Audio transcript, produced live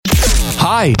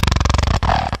Bye.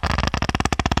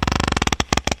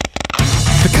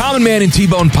 The Common Man and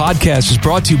T-Bone podcast is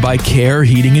brought to you by Care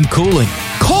Heating and Cooling.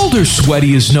 Cold or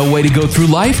sweaty is no way to go through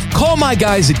life. Call my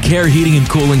guys at Care Heating and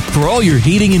Cooling for all your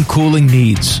heating and cooling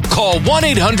needs. Call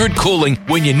 1-800-COOLING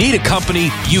when you need a company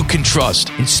you can trust.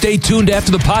 And stay tuned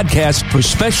after the podcast for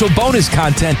special bonus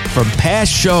content from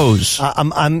past shows. I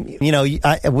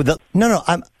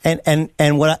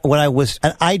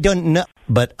don't know,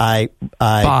 but I.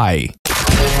 Bye.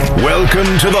 Welcome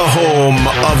to the home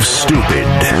of stupid.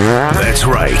 That's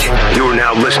right. You're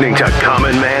now listening to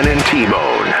Common Man and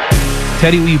T-Bone.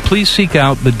 Teddy, will you please seek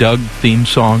out the Doug theme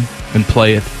song and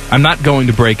play it? I'm not going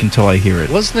to break until I hear it.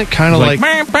 Wasn't it kind of like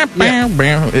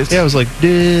it was like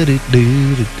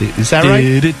is that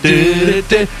right?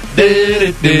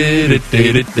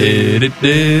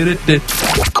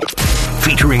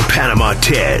 Featuring Panama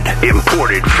Ted,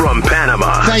 imported from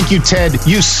Panama. Thank you, Ted.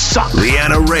 You suck.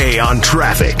 Leanna Ray on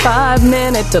traffic.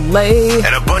 5-minute delay.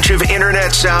 And a bunch of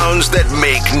internet sounds that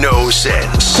make no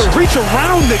sense. To reach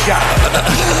around the guy.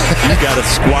 You gotta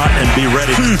squat and be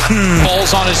ready.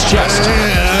 Balls on his chest.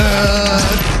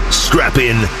 Strap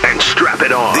in and strap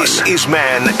it on. This is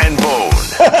Man and Bone.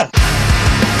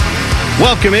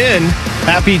 Welcome in.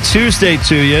 Happy Tuesday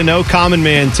to you. No Common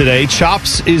Man today.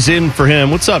 Chops is in for him.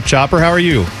 What's up, Chopper? How are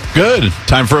you? Good.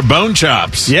 Time for a Bone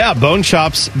Chops. Yeah, Bone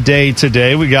Chops day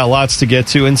today. We got lots to get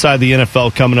to. Inside the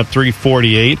NFL coming up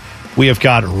 3:48. We have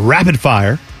got Rapid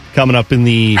Fire coming up in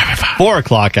the 4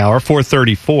 o'clock hour,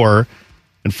 4:34.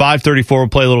 And 5:34, we'll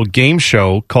play a little game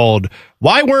show called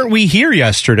Why Weren't We Here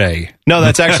Yesterday? No,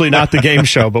 that's actually not the game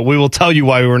show, but we will tell you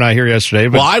why we were not here yesterday.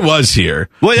 But, well, I was here.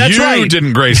 Well, that's right. You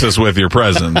didn't grace us with your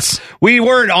presence. We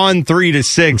weren't on 3 to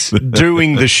 6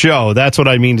 doing the show. That's what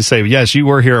I mean to say. Yes, you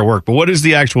were here at work, but what is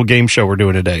the actual game show we're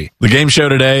doing today? The game show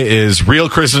today is real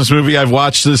Christmas movie I've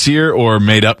watched this year or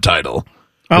made up title.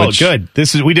 Oh, good.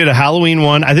 We did a Halloween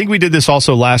one. I think we did this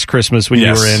also last Christmas when you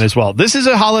were in as well. This is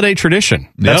a holiday tradition.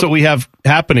 That's what we have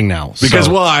happening now. Because,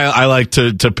 I like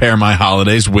to pair my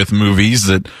holidays with movies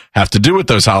that have to do with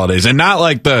those holidays. And not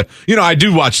like I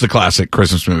do watch the classic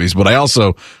Christmas movies, but I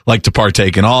also like to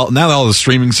partake in now that all the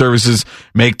streaming services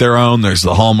make their own. There's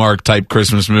the Hallmark type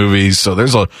Christmas movies. So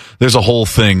there's a whole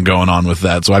thing going on with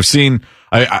that. So I've seen...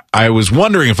 I was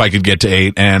wondering if I could get to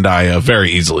 8, and I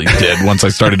very easily did once I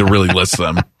started to really list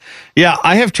them. Yeah,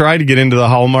 I have tried to get into the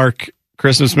Hallmark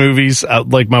Christmas movies.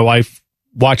 Like my wife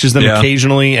watches them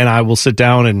occasionally, and I will sit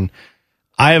down, and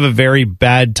I have a very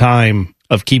bad time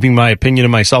of keeping my opinion to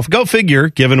myself. Go figure,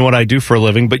 given what I do for a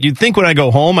living. But you'd think when I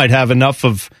go home, I'd have enough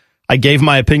of... I gave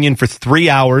my opinion for 3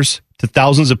 hours to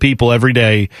thousands of people every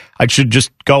day. I should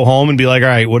just go home and be like, all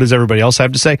right, what does everybody else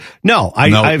have to say? No,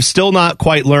 I have still not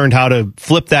quite learned how to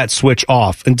flip that switch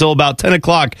off until about 10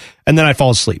 o'clock, and then I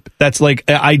fall asleep. That's like,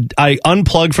 I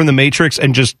unplug from the Matrix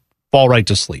and just fall right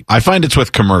to sleep. I find it's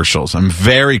with commercials. I'm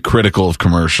very critical of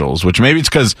commercials, which maybe it's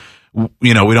because,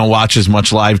 we don't watch as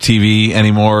much live TV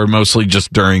anymore, mostly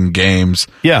just during games.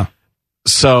 Yeah.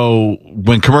 So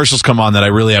when commercials come on that I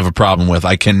really have a problem with,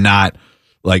 I cannot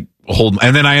hold,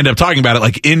 and then I end up talking about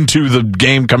it into the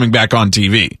game coming back on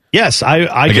TV. Yes,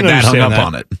 I can get hung up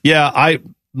on it. Yeah,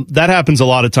 that happens a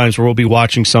lot of times where we'll be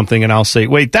watching something and I'll say,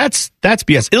 wait, that's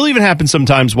BS. It'll even happen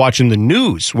sometimes watching the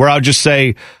news where I'll just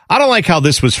say, I don't like how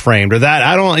this was framed or that.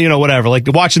 I don't, whatever. Like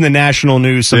watching the national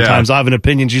news, sometimes I have an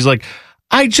opinion. She's like,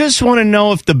 I just want to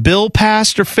know if the bill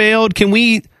passed or failed.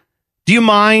 Do you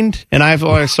mind? And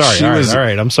sorry. All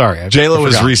right. I'm sorry. J-Lo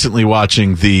was recently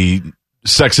watching the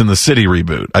Sex and the City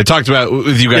reboot. I talked about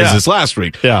with you guys this last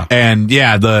week. Yeah. And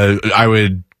I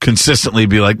would consistently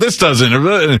be like, this doesn't,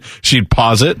 and she'd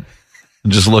pause it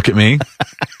and just look at me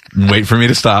and wait for me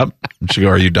to stop. And she'd go,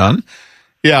 are you done?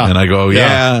 Yeah. And I go,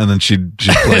 yeah. And then she'd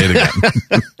play it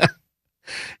again.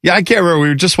 Yeah. I can't remember. We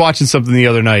were just watching something the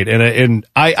other night and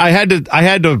I had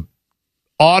to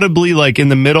audibly, in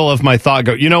the middle of my thought,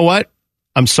 go, you know what?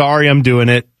 I'm sorry. I'm doing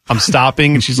it. I'm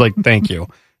stopping. And she's like, thank you.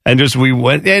 And we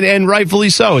went, and rightfully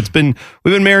so. We've been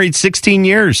married 16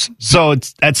 years. So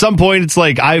it's at some point, it's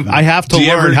like, I have to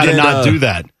learn how to not do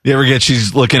that. You ever get,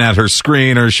 she's looking at her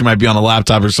screen or she might be on a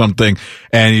laptop or something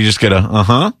and you just get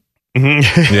a,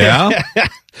 Mm-hmm. Yeah.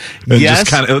 Yes.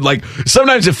 Just kind of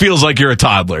sometimes it feels like you're a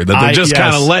toddler, that they're just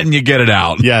kind of letting you get it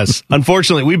out. Yes.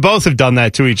 Unfortunately, we both have done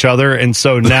that to each other. And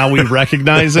so now we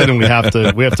recognize it and we have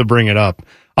to bring it up.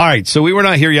 All right, so we were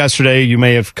not here yesterday. You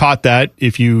may have caught that.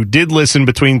 If you did listen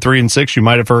between 3 and 6, you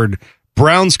might have heard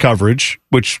Browns coverage,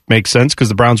 which makes sense because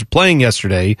the Browns were playing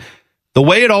yesterday. The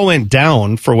way it all went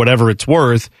down, for whatever it's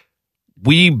worth,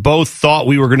 we both thought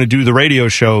we were going to do the radio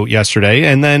show yesterday,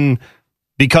 and then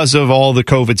because of all the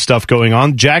COVID stuff going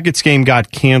on, Jackets game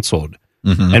got canceled.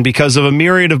 Mm-hmm. And because of a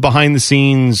myriad of behind the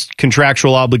scenes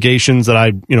contractual obligations that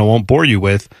I won't bore you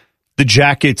with, the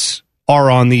Jackets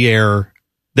are on the air.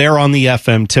 They're on the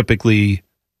FM typically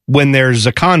when there's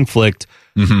a conflict,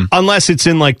 unless it's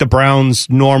in like the Browns'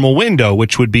 normal window,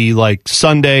 which would be like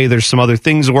Sunday. There's some other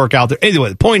things to work out there. Anyway,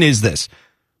 the point is this.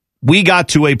 We got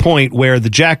to a point where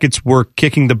the Jackets were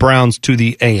kicking the Browns to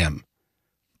the AM.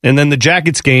 And then the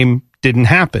Jackets game didn't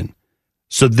happen.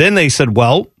 So then they said,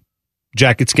 well,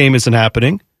 Jackets game isn't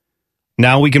happening.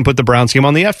 Now we can put the Browns game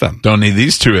on the FM. Don't need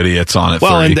these two idiots on it.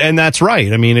 Well, and that's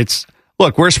right. I mean,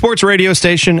 look, we're a sports radio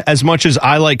station. As much as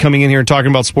I like coming in here and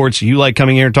talking about sports, you like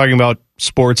coming here and talking about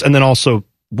sports. And then also,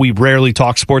 we rarely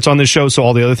talk sports on this show, so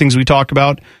all the other things we talk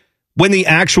about. When the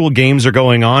actual games are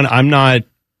going on, I'm not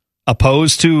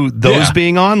opposed to those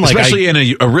being on. Like, especially in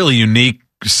a really unique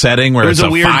setting where it's a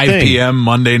 5 p.m.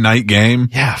 Monday night game.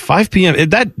 Yeah, 5 p.m.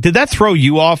 Did that throw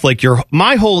you off? Like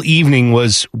my whole evening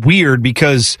was weird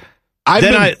because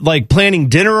I like planning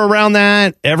dinner around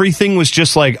that. Everything was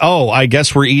just like, oh, I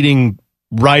guess we're eating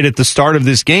right at the start of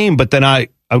this game. But then I'm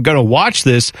going to watch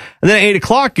this. And then at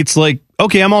 8:00, it's like,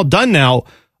 okay, I'm all done now.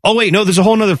 Oh, wait, no, there's a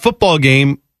whole nother football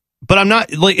game. But I'm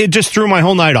not, like, it just threw my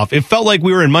whole night off. It felt like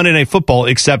we were in Monday Night Football,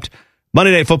 except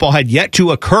Monday Night Football had yet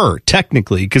to occur,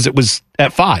 technically, because it was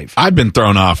at 5. I've been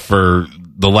thrown off for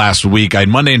the last week. I had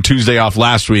Monday and Tuesday off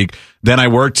last week. Then I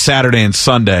worked Saturday and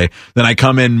Sunday. Then I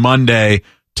come in Monday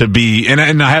to be, and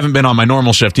I haven't been on my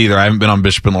normal shift either. I haven't been on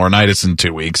Bishop and Laurinaitis in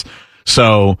 2 weeks.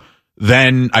 So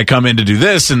then I come in to do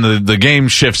this, and the game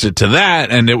shifts it to that,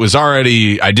 and it was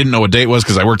already, I didn't know what day it was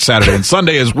because I worked Saturday and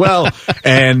Sunday as well.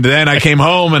 And then I came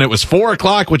home, and it was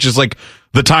 4:00, which is like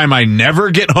the time I never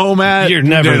get home at. You're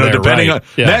never there, depending right?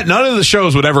 on that. None of the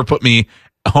shows would ever put me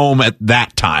home at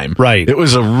that time. Right. It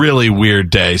was a really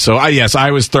weird day. So I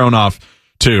was thrown off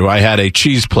too. I had a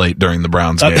cheese plate during the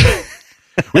Browns game.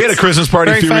 We had a Christmas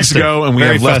party a few weeks ago, and we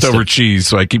have leftover cheese,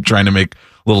 so I keep trying to make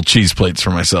little cheese plates for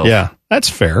myself. Yeah, that's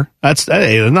fair. That's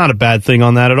not a bad thing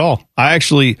on that at all. I'll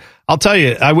tell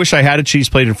you, I wish I had a cheese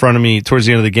plate in front of me towards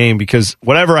the end of the game because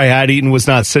whatever I had eaten was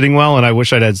not sitting well, and I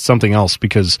wish I'd had something else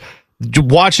because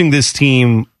watching this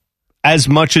team, as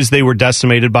much as they were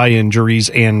decimated by injuries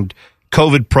and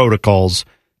COVID protocols,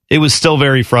 it was still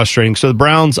very frustrating. So the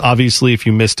Browns, obviously, if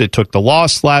you missed it, took the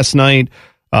loss last night.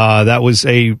 That was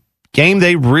a game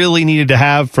they really needed to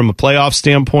have from a playoff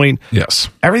standpoint. Yes.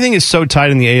 Everything is so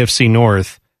tight in the AFC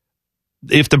North.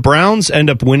 If the Browns end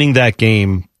up winning that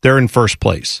game, they're in first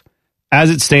place. As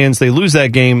it stands, they lose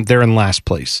that game, they're in last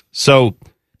place. So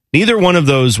neither one of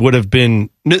those would have been,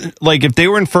 like, if they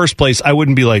were in first place, I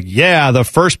wouldn't be like, yeah, the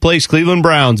first place Cleveland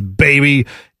Browns, baby,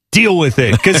 deal with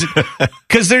it.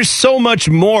 Because there's so much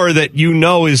more that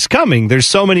is coming. There's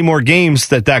so many more games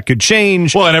that could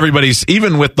change. Well, and everybody's,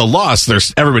 even with the loss,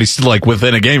 everybody's still like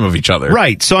within a game of each other.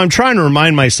 Right. So I'm trying to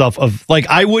remind myself of, like,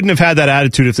 I wouldn't have had that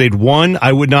attitude if they'd won.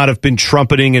 I would not have been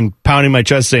trumpeting and pounding my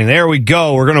chest saying, there we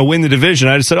go, we're going to win the division.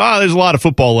 I just said, there's a lot of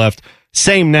football left.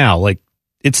 Same now. Like,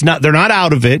 they're not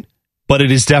out of it, but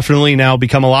it has definitely now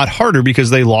become a lot harder because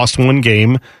they lost one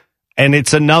game. And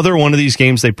it's another one of these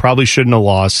games they probably shouldn't have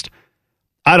lost.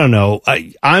 I don't know.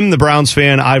 I'm the Browns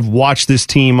fan. I've watched this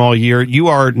team all year. You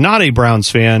are not a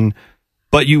Browns fan,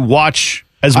 but you watch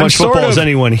as much football as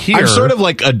anyone here. I'm sort of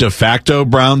like a de facto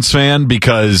Browns fan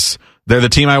because they're the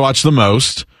team I watch the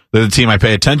most. They're the team I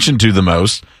pay attention to the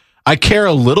most. I care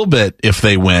a little bit if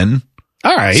they win.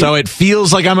 All right. So it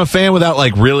feels like I'm a fan without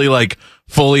like really like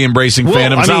fully embracing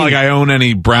fandom. It's not like I own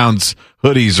any Browns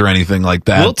hoodies or anything like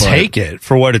that. We'll take it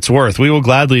for what it's worth. We will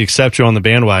gladly accept you on the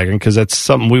bandwagon because that's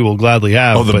something we will gladly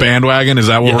have. Oh, the bandwagon? Is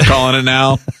that what we're calling it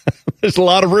now? There's a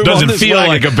lot of room Doesn't on this feel wagon.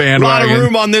 like a bandwagon. A lot of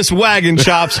room on this wagon,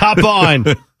 Chops. Hop on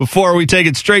before we take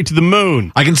it straight to the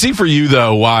moon. I can see for you,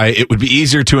 though, why it would be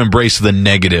easier to embrace the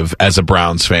negative as a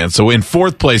Browns fan. So in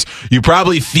fourth place, you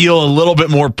probably feel a little bit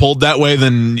more pulled that way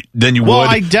than you would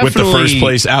with the first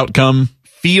place outcome.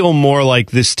 Feel more like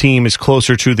this team is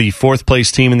closer to the fourth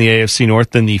place team in the AFC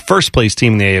North than the first place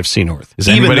team in the AFC North. Is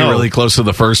anybody really close to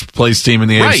the first place team in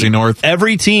the AFC North?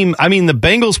 Every team, I mean, the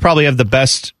Bengals probably have the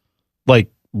best,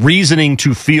 like, reasoning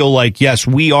to feel like, yes,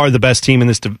 we are the best team in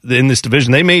this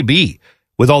division. They may be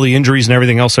with all the injuries and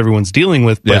everything else everyone's dealing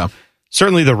with, but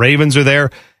certainly the Ravens are there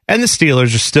and the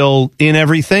Steelers are still in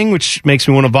everything, which makes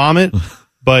me want to vomit.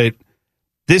 But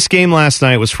this game last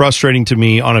night was frustrating to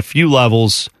me on a few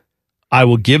levels. I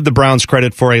will give the Browns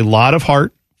credit for a lot of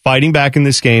heart fighting back in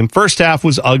this game. First half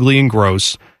was ugly and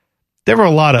gross. There were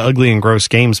a lot of ugly and gross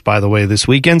games, by the way, this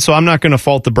weekend, so I'm not going to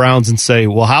fault the Browns and say,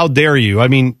 well, how dare you? I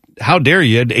mean, how dare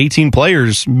you? You had 18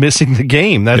 players missing the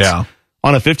game. That's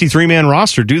on a 53-man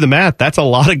roster. Do the math. That's a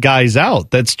lot of guys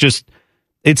out. That's just,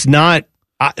 it's not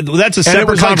That's a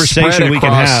separate conversation we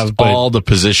can have. But all the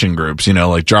position groups,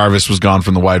 like Jarvis was gone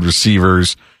from the wide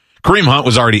receivers. Kareem Hunt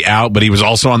was already out, but he was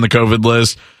also on the COVID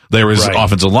list. There was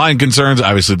offensive line concerns,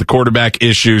 obviously the quarterback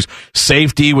issues.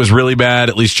 Safety was really bad.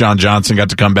 At least John Johnson got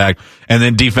to come back. And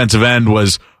then defensive end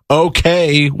was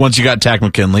okay once you got Takk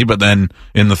McKinley, but then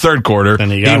in the third quarter,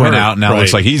 he went out. Now it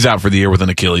looks like he's out for the year with an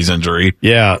Achilles injury.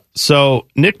 Yeah. So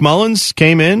Nick Mullins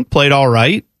came in, played all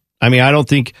right. I mean, I don't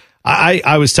think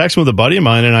I was texting with a buddy of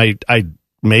mine, and I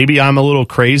maybe I'm a little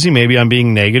crazy, maybe I'm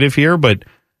being negative here, but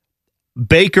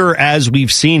Baker, as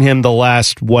we've seen him the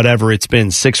last, whatever it's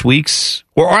been, 6 weeks,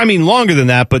 or I mean longer than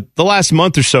that, but the last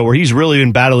month or so where he's really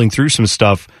been battling through some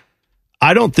stuff,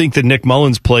 I don't think that Nick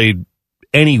Mullins played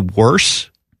any worse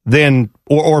than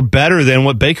or better than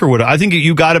what Baker would have. I think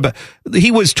you got to. He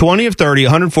was 20 of 30,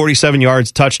 147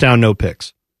 yards, touchdown, no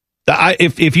picks.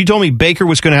 If you told me Baker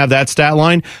was going to have that stat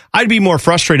line, I'd be more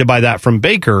frustrated by that from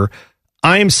Baker.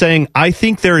 I am saying I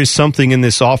think there is something in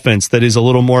this offense that is a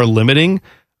little more limiting.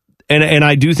 And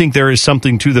I do think there is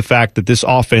something to the fact that this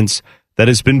offense that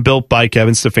has been built by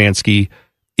Kevin Stefanski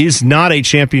is not a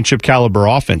championship caliber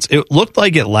offense. It looked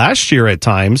like it last year at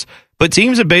times, but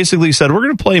teams have basically said, we're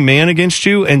going to play man against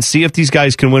you and see if these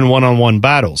guys can win one-on-one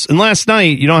battles. And last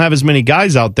night, you don't have as many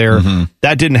guys out there.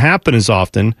 That didn't happen as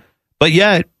often. But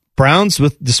yet, Browns,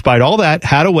 despite all that,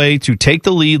 had a way to take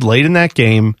the lead late in that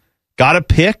game, got a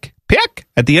pick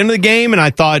at the end of the game, and I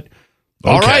thought,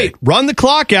 all right, run the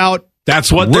clock out.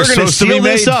 That's what they're supposed to be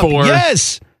made for.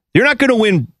 Yes. You're not going to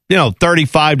win,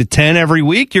 35-10 every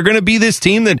week. You're going to be this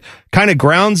team that kind of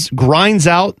grinds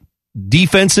out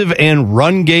defensive and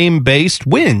run game based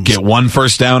wins. Get one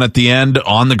first down at the end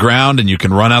on the ground and you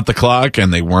can run out the clock,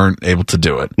 and they weren't able to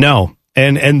do it. No.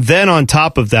 And then on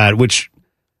top of that, which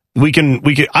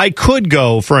I could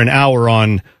go for an hour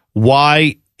on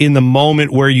why in the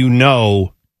moment where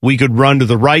we could run to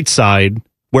the right side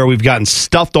where we've gotten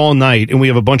stuffed all night and we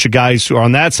have a bunch of guys who are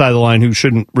on that side of the line who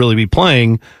shouldn't really be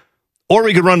playing, or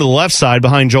we could run to the left side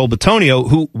behind Joel Bitonio,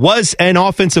 who was an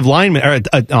offensive lineman.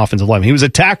 He was a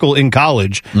tackle in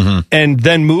college and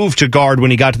then moved to guard when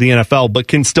he got to the NFL, but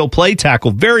can still play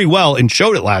tackle very well and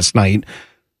showed it last night.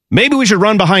 Maybe we should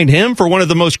run behind him for one of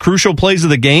the most crucial plays of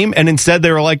the game, and instead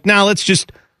they were like, we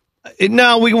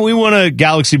want to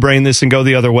galaxy brain this and go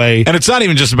the other way. And it's not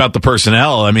even just about the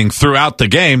personnel. I mean, throughout the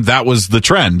game, that was the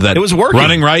trend. That it was working.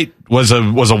 Running right was a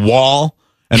wall,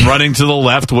 and running to the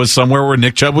left was somewhere where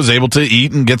Nick Chubb was able to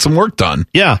eat and get some work done.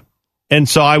 Yeah. And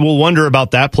so I will wonder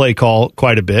about that play call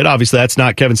quite a bit. Obviously, that's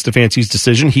not Kevin Stefanski's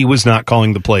decision. He was not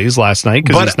calling the plays last night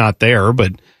because he's not there.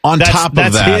 But on top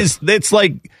of that, it's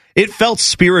like it felt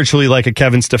spiritually like a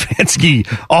Kevin Stefanski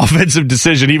offensive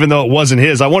decision, even though it wasn't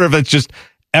his. I wonder if it's just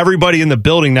everybody in the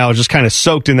building now is just kind of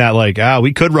soaked in that, like,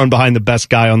 we could run behind the best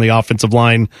guy on the offensive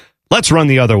line. Let's run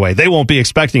the other way. They won't be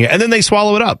expecting it. And then they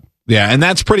swallow it up. Yeah, and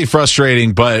that's pretty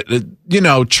frustrating. But,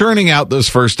 churning out those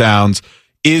first downs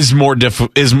is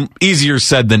easier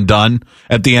said than done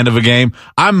at the end of a game.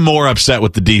 I'm more upset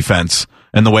with the defense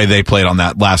and the way they played on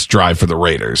that last drive for the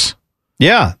Raiders.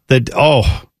 Yeah.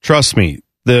 Trust me.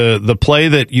 The play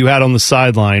that you had on the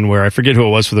sideline where I forget who it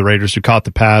was for the Raiders who caught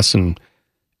the pass and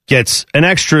gets an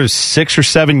extra 6 or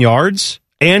 7 yards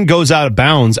and goes out of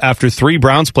bounds after 3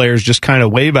 Browns players just kind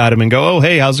of wave at him and go, oh,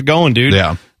 hey, how's it going, dude?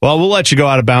 Yeah. Well, we'll let you go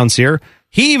out of bounds here.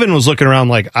 He even was looking around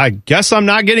like, I guess I'm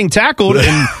not getting tackled,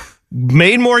 and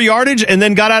made more yardage and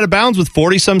then got out of bounds with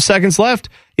 40-some seconds left.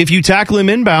 If you tackle him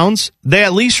inbounds, they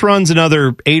at least runs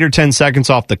another 8 or 10 seconds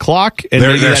off the clock. And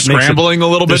they're scrambling a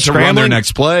little bit to run their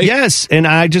next play. Yes, and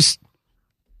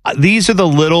these are the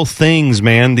little things,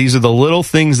 man. These are the little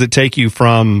things that take you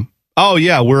from, oh,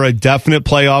 yeah, we're a definite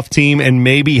playoff team and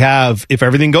maybe have, if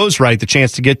everything goes right, the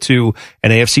chance to get to an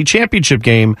AFC championship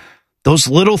game. Those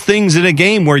little things in a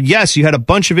game where, yes, you had a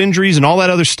bunch of injuries and all that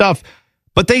other stuff,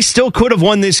 but they still could have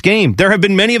won this game. There have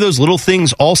been many of those little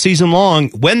things all season long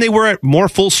when they were at more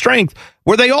full strength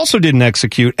where they also didn't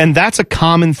execute, and that's a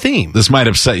common theme. This might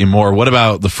upset you more. What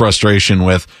about the frustration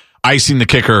with icing the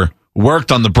kicker?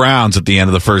 Worked on the Browns at the end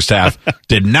of the first half,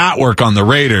 did not work on the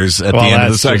Raiders at the end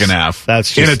of the second half.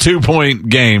 That's just, in a 2-point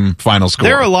game final score.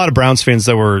 There are a lot of Browns fans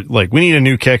that were like, we need a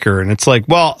new kicker. And it's like,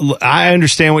 well, I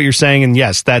understand what you're saying. And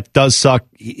yes, that does suck.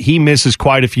 He misses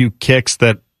quite a few kicks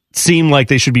that seem like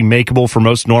they should be makeable for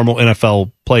most normal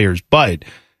NFL players. But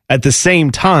at the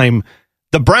same time,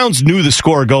 the Browns knew the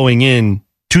score going in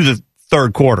to the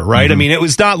third quarter, right? Mm-hmm. I mean, it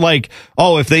was not like,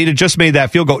 oh, if they'd have just made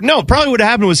that field goal. No, probably what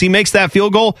happened was he makes that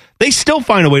field goal. They still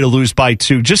find a way to lose by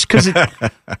 2 just because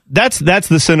that's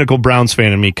the cynical Browns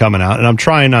fan in me coming out. And I'm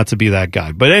trying not to be that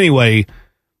guy. But anyway,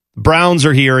 Browns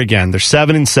are here again. They're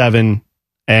 7-7.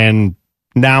 And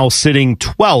now sitting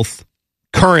 12th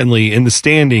currently in the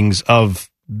standings of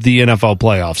the NFL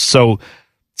playoffs. So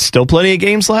still plenty of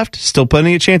games left, still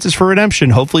plenty of chances for redemption.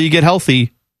 Hopefully you get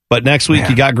healthy. But next week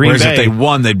you got Green Whereas Bay. if they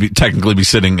won, they'd technically be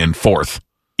sitting in 4th.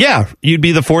 Yeah, you'd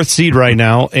be the 4th seed right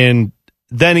now. And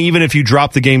then even if you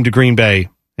drop the game to Green Bay,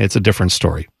 it's a different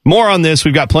story. More on this.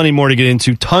 We've got plenty more to get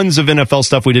into. Tons of NFL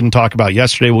stuff we didn't talk about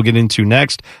yesterday we'll get into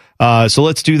next. So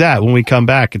let's do that when we come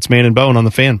back. It's Man and Bone on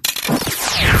the Fan.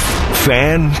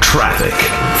 Fan traffic.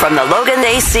 From the Logan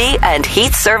AC and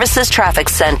Heat Services Traffic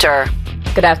Center.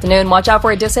 Good afternoon. Watch out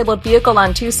for a disabled vehicle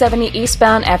on 270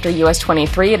 eastbound after US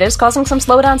 23. It is causing some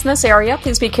slowdowns in this area.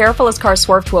 Please be careful as cars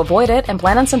swerve to avoid it and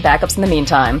plan on some backups in the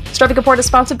meantime. This traffic report is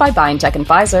sponsored by BioNTech and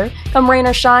Pfizer. Come rain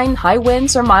or shine, high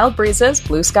winds or mild breezes,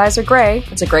 blue skies or gray,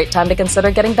 it's a great time to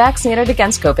consider getting vaccinated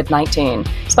against COVID-19.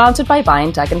 Sponsored by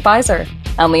BioNTech and Pfizer.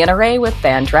 I'm Leanna Ray with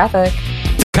Fan Traffic.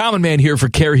 Common Man here for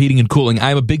Care Heating and Cooling.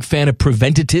 I'm a big fan of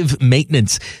preventative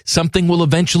maintenance. Something will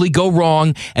eventually go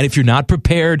wrong, and if you're not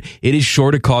prepared, it is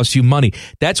sure to cost you money.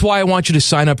 That's why I want you to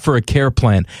sign up for a Care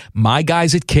plan. My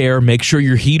guys at Care make sure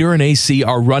your heater and AC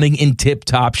are running in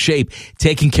tip-top shape,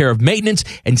 taking care of maintenance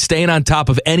and staying on top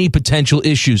of any potential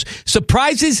issues.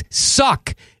 Surprises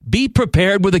suck. Be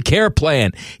prepared with a Care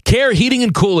plan. Care Heating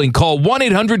and Cooling. Call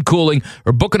 1-800-COOLING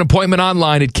or book an appointment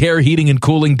online at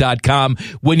careheatingandcooling.com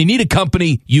when you need a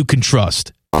company you can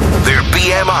trust. Their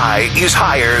BMI is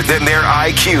higher than their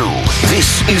IQ.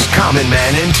 This is Common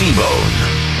Man and T-Bone.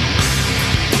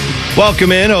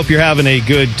 Welcome in. Hope you're having a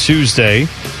good Tuesday.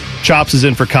 Chops is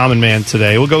in for Common Man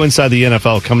today. We'll go inside the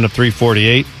NFL coming up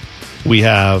 3:48. We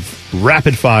have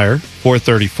Rapid Fire,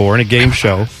 4:34, and a game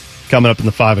show coming up in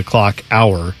the 5 o'clock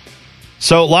hour.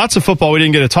 So lots of football we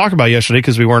didn't get to talk about yesterday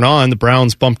because we weren't on. The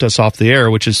Browns bumped us off the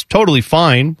air, which is totally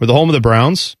fine. We're the home of the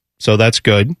Browns, so that's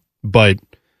good. But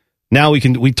now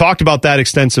we talked about that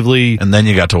extensively. And then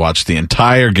you got to watch the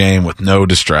entire game with no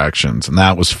distractions, and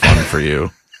that was fun for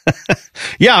you.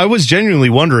 Yeah, I was genuinely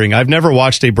wondering. I've never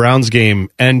watched a Browns game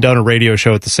and done a radio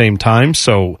show at the same time,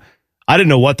 so I didn't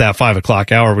know what that 5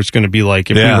 o'clock hour was going to be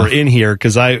like if we were in here,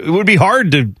 because it would be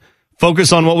hard to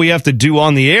focus on what we have to do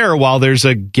on the air while there's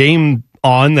a game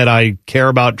on that I care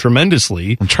about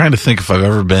tremendously. I'm trying to think if I've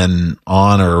ever been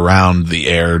on or around the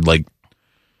air. Like,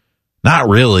 not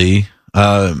really.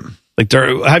 Have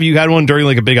you had one during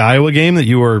like a big Iowa game that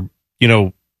you were,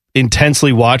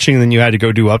 intensely watching and then you had to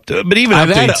go do but even I've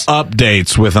updates. had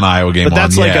updates with an Iowa game. But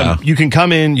that's you can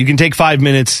come in, you can take 5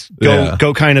 minutes,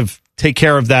 go kind of take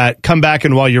care of that, come back,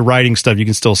 and while you're writing stuff, you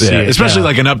can still see it. Especially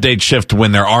like an update shift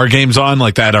when there are games on,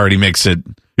 like that already makes it,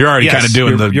 you're already kind of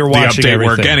doing the update everything.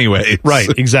 Work anyway. Right,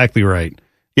 exactly right.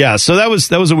 Yeah, so that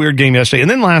was a weird game yesterday. And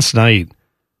then last night,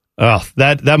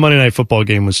 that Monday Night Football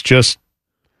game was just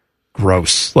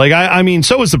gross. Like, I mean,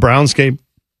 so was the Browns game.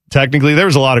 Technically, there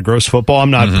was a lot of gross football.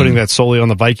 I'm not putting that solely on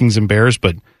the Vikings and Bears,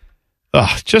 but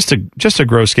just a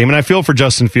gross game. And I feel for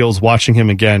Justin Fields watching him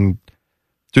again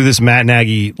through this Matt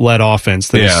Nagy-led offense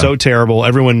that is so terrible.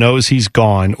 Everyone knows he's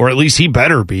gone, or at least he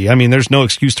better be. I mean, there's no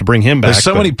excuse to bring him back. There's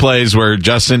so many plays where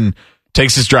Justin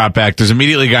takes his drop back. There's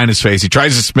immediately a guy in his face. He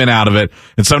tries to spin out of it,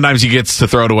 and sometimes he gets to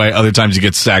throw it away. Other times he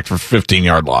gets sacked for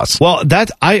 15-yard loss. Well,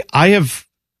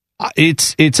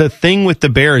 it's a thing with the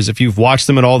Bears. If you've watched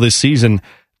them at all this season,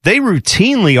 they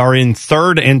routinely are in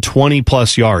 3rd and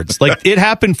 20-plus yards. Like, it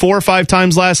happened 4 or 5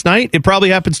 times last night. It probably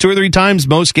happens 2 or 3 times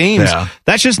most games. Yeah.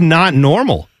 That's just not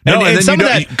normal. No, and some of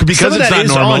that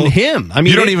is normal, on him. I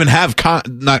mean, you don't even have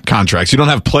not contracts. You don't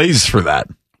have plays for that.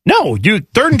 No,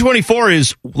 3rd and 24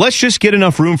 is, let's just get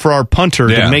enough room for our punter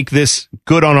to make this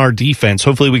good on our defense.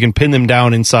 Hopefully we can pin them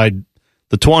down inside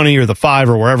the 20 or the 5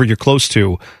 or wherever you're close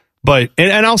to. But,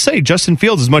 and I'll say, Justin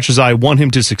Fields, as much as I want him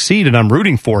to succeed and I'm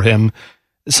rooting for him,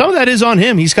 some of that is on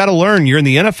him. He's got to learn. You're in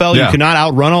the NFL. You cannot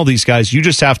outrun all these guys. You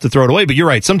just have to throw it away. But you're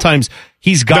right. Sometimes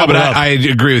he's got. No, but I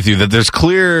agree with you that there's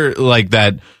clear, like,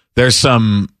 that there's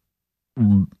some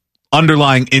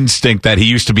underlying instinct that he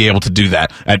used to be able to do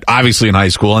that, obviously in high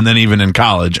school and then even in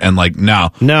college. And like, no,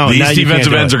 these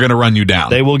defensive ends are going to run you down.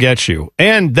 They will get you.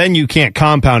 And then you can't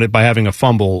compound it by having a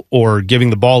fumble or giving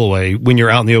the ball away when you're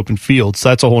out in the open field. So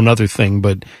that's a whole nother thing.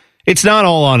 But it's not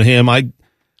all on him.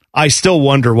 I still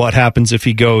wonder what happens if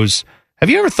he goes. Have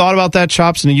you ever thought about that,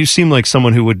 Chops? And you seem like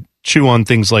someone who would chew on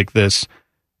things like this.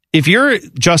 If you're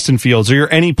Justin Fields or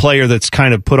you're any player that's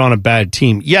kind of put on a bad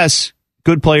team, yes,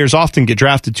 good players often get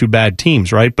drafted to bad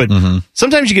teams, right? But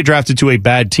sometimes you get drafted to a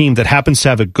bad team that happens to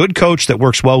have a good coach that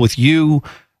works well with you.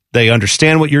 They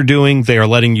understand what you're doing. They are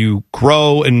letting you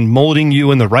grow and molding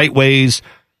you in the right ways.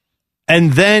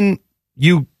 And then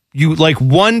you like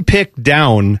one pick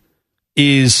down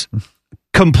is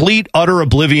complete, utter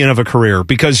oblivion of a career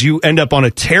because you end up on a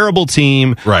terrible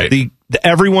team. Right.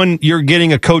 Everyone, you're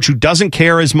getting a coach who doesn't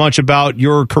care as much about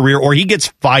your career, or he gets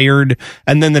fired,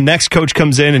 and then the next coach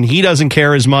comes in and he doesn't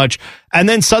care as much. And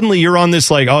then suddenly you're on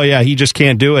this like, oh yeah, he just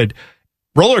can't do it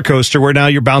roller coaster where now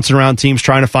you're bouncing around teams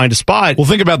trying to find a spot. Well,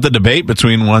 think about the debate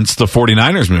between once the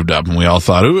 49ers moved up and we all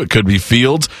thought, it could be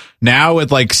Fields. Now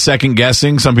with like second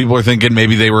guessing, some people are thinking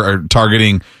maybe they were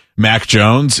targeting Mac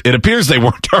Jones. It appears they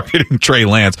weren't targeting Trey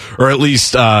Lance, or at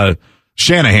least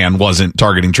Shanahan wasn't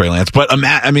targeting Trey Lance. But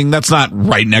I mean, that's not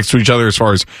right next to each other as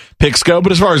far as picks go.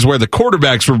 But as far as where the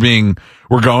quarterbacks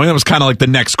were going, it was kind of like the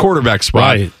next quarterback spot.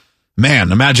 Right.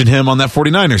 Man, imagine him on that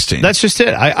 49ers team. That's just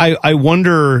it. I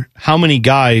wonder how many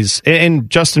guys, and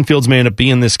Justin Fields may end up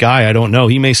being this guy. I don't know.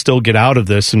 He may still get out of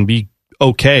this and be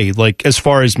okay. Like, as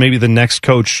far as maybe the next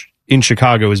coach in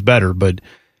Chicago is better. But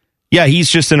yeah, he's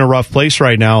just in a rough place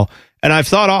right now. And I've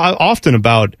thought often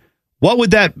about what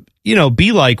would that,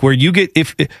 be like where you get,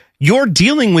 if you're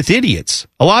dealing with idiots.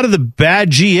 A lot of the bad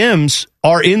GMs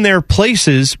are in their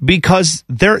places because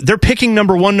they're picking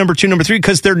number 1, number 2, number 3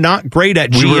 because they're not great at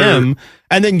GM,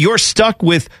 and then you're stuck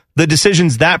with the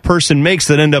decisions that person makes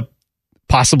that end up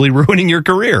possibly ruining your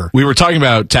career. We were talking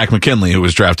about Takk McKinley, who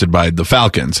was drafted by the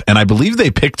Falcons, and I believe they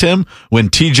picked him when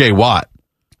TJ Watt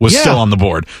was still on the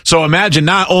board. So imagine,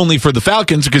 not only for the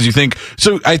Falcons, because you think,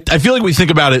 so I feel like we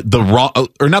think about it the wrong,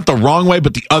 or not the wrong way,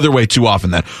 but the other way too often.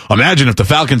 That imagine if the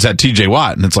Falcons had TJ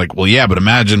Watt, and it's like, well, yeah, but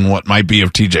imagine what might be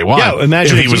of TJ Watt. Yeah,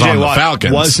 imagine if he was on the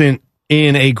Falcons. Wasn't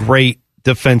in a great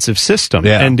defensive system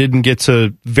and didn't get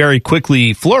to very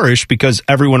quickly flourish because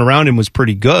everyone around him was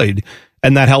pretty good,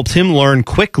 and that helped him learn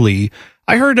quickly.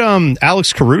 I heard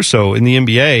Alex Caruso in the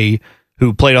NBA,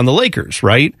 who played on the Lakers,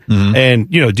 right? Mm-hmm. And,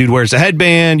 dude wears a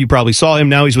headband. You probably saw him.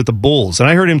 Now he's with the Bulls. And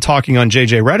I heard him talking on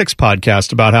JJ Redick's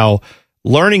podcast about how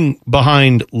learning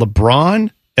behind LeBron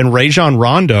and Rajon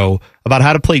Rondo about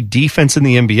how to play defense in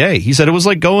the NBA. He said it was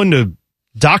like going to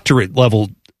doctorate level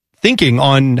thinking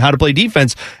on how to play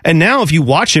defense. And now if you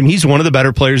watch him, he's one of the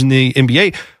better players in the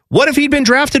NBA. What if he'd been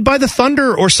drafted by the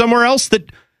Thunder or somewhere else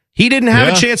that he didn't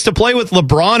have a chance to play with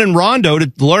LeBron and Rondo to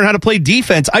learn how to play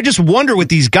defense? I just wonder with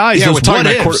these guys. Yeah, we're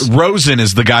talking about Rosen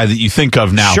is the guy that you think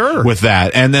of now with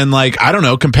that. And then, I don't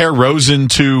know, compare Rosen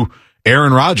to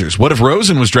Aaron Rodgers. What if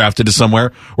Rosen was drafted to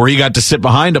somewhere where he got to sit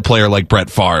behind a player like Brett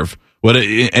Favre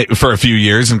for a few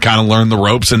years and kind of learn the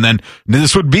ropes? And then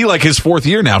this would be like his 4th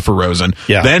year now for Rosen.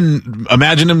 Yeah. Then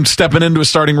imagine him stepping into a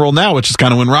starting role now, which is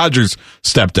kind of when Rodgers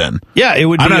stepped in. Yeah, it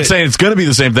would be. I'm not saying it's going to be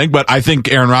the same thing, but I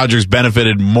think Aaron Rodgers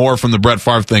benefited more from the Brett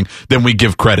Favre thing than we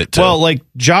give credit to. Well,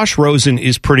 Josh Rosen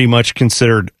is pretty much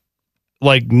considered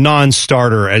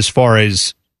non-starter as far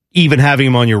as even having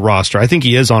him on your roster. I think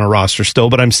he is on a roster still,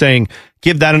 but I'm saying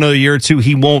give that another year or two.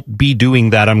 He won't be doing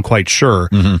that, I'm quite sure.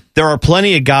 Mm-hmm. There are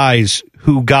plenty of guys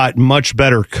who got much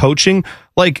better coaching.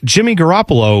 Like Jimmy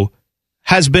Garoppolo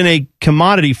has been a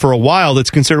commodity for a while that's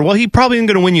considered, well, he probably isn't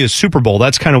going to win you a Super Bowl.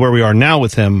 That's kind of where we are now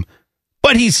with him.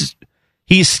 But he's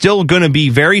still going to be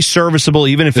very serviceable,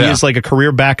 even if he is like a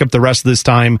career backup the rest of this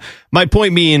time. My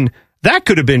point being, that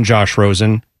could have been Josh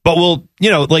Rosen. But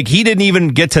he didn't even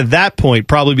get to that point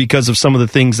probably because of some of the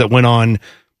things that went on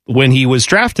when he was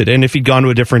drafted. And if he'd gone to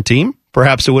a different team,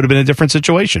 perhaps it would have been a different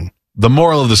situation. The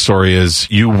moral of the story is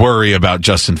you worry about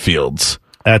Justin Fields.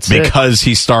 That's because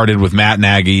he started with Matt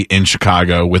Nagy in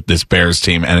Chicago with this Bears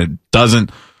team, and it doesn't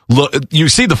look. You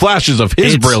see the flashes of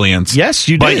his brilliance. Yes,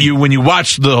 you did. But when you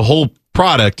watch the whole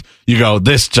product, you go,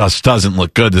 this just doesn't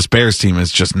look good. This Bears team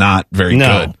is just not very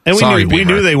good. And we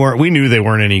knew they weren't. We knew they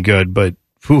weren't any good, but.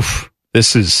 Oof,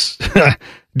 this is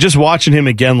just watching him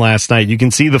again last night. You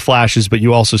can see the flashes, but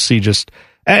you also see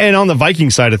and on the Viking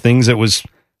side of things,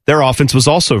 their offense was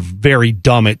also very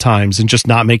dumb at times and just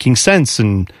not making sense.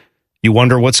 And you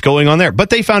wonder what's going on there,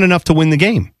 but they found enough to win the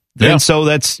game. Yeah. And so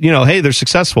that's, hey, they're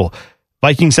successful.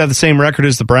 Vikings have the same record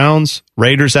as the Browns.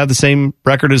 Raiders have the same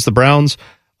record as the Browns.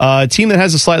 A team that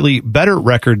has a slightly better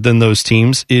record than those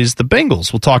teams is the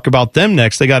Bengals. We'll talk about them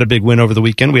next. They got a big win over the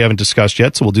weekend. We haven't discussed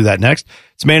yet, so we'll do that next.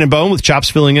 It's Man and Bone with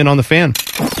Chops filling in on the Fan.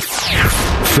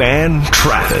 Fan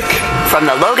traffic. From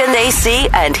the Logan AC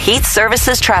and Heat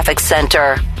Services Traffic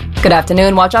Center. Good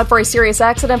afternoon. Watch out for a serious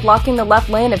accident blocking the left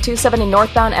lane of 270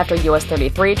 northbound after US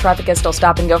 33. Traffic is still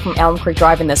stop and go from Elm Creek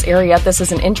Drive in this area. This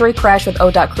is an injury crash with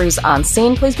ODOT crews on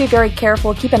scene. Please be very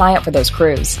careful. Keep an eye out for those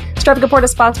crews. This traffic report is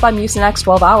sponsored by Mucinex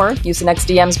 12 Hour. Mucinex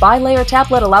DM's bi-layer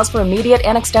tablet allows for immediate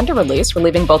and extended release,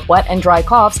 relieving both wet and dry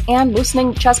coughs and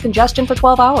loosening chest congestion for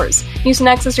 12 hours.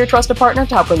 Mucinex is your trusted partner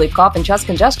to help relieve cough and chest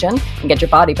congestion and get your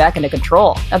body back into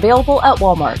control. Available at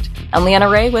Walmart. I'm Leanna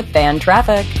Ray with Fan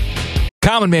Traffic.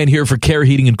 Common Man here for Care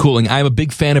Heating and Cooling. I'm a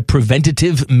big fan of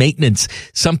preventative maintenance.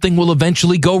 Something will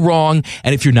eventually go wrong,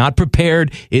 and if you're not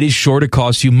prepared, it is sure to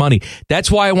cost you money.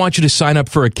 That's why I want you to sign up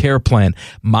for a Care plan.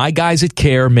 My guys at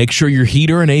Care make sure your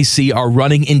heater and AC are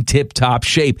running in tip-top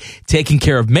shape, taking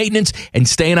care of maintenance and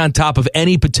staying on top of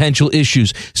any potential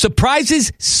issues.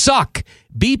 Surprises suck.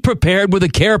 Be prepared with a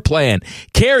Care plan.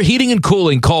 Care Heating and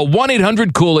Cooling. Call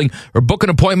 1-800-COOLING or book an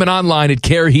appointment online at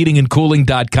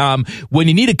careheatingandcooling.com when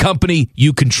you need a company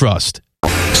you can trust.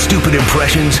 Stupid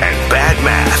impressions and bad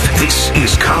math. This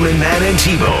is Common Man and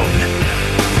T-Bone.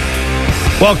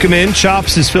 Welcome in.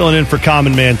 Chops is filling in for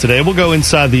Common Man today. We'll go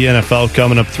inside the NFL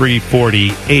coming up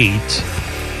 3:48.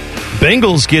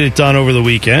 Bengals get it done over the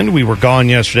weekend. We were gone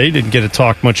yesterday. Didn't get to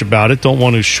talk much about it. Don't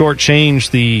want to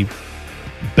shortchange the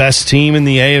best team in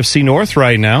the AFC North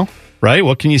right now, right?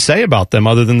 What can you say about them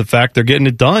other than the fact they're getting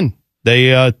it done?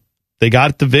 They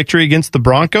got the victory against the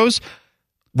Broncos.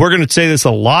 We're going to say this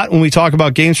a lot when we talk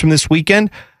about games from this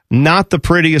weekend. Not the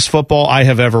prettiest football I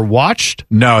have ever watched.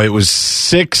 No, it was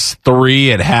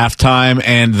 6-3 at halftime,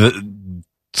 and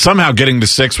somehow getting to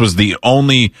 6 was the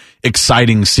only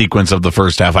exciting sequence of the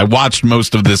first half. I watched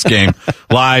most of this game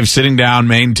live, sitting down,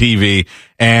 main TV,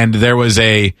 and there was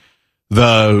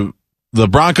the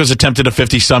Broncos attempted a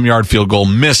 50-some-yard field goal,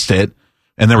 missed it,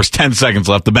 and there was 10 seconds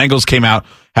left. The Bengals came out,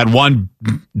 had one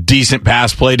decent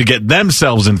pass play to get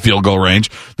themselves in field goal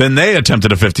range. Then they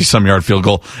attempted a 50-some-yard field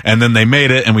goal, and then they made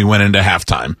it, and we went into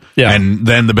halftime. Yeah. And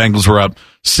then the Bengals were up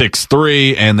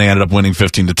 6-3, and they ended up winning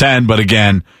 15-10. But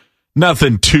again,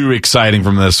 nothing too exciting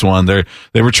from this one.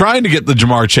 They were trying to get the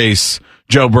Jamar Chase,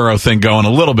 Joe Burrow thing going a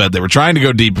little bit. They were trying to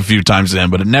go deep a few times in,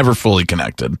 but it never fully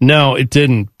connected. No, it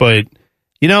didn't, but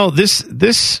you know, this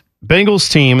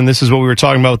Bengals team, and this is what we were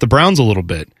talking about with the Browns a little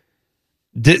bit,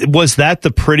 was that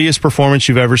the prettiest performance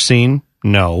you've ever seen?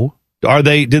 No.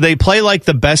 Did they play like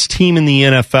the best team in the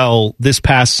NFL this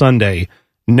past Sunday?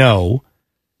 No.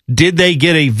 Did they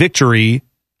get a victory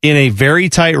in a very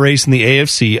tight race in the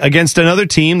AFC against another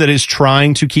team that is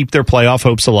trying to keep their playoff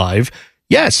hopes alive?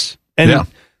 Yes. And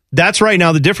that's right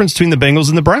now the difference between the Bengals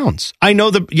and the Browns. I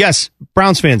know yes,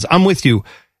 Browns fans, I'm with you.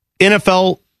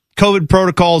 NFL COVID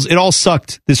protocols, it all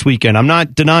sucked this weekend. I'm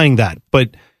not denying that. But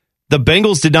the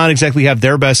Bengals did not exactly have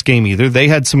their best game either. They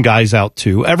had some guys out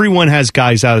too. Everyone has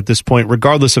guys out at this point,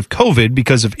 regardless of COVID,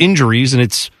 because of injuries, and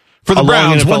it's for the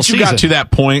Browns. Once you got to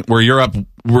that point where you're up,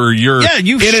 where you're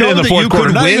you've in it shown in the that fourth you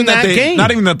quarter, could win that game.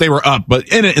 Not even that they were up, but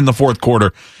in it in the fourth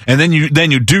quarter, and then you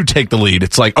do take the lead.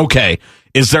 It's like, okay,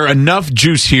 is there enough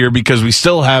juice here because we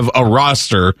still have a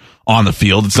roster on the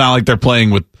field? It's not like they're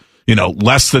playing with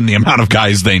less than the amount of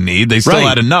guys they need. They still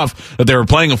had enough that they were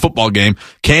playing a football game.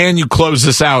 Can you close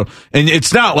this out? And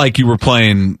it's not like you were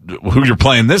playing who you're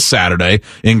playing this Saturday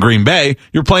in Green Bay.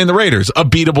 You're playing the Raiders, a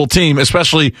beatable team,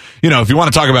 especially, if you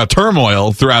want to talk about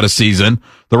turmoil throughout a season,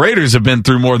 the Raiders have been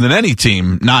through more than any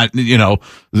team. Not,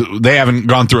 they haven't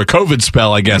gone through a COVID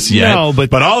spell, I guess, yet. No,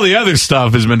 but all the other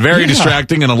stuff has been very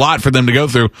distracting and a lot for them to go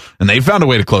through, and they found a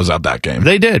way to close out that game.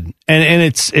 They did. And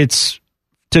it's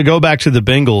to go back to the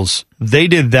Bengals, they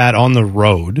did that on the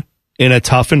road in a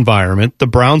tough environment. The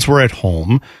Browns were at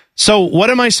home. So what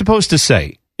am I supposed to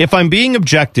say? If I'm being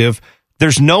objective,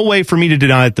 there's no way for me to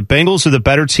deny that the Bengals are the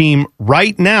better team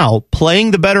right now,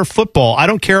 playing the better football. I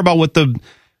don't care about what the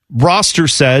roster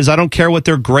says. I don't care what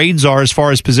their grades are as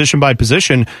far as position by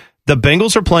position. The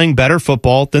Bengals are playing better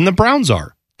football than the Browns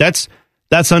are. That's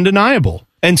undeniable.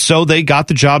 And so they got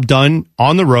the job done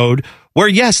on the road where,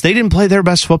 yes, they didn't play their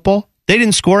best football. They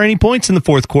didn't score any points in the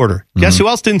fourth quarter. Guess who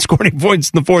else didn't score any points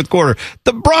in the fourth quarter?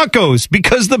 The Broncos,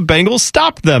 because the Bengals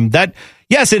stopped them.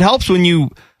 Yes, it helps when you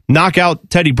knock out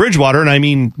Teddy Bridgewater, and I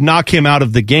mean knock him out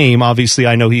of the game. Obviously,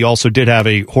 I know he also did have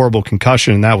a horrible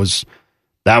concussion, and that was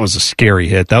a scary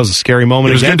hit. That was a scary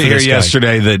moment. It was good to hear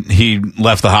yesterday that he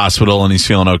left the hospital and he's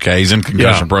feeling okay. He's in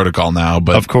concussion protocol now.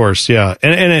 But of course, yeah.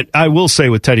 And I will say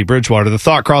with Teddy Bridgewater, the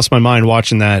thought crossed my mind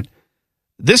watching that.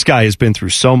 This guy has been through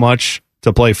so much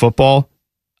to play football.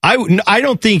 I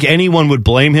don't think anyone would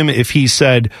blame him if he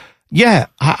said, yeah,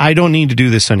 I don't need to do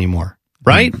this anymore.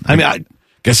 Right? I mean, I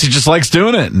guess he just likes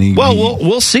doing it. And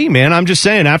we'll see, man. I'm just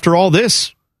saying, after all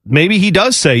this, maybe he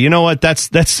does say, you know what,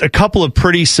 that's a couple of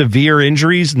pretty severe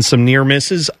injuries and some near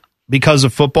misses because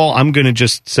of football. I'm going to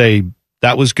just say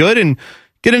that was good and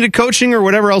get into coaching or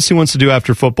whatever else he wants to do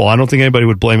after football. I don't think anybody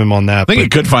would blame him on that. I think he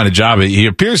could find a job. He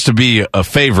appears to be a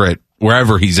favorite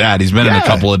wherever he's at. He's been in a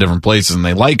couple of different places and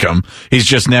they like him. He's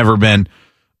just never been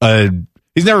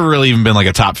he's never really even been like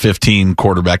a top 15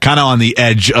 quarterback, kind of on the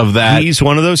edge of that. He's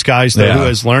one of those guys, though, who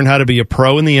has learned how to be a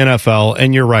pro in the NFL.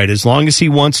 And you're right. As long as he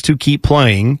wants to keep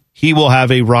playing, he will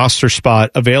have a roster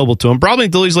spot available to him, probably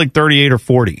until he's like 38 or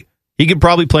 40. He could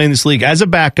probably play in this league as a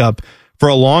backup for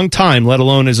a long time, let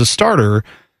alone as a starter.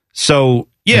 So,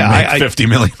 yeah. $50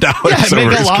 million. Yeah,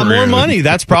 make a lot more money.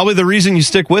 That's probably the reason you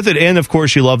stick with it. And, of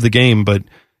course, you love the game. But,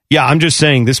 yeah, I'm just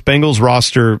saying this Bengals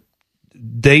roster,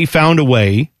 they found a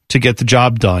way to get the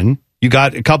job done. You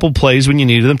got a couple plays when you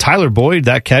needed them. Tyler Boyd,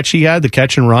 that catch he had, the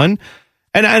catch and run.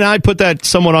 And I put that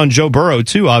somewhat on Joe Burrow,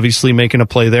 too, obviously making a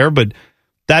play there. But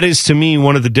that is, to me,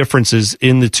 one of the differences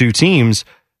in the two teams.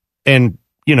 And,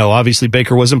 you know, obviously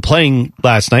Baker wasn't playing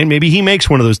last night. Maybe he makes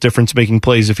one of those difference-making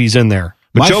plays if he's in there.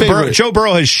 But Joe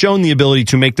Burrow has shown the ability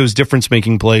to make those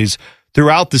difference-making plays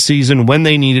throughout the season when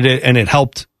they needed it, and it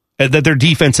helped that their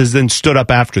defense has then stood up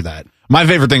after that. My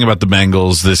favorite thing about the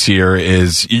Bengals this year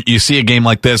is you see a game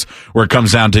like this where it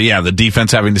comes down to, the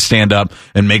defense having to stand up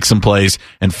and make some plays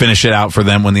and finish it out for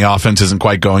them when the offense isn't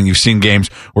quite going. You've seen games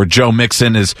where Joe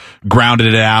Mixon has grounded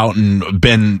it out and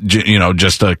been,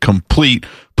 just a complete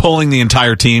pulling the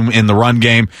entire team in the run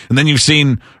game. And then you've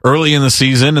seen early in the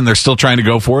season, and they're still trying to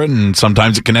go for it, and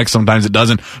sometimes it connects, sometimes it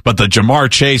doesn't. But the Jamar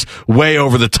Chase, way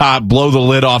over the top, blow the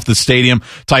lid off the stadium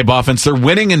type offense, they're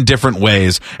winning in different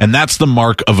ways, and that's the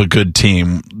mark of a good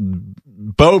team.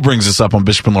 Bo brings this up on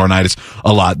Bishop and Laurinaitis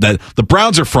a lot, that the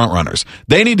Browns are front runners.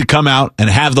 They need to come out and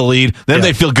have the lead, then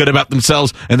they feel good about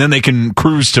themselves, and then they can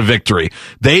cruise to victory.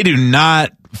 They do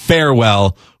not fare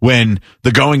well when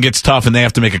the going gets tough and they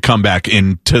have to make a comeback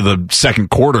into the second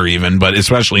quarter even, but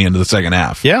especially into the second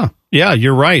half. Yeah,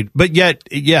 you're right. But yet,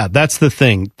 that's the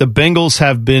thing. The Bengals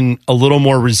have been a little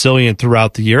more resilient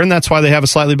throughout the year, and that's why they have a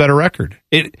slightly better record.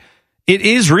 It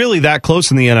is really that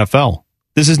close in the NFL.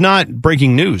 This is not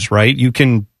breaking news, right? You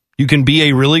can be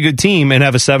a really good team and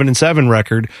have a 7-7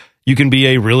 record. You can be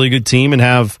a really good team and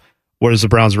have, what is the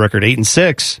Browns' record?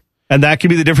 8-6. And that can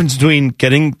be the difference between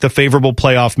getting the favorable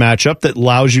playoff matchup that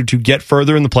allows you to get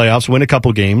further in the playoffs, win a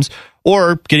couple games,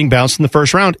 or getting bounced in the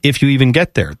first round if you even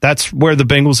get there. That's where the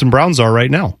Bengals and Browns are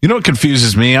right now. You know what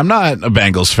confuses me? I'm not a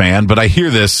Bengals fan, but I hear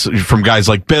this from guys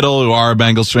like Biddle, who are a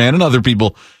Bengals fan, and other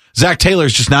people. Zach Taylor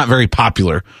is just not very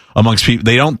popular amongst people.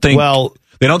 They don't think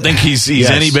he's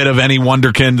any bit of any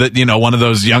wonderkind, that, one of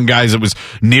those young guys that was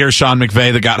near Sean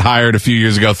McVay that got hired a few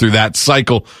years ago through that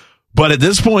cycle. But at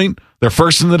this point, they're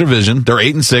first in the division. They're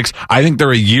 8-6. I think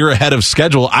they're a year ahead of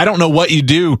schedule. I don't know what you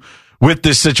do with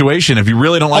this situation. If you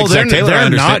really don't like Zach Taylor, they're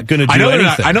not going to do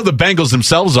anything. I know the Bengals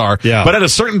themselves are, but at a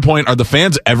certain point, are the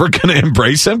fans ever going to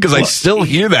embrace him? Because I still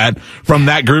hear that from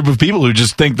that group of people who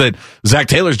just think that Zach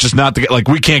Taylor's just not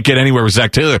we can't get anywhere with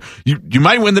Zach Taylor. You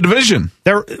might win the division.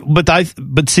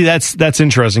 But see, that's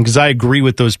interesting, because I agree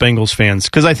with those Bengals fans,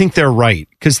 because I think they're right.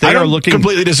 Because they are looking,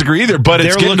 completely disagree either, but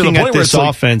it's getting to the point at this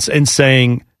offense and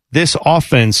saying this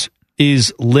offense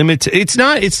is limited.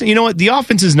 You know what? The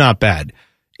offense is not bad.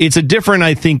 It's a different,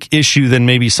 I think, issue than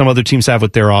maybe some other teams have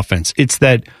with their offense. It's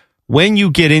that when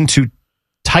you get into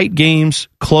tight games,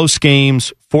 close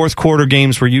games, fourth quarter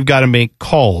games where you've got to make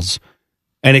calls,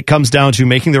 and it comes down to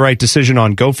making the right decision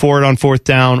on go for it on fourth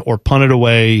down or punt it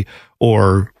away,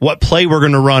 or what play we're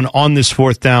going to run on this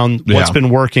fourth down, what's been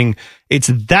working.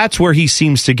 That's where he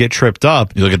seems to get tripped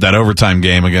up. You look at that overtime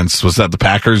game against, was that the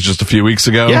Packers just a few weeks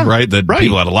ago, right?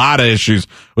 People had a lot of issues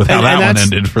with how that one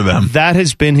ended for them. That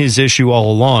has been his issue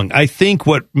all along. I think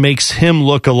what makes him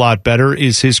look a lot better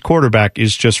is his quarterback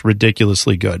is just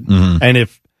ridiculously good. Mm-hmm. And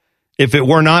if it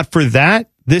were not for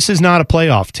that, this is not a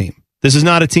playoff team. This is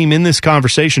not a team in this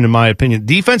conversation, in my opinion.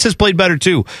 Defense has played better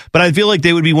too, but I feel like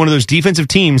they would be one of those defensive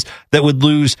teams that would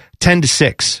lose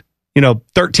 10-6,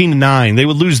 13-9. They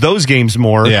would lose those games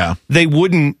more. Yeah. They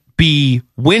wouldn't be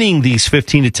winning these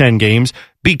 15-10 games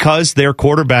because their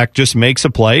quarterback just makes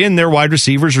a play and their wide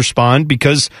receivers respond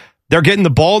because they're getting the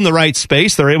ball in the right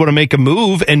space. They're able to make a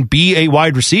move and be a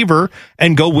wide receiver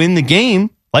and go win the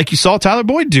game, like you saw Tyler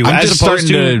Boyd do, as opposed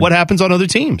to what happens on other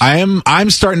teams. I'm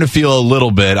starting to feel a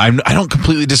little bit. I don't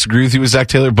completely disagree with you with Zach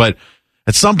Taylor, but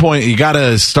at some point you got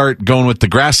to start going with the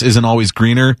grass isn't always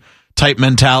greener type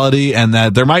mentality, and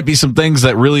that there might be some things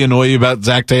that really annoy you about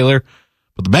Zach Taylor.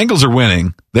 But the Bengals are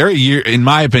winning. They're a year, in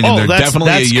my opinion, they're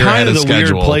definitely a year ahead of schedule. That's kind of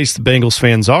the weird place the Bengals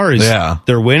fans are.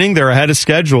 They're winning, they're ahead of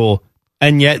schedule,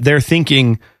 and yet they're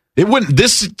thinking,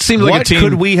 this seems like a team. What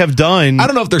could we have done? I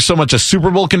don't know if they're so much a Super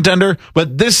Bowl contender,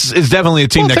 but this is definitely a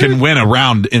team that can win a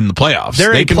round in the playoffs.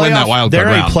 They can win that wild card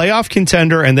round. They're a playoff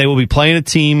contender, and they will be playing a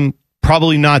team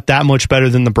probably not that much better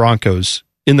than the Broncos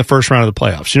in the first round of the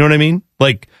playoffs. You know what I mean?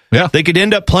 They could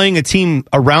end up playing a team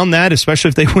around that, especially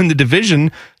if they win the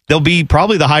division. They'll be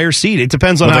probably the higher seed. It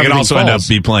depends on how they can also end up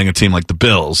be playing a team like the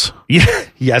Bills. Yeah,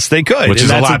 yes, they could. Which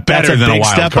is a lot better than a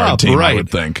wild card team, I would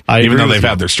think. Even though they've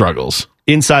had their struggles.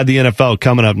 Inside the NFL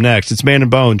coming up next. It's Man and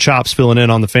Bone. Chops filling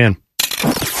in on the Fan.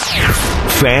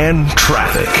 Fan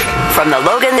traffic. From the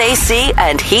Logan AC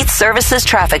and Heat Services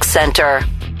Traffic Center.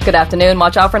 Good afternoon.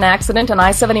 Watch out for an accident on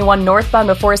I-71 northbound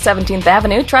before 17th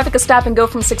Avenue. Traffic is stop and go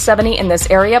from 670 in this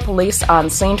area. Police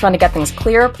on scene trying to get things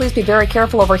clear. Please be very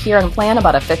careful over here and plan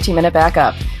about a 15-minute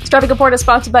backup. This traffic report is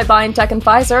sponsored by BioNTech and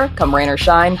Pfizer. Come rain or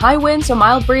shine, high winds or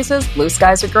mild breezes, blue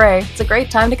skies or gray. It's a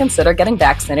great time to consider getting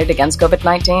vaccinated against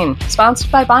COVID-19.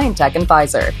 Sponsored by BioNTech and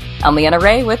Pfizer. I'm Leanna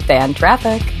Ray with Fan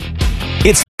Traffic.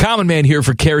 It's Common Man here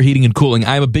for Care Heating and Cooling.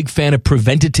 I'm a big fan of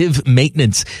preventative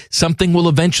maintenance. Something will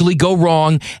eventually go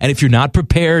wrong, and if you're not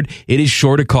prepared, it is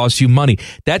sure to cost you money.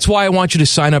 That's why I want you to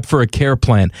sign up for a Care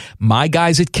plan. My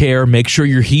guys at Care make sure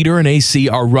your heater and AC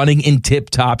are running in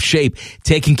tip-top shape,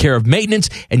 taking care of maintenance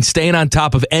and staying on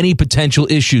top of any potential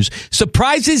issues.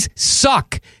 Surprises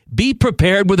suck. Be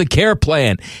prepared with a Care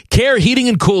plan. Care Heating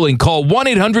and Cooling. Call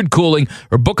 1-800-COOLING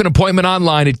or book an appointment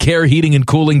online at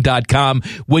careheatingandcooling.com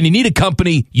when you need a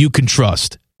company you can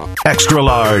trust. Extra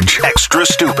large, extra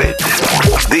stupid.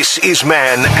 This is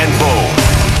Man and Bone.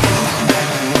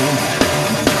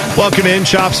 Welcome in.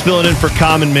 Chops filling in for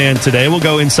Common Man today. We'll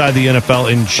go inside the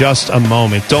NFL in just a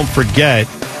moment. Don't forget,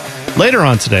 later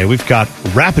on today, we've got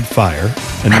Rapid Fire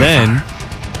and then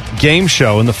Game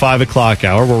Show in the 5 o'clock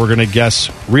hour where we're going to guess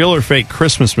real or fake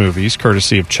Christmas movies,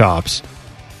 courtesy of Chops.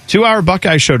 2-hour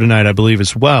Buckeye Show tonight, I believe,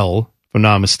 as well, if I'm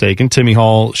not mistaken. Timmy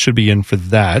Hall should be in for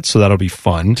that, so that'll be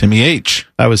fun. Timmy H.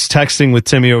 I was texting with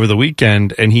Timmy over the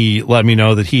weekend, and he let me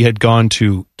know that he had gone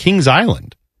to Kings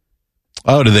Island.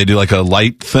 Oh, did they do like a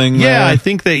light thing there? Yeah, I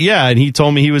think that, and he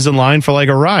told me he was in line for like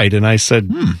a ride, and I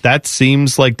said, that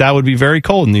seems like that would be very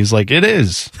cold, and he's like, it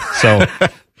is. So...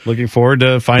 Looking forward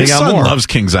to finding out more. His son loves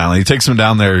Kings Island. He takes him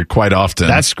down there quite often.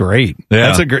 That's great. Yeah.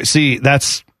 That's a great. See,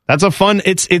 that's a fun.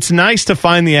 It's nice to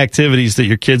find the activities that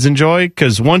your kids enjoy,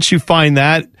 because once you find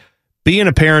that, being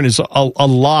a parent is a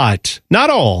lot. Not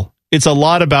all. It's a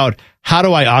lot about how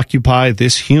do I occupy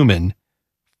this human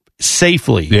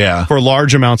safely for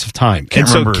large amounts of time. And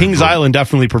so Kings Island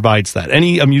definitely provides that.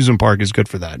 Any amusement park is good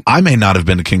for that. I may not have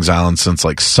been to Kings Island since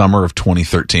like summer of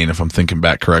 2013, if I'm thinking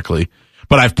back correctly.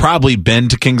 But I've probably been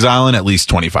to Kings Island at least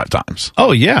 25 times.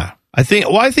 Oh, yeah. I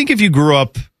think if you grew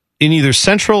up in either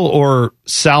central or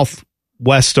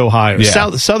southwest Ohio,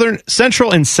 southern,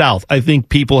 central and south, I think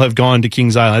people have gone to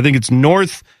Kings Island. I think it's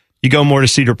north, you go more to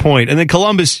Cedar Point. And then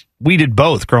Columbus, we did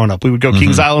both growing up. We would go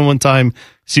Kings Island one time,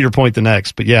 Cedar Point the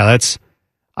next. But yeah,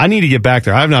 I need to get back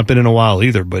there. I have not been in a while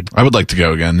either, but I would like to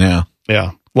go again. Yeah.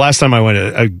 Yeah. Last time I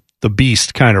went, the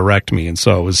Beast kind of wrecked me. And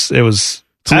so it was,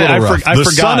 it's a little rough. The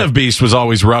Son of Beast was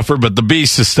always rougher, but the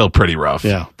Beast is still pretty rough.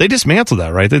 Yeah. They dismantled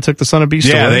that, right? They took the Son of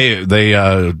Beast away? Yeah,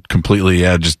 they completely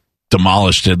just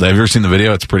demolished it. Have you ever seen the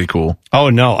video? It's pretty cool. Oh,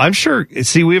 no. I'm sure.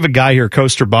 See, we have a guy here,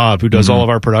 Coaster Bob, who does all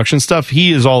of our production stuff.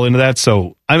 He is all into that,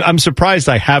 so I'm surprised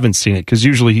I haven't seen it, because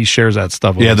usually he shares that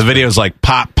stuff with us. The video is like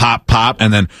pop, pop, pop,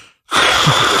 and then...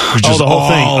 just the whole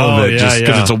thing. Of it, just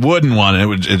because it's a wooden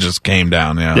one, it just came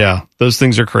down. Yeah, those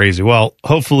things are crazy. Well,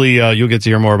 hopefully you'll get to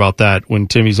hear more about that when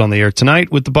Timmy's on the air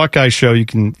tonight with the Buckeye Show. You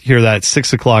can hear that at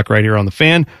 6 o'clock right here on the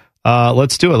Fan.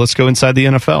 Let's do it. Let's go inside the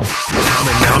NFL.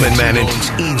 Common Man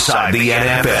inside the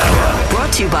NFL.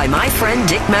 Brought to you by my friend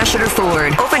Dick Masheter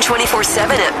Ford. Open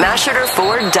 24/7 at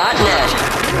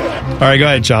masheterford.net. All right, go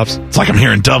ahead, Chops. It's like I'm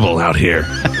hearing double out here.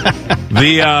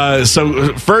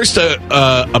 So first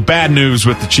a bad news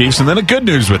with the Chiefs, and then a good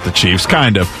news with the Chiefs,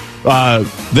 kind of.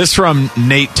 This from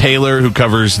Nate Taylor, who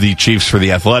covers the Chiefs for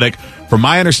The Athletic. From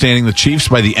my understanding, the Chiefs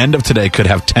by the end of today could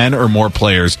have 10 or more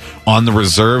players on the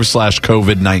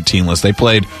reserve/COVID-19 list. They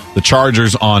played the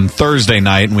Chargers on Thursday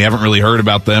night, and we haven't really heard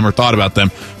about them or thought about them,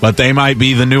 but they might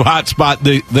be the new hot spot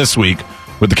this week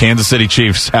with the Kansas City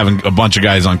Chiefs having a bunch of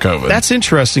guys on COVID. That's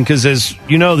interesting because, as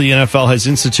you know, the NFL has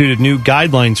instituted new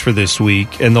guidelines for this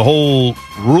week, and the whole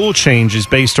rule change is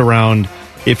based around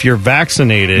if you're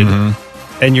vaccinated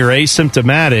and you're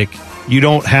asymptomatic, you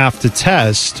don't have to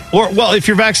test. Or, well, if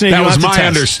you're vaccinated, you don't have to test. That was my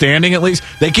understanding, at least.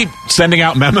 They keep sending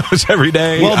out memos every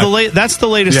day. Well, that's the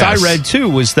latest I read, too,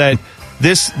 was that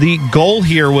the goal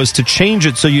here was to change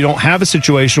it so you don't have a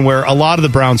situation where a lot of the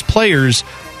Browns players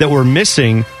that were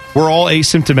missing were all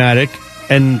asymptomatic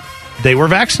and they were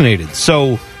vaccinated.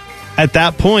 So at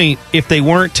that point, if they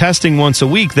weren't testing once a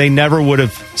week, they never would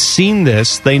have seen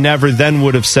this. They never then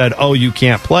would have said, oh, you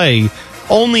can't play.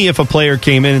 Only if a player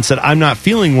came in and said, I'm not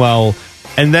feeling well.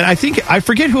 And then I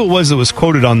forget who it was that was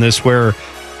quoted on this, where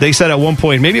they said at one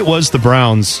point, maybe it was the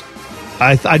Browns.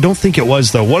 I don't think it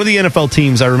was, though. One of the NFL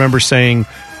teams, I remember saying,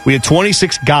 we had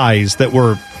 26 guys that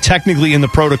were technically in the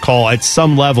protocol at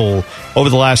some level over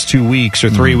the last 2 weeks or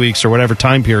 3 weeks or whatever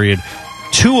time period.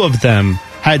 2 of them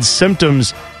had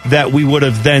symptoms that we would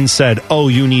have then said, oh,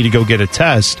 you need to go get a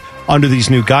test under these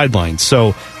new guidelines.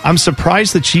 So I'm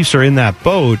surprised the Chiefs are in that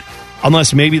boat,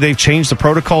 unless maybe they've changed the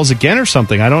protocols again or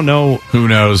something. I don't know. Who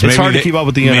knows? It's hard to keep up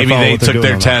with the NFL. Maybe they took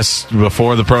their tests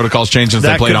before the protocols changed since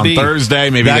they played on Thursday.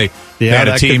 Maybe they had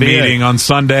a team meeting on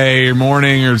Sunday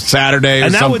morning or Saturday or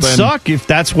something. And that would suck if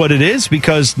that's what it is,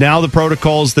 because now the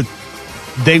protocols that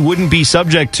they wouldn't be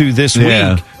subject to this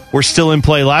week were still in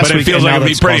play last week. But it feels like it would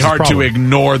be pretty hard to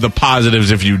ignore the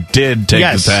positives if you did take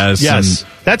the test. Yes,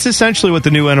 that's essentially what the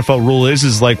new NFL rule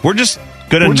is like, we're just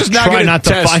going to try not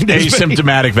to find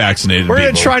asymptomatic vaccinated people. We're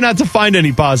going to try not to find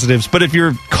any positives, but if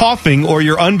you're coughing or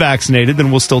you're unvaccinated,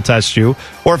 then we'll still test you,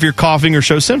 or if you're coughing or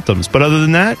show symptoms. But other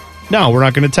than that, no, we're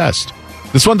not going to test.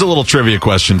 This one's a little trivia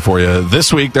question for you.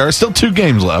 This week, there are still 2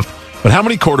 games left, but how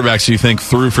many quarterbacks do you think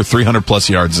threw for 300-plus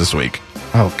yards this week?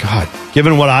 Oh, God.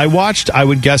 Given what I watched, I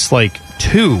would guess like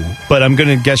 2, but I'm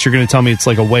going to guess you're going to tell me it's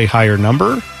like a way higher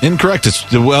number. Incorrect.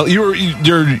 I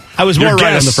was more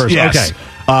right on the first. Yes.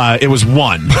 Okay. It was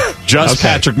 1. Just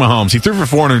Patrick Mahomes. He threw for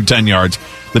 410 yards.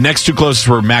 The next 2 closest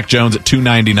were Mac Jones at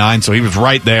 299, so he was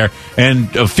right there. And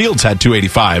Fields had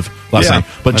 285 last night.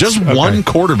 But just one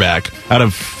quarterback out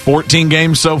of 14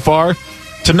 games so far.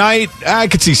 Tonight, I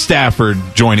could see Stafford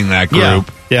joining that group.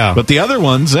 Yeah. But the other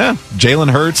ones, Jalen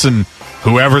Hurts and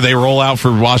whoever they roll out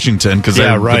for Washington, because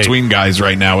they're between guys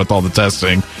right now with all the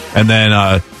testing. And then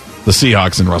the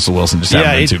Seahawks and Russell Wilson just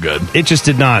haven't been too good. It just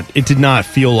did not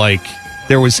feel like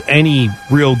there was any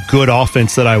real good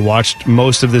offense that I watched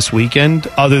most of this weekend,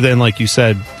 other than, like you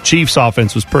said, Chiefs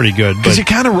offense was pretty good. Because you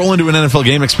kind of roll into an NFL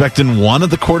game expecting one of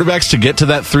the quarterbacks to get to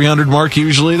that 300 mark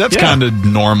usually. That's kind of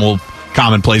normal,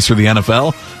 commonplace for the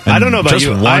NFL. And I don't know about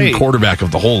just one quarterback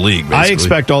of the whole league, basically. I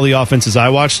expect all the offenses I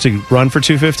watch to run for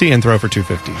 250 and throw for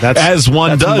 250. That's does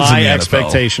my in the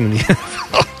expectation in the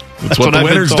NFL. That's what the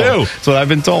winners do. That's what I've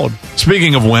been told.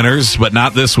 Speaking of winners, but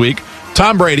not this week,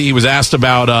 Tom Brady, he was asked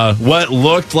about what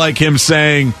looked like him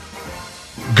saying,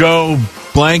 go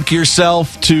blank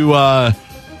yourself to,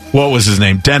 what was his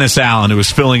name? Dennis Allen, who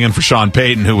was filling in for Sean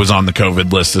Payton, who was on the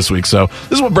COVID list this week. So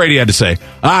this is what Brady had to say.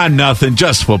 Nothing,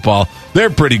 just football. They're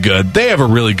pretty good. They have a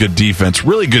really good defense,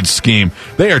 really good scheme.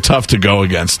 They are tough to go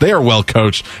against. They are well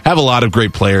coached, have a lot of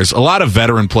great players, a lot of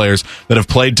veteran players that have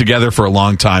played together for a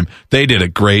long time. They did a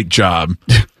great job.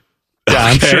 Yeah,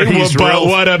 I'm sure he's but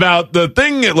what about the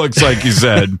thing it looks like he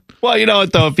said? Well, you know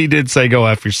what, though? If he did say go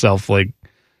F yourself, like,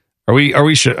 are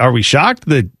we shocked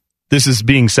that this is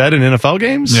being said in NFL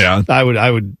games? Yeah.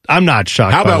 I'm not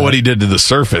shocked. How about what he did to the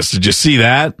surface? Did you see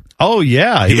that? Oh,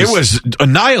 yeah. It was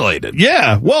annihilated.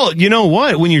 Yeah. Well, you know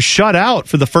what? When you're shut out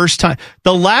for the first time,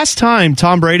 the last time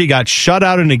Tom Brady got shut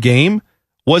out in a game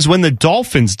was when the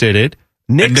Dolphins did it.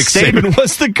 Nick Saban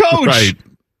was the coach. Right.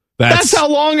 That's how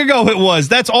long ago it was.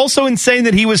 That's also insane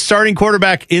that he was starting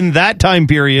quarterback in that time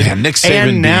period. Yeah, Nick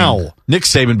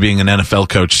Saban being an NFL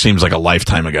coach seems like a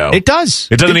lifetime ago. It does.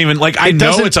 It doesn't even, like, I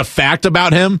know it's a fact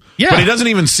about him, but it doesn't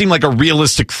even seem like a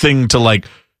realistic thing to, like,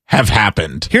 have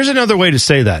happened. Here's another way to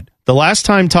say that. The last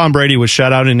time Tom Brady was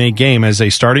shut out in a game as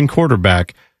a starting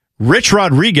quarterback, Rich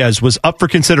Rodriguez was up for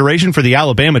consideration for the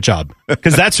Alabama job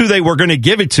because that's who they were going to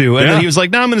give it to. And then he was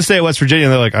like, no, I'm going to stay at West Virginia.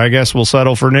 And they're like, I guess we'll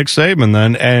settle for Nick Saban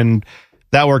then. And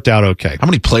that worked out okay. How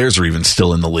many players are even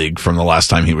still in the league from the last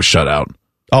time he was shut out?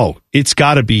 Oh, it's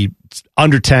got to be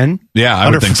under 10. Yeah, I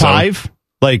under would think 5. So.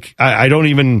 Like, I don't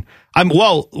even...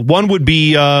 one would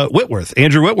be Whitworth.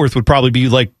 Andrew Whitworth would probably be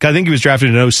like... I think he was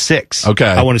drafted in 06. Okay.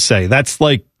 I want to say. That's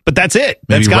like... But that's it.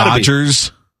 Maybe That's got to be.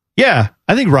 Rodgers? Yeah,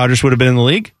 I think Rodgers would have been in the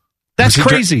league. That's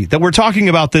crazy that we're talking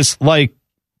about this like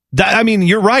that. I mean,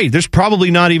 you're right. There's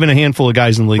probably not even a handful of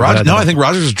guys in the league. I think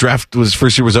Rodgers' draft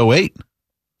first year was 08.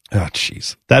 Oh,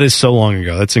 jeez. That is so long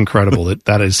ago. That's incredible.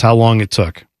 that is how long it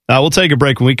took. We'll take a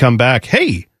break when we come back.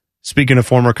 Hey, speaking of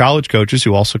former college coaches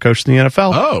who also coached in the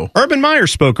NFL, Urban Meyer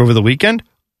spoke over the weekend.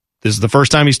 This is the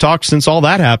first time he's talked since all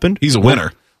that happened. He's a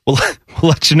winner. We'll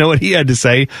let you know what he had to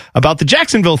say about the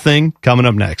Jacksonville thing coming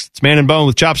up next. It's Man and Bone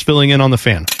with Chops filling in on the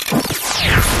Fan.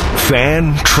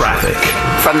 Fan traffic.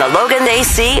 From the Logan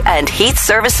AC and Heat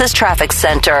Services Traffic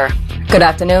Center. Good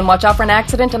afternoon. Watch out for an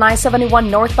accident on I-71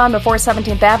 northbound before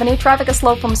 17th Avenue. Traffic is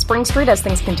slow from Spring Street as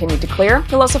things continue to clear.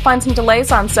 You'll also find some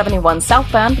delays on 71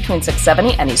 southbound between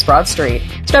 670 and East Broad Street.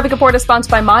 This traffic report is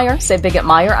sponsored by Meijer. Save big at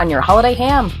Meijer on your holiday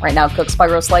ham. Right now, Cook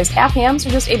Spyro sliced half hams are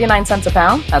just 89 cents a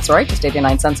pound. That's right, just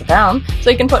 89 cents a pound.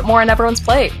 So you can put more on everyone's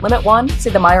plate. Limit 1. See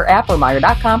the Meijer app or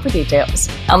Meijer.com for details.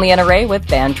 I'm Leanna Ray with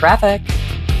Fan Traffic.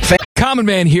 Common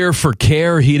Man here for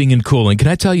Care Heating and Cooling. Can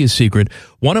I tell you a secret?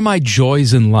 One of my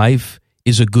joys in life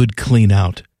is a good clean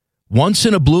out. Once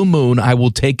in a blue moon, I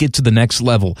will take it to the next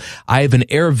level. I have an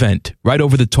air vent right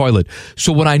over the toilet.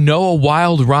 So when I know a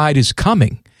wild ride is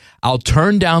coming, I'll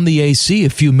turn down the AC a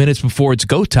few minutes before it's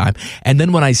go time. And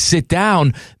then when I sit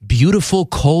down, beautiful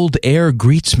cold air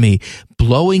greets me,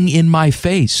 blowing in my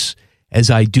face as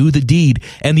I do the deed.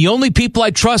 And the only people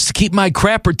I trust to keep my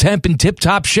crapper temp in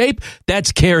tip-top shape,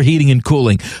 that's Care Heating and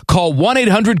Cooling. Call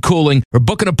 1-800-COOLING or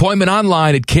book an appointment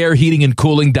online at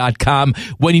careheatingandcooling.com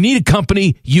when you need a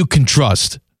company you can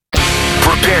trust.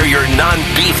 Prepare your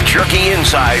non-beef jerky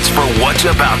insides for what's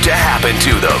about to happen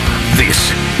to them.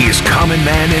 This is Common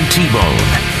Man and T-Bone.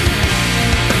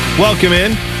 Welcome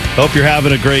in. Hope you're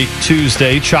having a great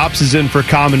Tuesday. Chops is in for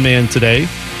Common Man today.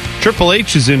 Triple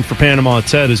H is in for Panama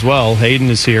Ted as well. Hayden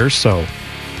is here, so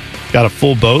got a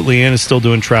full boat. Leanna's still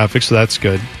doing traffic, so that's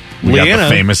good. We got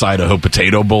the famous Idaho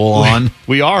Potato Bowl on.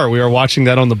 We are watching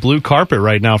that on the blue carpet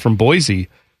right now from Boise.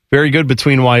 Very good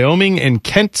between Wyoming and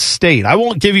Kent State. I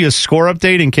won't give you a score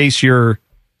update in case you're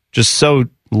just so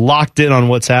locked in on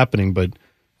what's happening, but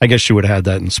I guess you would have had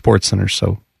that in Sports Center.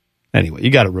 So anyway,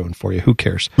 you got it ruined for you. Who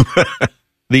cares?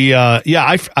 I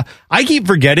keep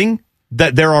forgetting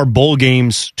that there are bowl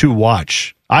games to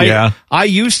watch. I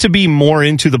used to be more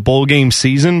into the bowl game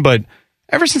season, but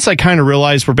ever since I kind of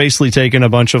realized we're basically taking a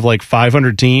bunch of like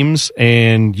 500 teams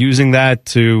and using that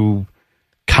to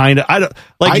kind of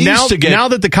now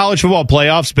that the college football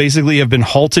playoffs basically have been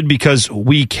halted because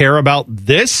we care about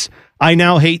this, I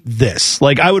now hate this.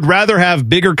 Like, I would rather have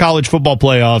bigger college football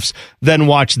playoffs than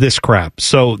watch this crap.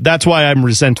 So that's why I'm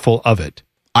resentful of it.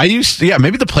 Maybe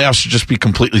the playoffs should just be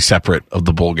completely separate of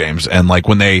the bowl games. And like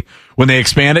when they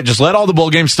expand it, just let all the bowl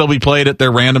games still be played at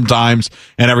their random times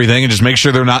and everything, and just make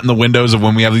sure they're not in the windows of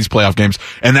when we have these playoff games.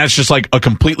 And that's just like a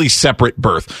completely separate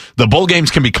berth. The bowl games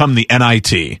can become the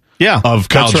NIT of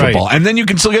college football. And then you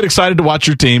can still get excited to watch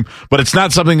your team, but it's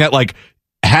not something that like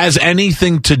has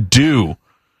anything to do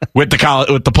with the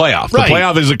playoff. Right. The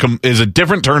playoff is a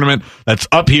different tournament that's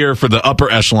up here for the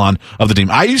upper echelon of the team.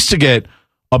 I used to get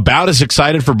about as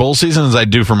excited for bowl season as I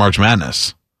do for March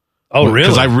Madness. Oh, really?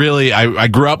 Because I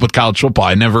grew up with college football.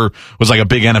 I never was like a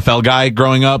big NFL guy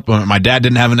growing up. My dad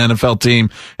didn't have an NFL team,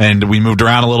 and we moved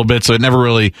around a little bit, so it never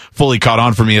really fully caught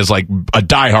on for me as like a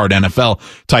diehard NFL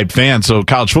type fan. So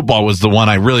college football was the one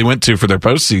I really went to for their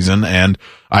postseason, and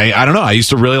I don't know. I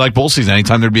used to really like bowl season.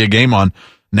 Anytime there'd be a game on.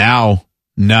 Now,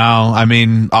 no, I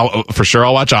mean, I'll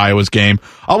watch Iowa's game.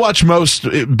 I'll watch most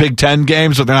Big Ten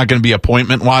games, but they're not going to be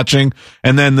appointment watching.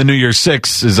 And then the New Year's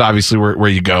Six is obviously where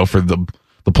you go for the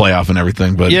playoff and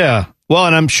everything. But yeah, well,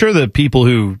 and I'm sure that people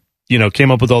who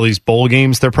came up with all these bowl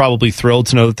games, they're probably thrilled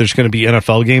to know that there's going to be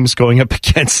NFL games going up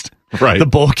against the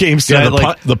bowl games. Yeah,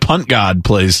 the punt god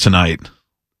plays tonight.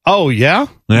 Oh yeah,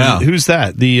 yeah. Who's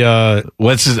that?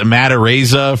 Matt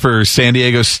Araiza for San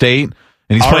Diego State.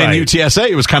 And he's playing UTSA.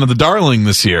 It was kind of the darling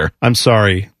this year. I'm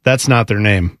sorry. That's not their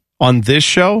name. On this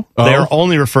show, they're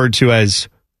only referred to as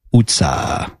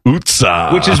UTSA.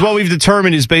 UTSA. Which is what we've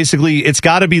determined is basically, it's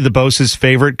got to be the Bosa's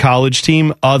favorite college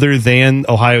team other than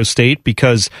Ohio State,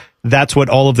 because that's what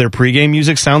all of their pregame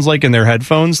music sounds like in their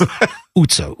headphones.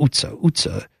 UTSA, UTSA,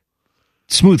 UTSA.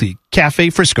 Smoothie Cafe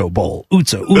Frisco Bowl.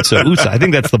 UTSA, UTSA, UTSA. I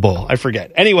think that's the bowl. I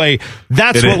forget. Anyway,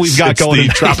 that's what we've got going.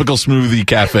 The Tropical Smoothie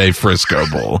Cafe Frisco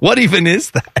Bowl. What even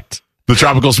is that? The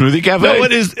Tropical Smoothie Cafe? No,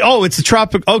 it is. Oh, it's a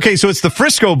tropical. Okay, so it's the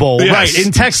Frisco Bowl, right,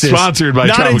 in Texas. Sponsored by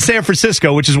Not in San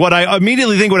Francisco, which is what I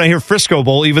immediately think when I hear Frisco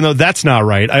Bowl, even though that's not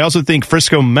right. I also think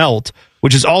Frisco Melt,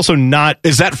 which is also not.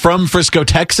 Is that from Frisco,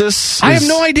 Texas? I have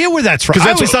no idea where that's from.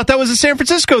 I always thought that was a San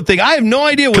Francisco thing. I have no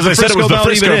idea what the Frisco Melt even is. Because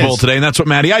I said it was the Frisco Bowl today, and that's what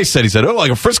Matty Ice said. He said,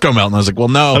 like a Frisco Melt. And I was like, well,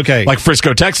 no. Okay. Like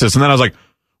Frisco, Texas. And then I was like,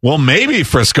 well, maybe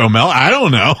Frisco Melt. I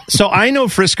don't know. So I know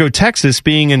Frisco, Texas,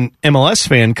 being an MLS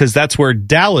fan, because that's where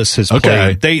Dallas has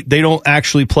played. They don't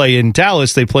actually play in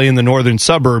Dallas. They play in the northern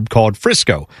suburb called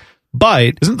Frisco.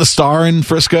 But isn't the Star in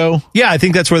Frisco? Yeah, I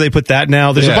think that's where they put that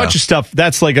now. There's a bunch of stuff.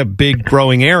 That's like a big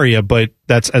growing area, but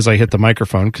that's as I hit the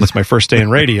microphone because it's my first day in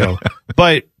radio.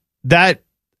 But that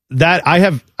I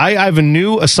have a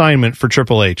new assignment for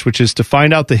Triple H, which is to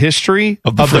find out the history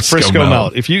of the Frisco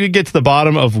Melt. If you could get to the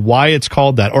bottom of why it's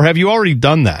called that, or have you already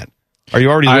done that? Are you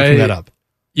already looking that up?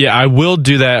 Yeah, I will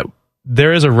do that.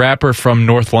 There is a rapper from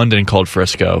North London called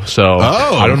Frisco, so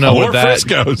I don't know what that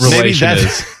relation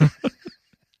is.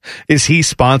 Is he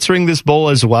sponsoring this bowl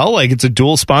as well? Like it's a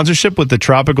dual sponsorship with the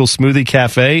Tropical Smoothie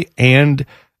Cafe and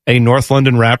a North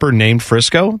London rapper named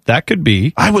Frisco? That could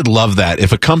be. I would love that.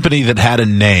 If a company that had a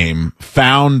name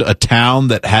found a town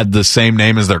that had the same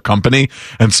name as their company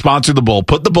and sponsored the bowl,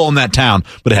 put the bowl in that town,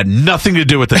 but it had nothing to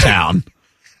do with the town.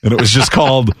 And it was just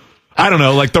called, I don't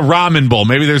know, like the Ramen Bowl.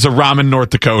 Maybe there's a Ramen,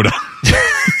 North Dakota.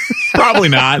 Probably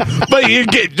not, but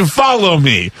follow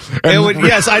me.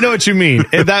 Yes, I know what you mean.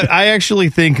 I actually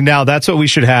think now that's what we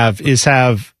should have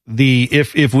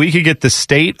if we could get the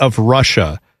state of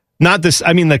Russia, not this,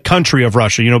 I mean the country of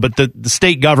Russia, but the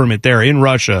state government there in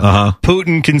Russia,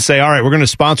 Putin can say, all right, we're going to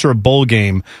sponsor a bowl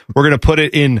game. We're going to put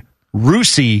it in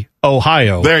Russia,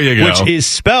 Ohio. There you go. Which is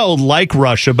spelled like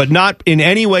Russia, but not in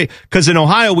any way, because in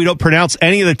Ohio, we don't pronounce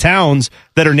any of the towns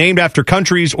that are named after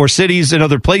countries or cities in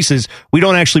other places. We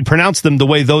don't actually pronounce them the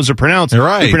way those are pronounced.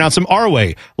 Right. We pronounce them our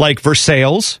way. Like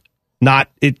Versailles,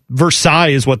 Versailles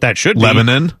is what that should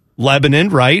be. Lebanon,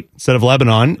 right? Instead of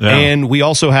Lebanon. Yeah. And we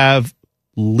also have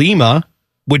Lima,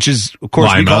 which is, of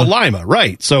course, we call Lima,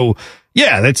 right? So,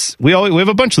 yeah, we have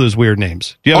a bunch of those weird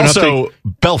names. Do you have also,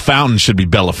 Bellefontaine should be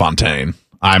Bellefontaine.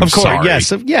 I'm of course,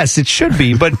 sorry. Yes, it should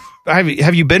be. But have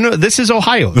you been? This is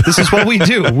Ohio. This is what we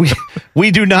do.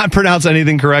 We do not pronounce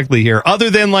anything correctly here, other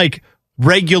than like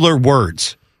regular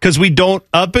words. Because we don't,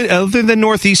 other than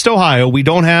Northeast Ohio, we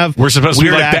don't have. We're supposed to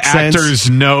be like accents. The actors,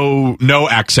 no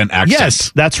accent.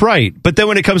 Yes, that's right. But then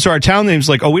when it comes to our town names,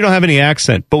 like, we don't have any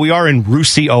accent, but we are in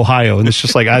Russia, Ohio, and it's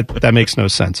just like that makes no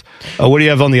sense. What do you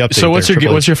have on the update? So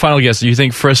what's your final guess? Do you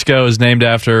think Frisco is named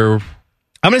after?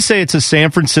 I'm going to say it's a San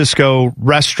Francisco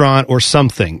restaurant or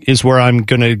something is where I'm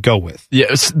going to go with.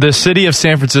 Yes, the city of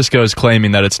San Francisco is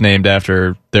claiming that it's named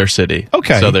after their city.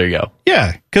 Okay. So there you go.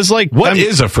 Yeah, because what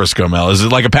is a Frisco Melt? Is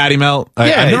it like a patty melt?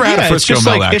 I've never had a Frisco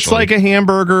Melt, actually. It's like a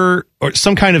hamburger or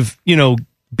some kind of,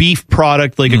 beef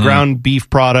product, like a ground beef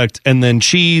product, and then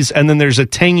cheese, and then there's a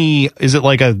tangy, is it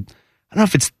like I don't know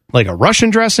if it's like a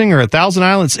Russian dressing or a Thousand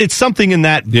Islands. It's something in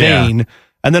that vein. Yeah.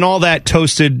 And then all that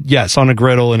toasted, yes, on a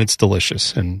griddle, and it's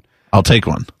delicious. And I'll take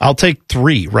one. I'll take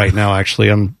 3 right now,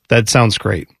 actually. That sounds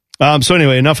great. So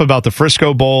anyway, enough about the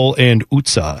Frisco Bowl and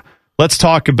Utsa. Let's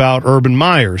talk about Urban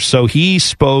Meyer. So he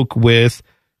spoke with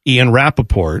Ian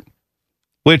Rappaport,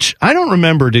 which I don't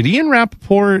remember. Did Ian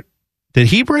Rappaport, did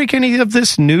he break any of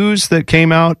this news that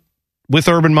came out with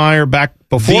Urban Meyer back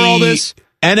before all this?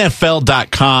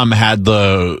 NFL.com had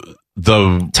the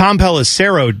Tom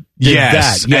Pelissero did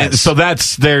that. Yes. So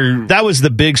that was the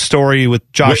big story with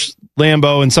Josh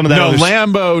Lambo and some of that. No,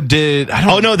 Lambo did.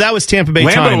 No, that was Tampa Bay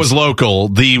Lambo Times. was local.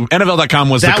 The NFL.com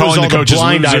was the calling the coaches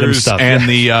losers stuff, and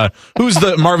the who's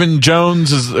the Marvin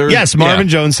Jones yes, Marvin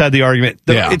Jones had the argument.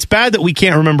 It's bad that we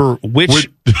can't remember which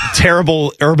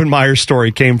terrible Urban Meyer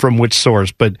story came from which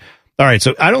source, but. All right,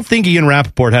 so I don't think Ian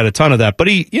Rappaport had a ton of that, but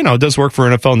he, does work for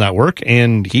NFL Network,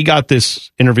 and he got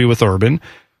this interview with Urban,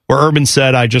 where Urban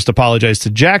said, I just apologized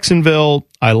to Jacksonville.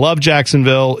 I love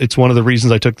Jacksonville. It's one of the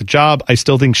reasons I took the job. I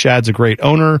still think Shad's a great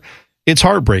owner. It's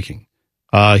heartbreaking.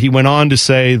 He went on to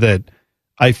say that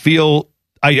I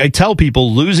tell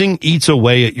people losing eats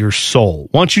away at your soul.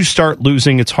 Once you start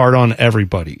losing, it's hard on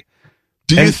everybody.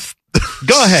 Go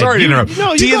ahead. Sorry to interrupt.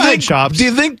 No, do you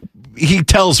think he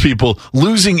tells people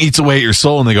losing eats away at your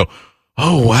soul, and they go,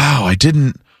 "Oh wow, I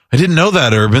didn't know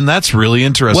that, Urban. That's really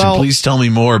interesting. Well, please tell me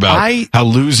more about how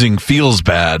losing feels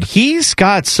bad." He's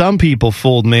got some people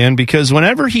fooled, man, because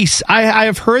whenever I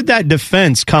have heard that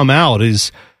defense come out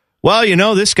is,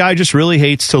 well, this guy just really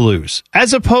hates to lose,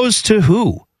 as opposed to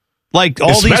who? Like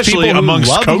all especially these people who amongst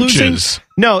love coaches. Losing?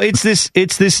 No, it's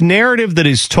this narrative that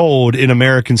is told in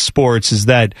American sports is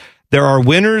that there are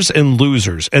winners and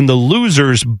losers, and the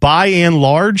losers, by and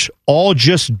large, all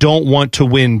just don't want to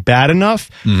win bad enough,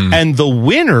 and the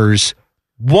winners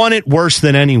want it worse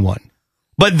than anyone.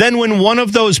 But then when one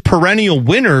of those perennial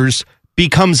winners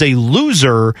becomes a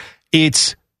loser,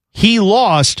 it's he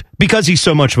lost because he's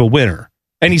so much of a winner.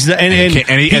 And he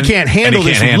can't handle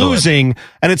this losing.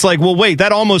 And it's like, well, wait,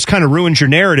 that almost kind of ruins your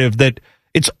narrative that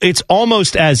it's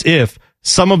almost as if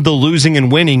some of the losing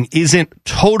and winning isn't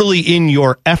totally in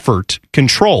your effort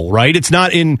control, right? It's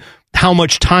not in how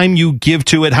much time you give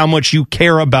to it, how much you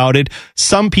care about it.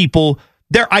 Some people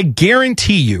I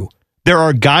guarantee you, there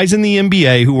are guys in the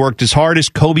NBA who worked as hard as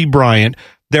Kobe Bryant.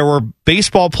 There were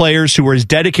baseball players who were as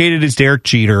dedicated as Derek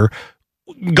Jeter.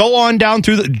 Go on down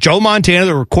through Joe Montana.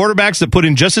 There were quarterbacks that put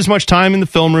in just as much time in the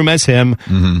film room as him.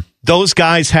 Those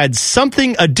guys had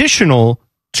something additional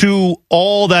to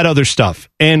all that other stuff.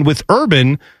 And with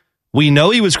Urban, we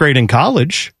know he was great in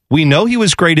college. We know he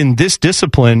was great in this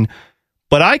discipline.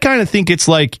 But I kind of think it's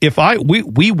like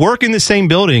we work in the same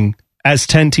building as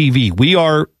 10 TV. We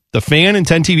are the Fan and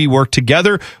 10 TV work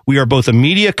together. We are both a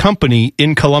media company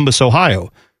in Columbus,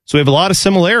 Ohio. So we have a lot of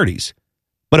similarities.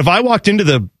 But if I walked into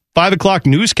the 5 o'clock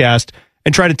newscast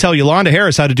and tried to tell Yolanda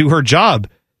Harris how to do her job,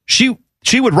 she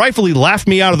would rightfully laugh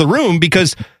me out of the room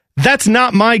because that's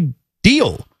not my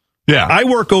deal. Yeah. I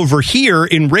work over here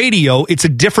in radio. It's a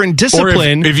different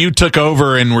discipline. Or if you took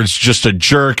over and was just a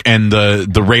jerk and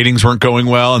the ratings weren't going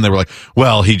well and they were like,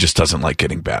 well, he just doesn't like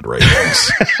getting bad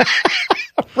ratings.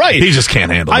 Right. He just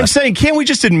can't handle it. I'm saying, can't we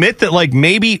just admit that like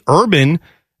maybe Urban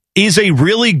is a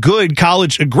really good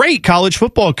a great college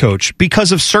football coach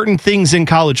because of certain things in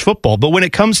college football. But when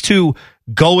it comes to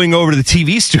going over to the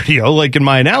TV studio, like in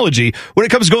my analogy, when it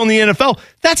comes to going to the NFL,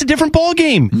 that's a different ball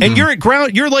game. Mm-hmm.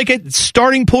 And you're like at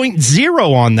starting point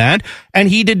 0 on that. And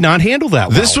he did not handle that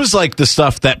well. This was like the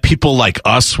stuff that people like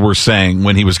us were saying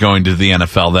when he was going to the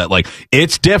NFL, that like,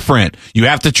 it's different. You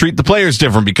have to treat the players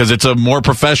different because it's a more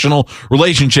professional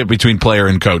relationship between player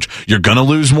and coach. You're going to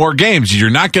lose more games. You're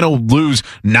not going to lose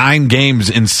 9 games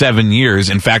in 7 years.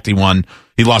 In fact, he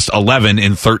lost 11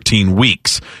 in 13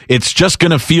 weeks. It's just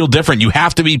going to feel different. You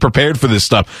have to be prepared for this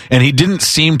stuff. And he didn't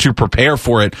seem to prepare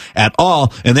for it at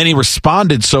all. And then he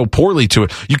responded so poorly to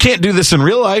it. You can't do this in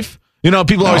real life. You know,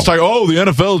 people always talk, oh, the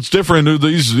NFL, it's different.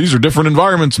 These are different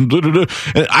environments. And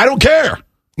I don't care.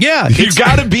 Yeah. You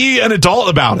got to be an adult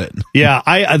about it.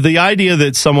 Yeah. The idea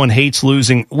that someone hates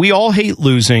losing, we all hate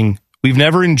losing. We've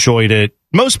never enjoyed it.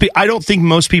 I don't think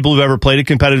most people who've ever played a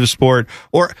competitive sport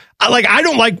I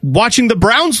don't like watching the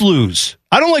Browns lose.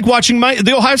 I don't like watching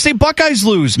the Ohio State Buckeyes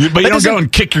lose. But you don't go and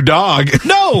kick your dog.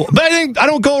 No, but I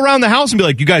don't go around the house and be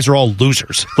like, you guys are all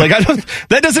losers. Like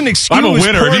that doesn't excuse. I'm a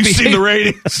winner. Have you seen the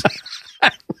ratings?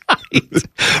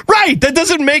 Right. That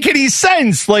doesn't make any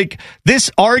sense. Like this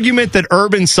argument that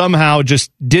Urban somehow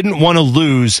just didn't want to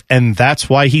lose and that's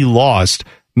why he lost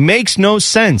makes no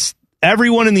sense.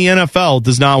 Everyone in the NFL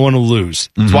does not want to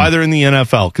lose. That's why they're in the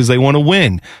NFL, because they want to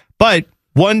win. But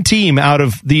one team out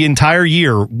of the entire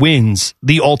year wins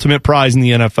the ultimate prize in the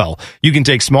NFL. You can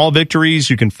take small victories.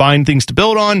 You can find things to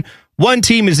build on. One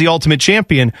team is the ultimate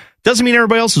champion. Doesn't mean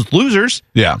everybody else is losers.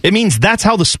 Yeah. It means that's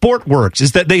how the sport works,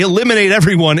 is that they eliminate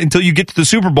everyone until you get to the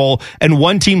Super Bowl and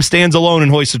one team stands alone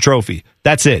and hoists a trophy.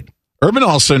 That's it. Urban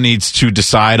also needs to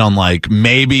decide on like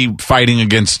maybe fighting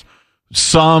against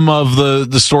some of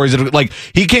the stories that, like,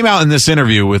 he came out in this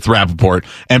interview with Rappaport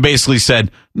and basically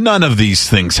said none of these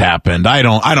things happened. I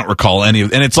don't recall any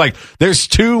of, and it's like there's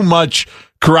too much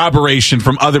corroboration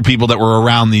from other people that were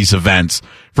around these events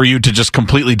for you to just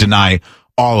completely deny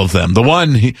all of them. The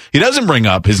one he doesn't bring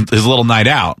up his little night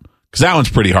out, because that one's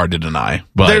pretty hard to deny.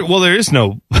 But there's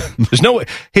no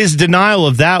his denial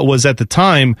of that was at the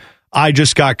time, I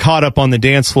just got caught up on the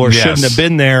dance floor, shouldn't have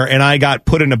been there, and I got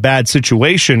put in a bad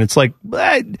situation. It's like,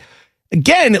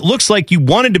 again, it looks like you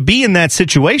wanted to be in that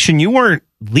situation. You weren't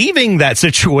leaving that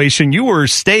situation. You were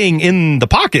staying in the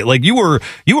pocket. Like you were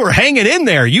hanging in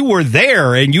there. You were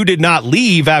there, and you did not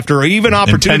leave after even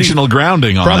opportunity. Intentional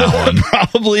grounding on that one.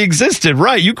 Probably existed,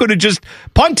 right? You could have just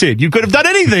punted. You could have done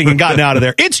anything and gotten out of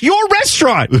there. It's your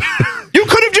restaurant. You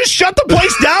could have just shut the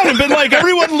place down and been like,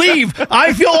 everyone leave.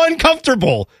 I feel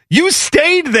uncomfortable. You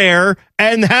stayed there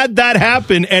and had that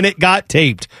happen, and it got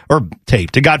taped.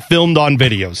 It got filmed on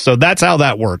videos. So that's how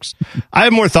that works. I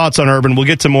have more thoughts on Urban. We'll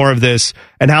get to more of this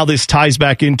and how this ties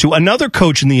back into another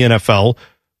coach in the NFL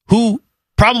who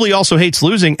probably also hates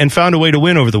losing and found a way to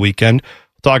win over the weekend.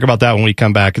 We'll talk about that when we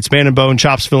come back. It's Man and Bone,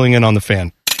 Chops filling in on the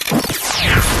Fan.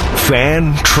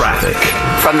 Fan traffic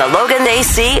from the Logan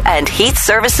AC and Heat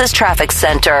Services Traffic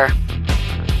Center.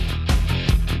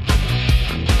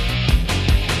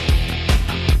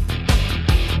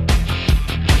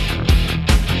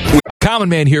 Common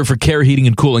Man here for Care Heating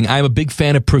and Cooling. I'm a big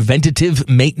fan of preventative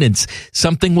maintenance.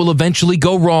 Something will eventually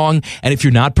go wrong, and if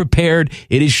you're not prepared,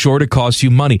 it is sure to cost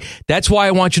you money. That's why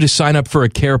I want you to sign up for a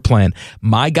Care plan.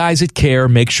 My guys at Care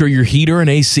make sure your heater and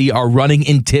AC are running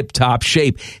in tip-top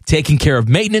shape, taking care of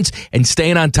maintenance and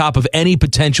staying on top of any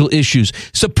potential issues.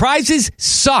 Surprises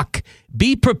suck.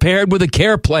 Be prepared with a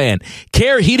Care plan.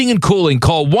 Care Heating and Cooling.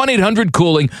 Call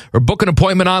 1-800-COOLING or book an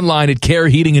appointment online at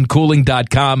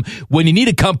careheatingandcooling.com when you need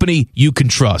a company you can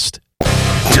trust.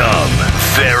 Dumb.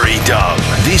 Very dumb.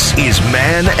 This is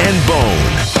Man and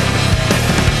Bone.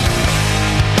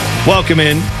 Welcome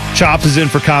in. Chops is in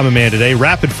for Common Man today.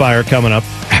 Rapid Fire coming up.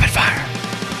 Rapid Fire.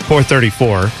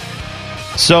 434.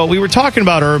 So we were talking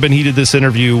about Urban. He did this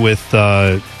interview with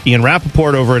Ian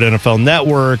Rappaport over at NFL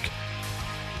Network.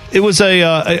 It was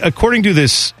according to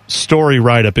this story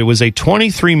write-up, it was a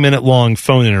 23-minute long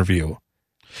phone interview.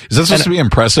 Is that supposed to be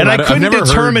impressive? And I couldn't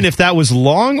determine if that was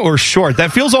long or short.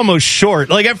 That feels almost short.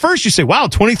 Like at first you say, wow,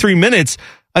 23 minutes,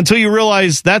 until you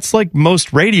realize that's like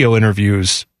most radio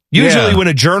interviews. Usually when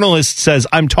a journalist says,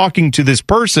 I'm talking to this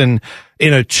person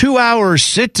in a 2-hour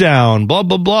sit down, blah,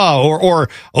 blah, blah, or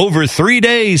over 3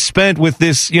 days spent with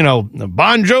this,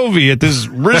 Bon Jovi at this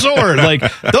resort. Like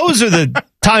those are the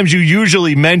times you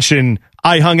usually mention,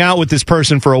 I hung out with this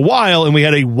person for a while and we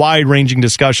had a wide-ranging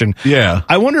discussion. Yeah.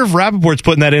 I wonder if Rappaport's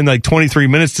putting that in like 23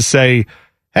 minutes to say,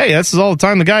 hey, this is all the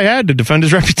time the guy had to defend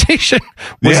his reputation.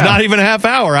 Was not even a half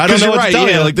hour. I don't know what to tell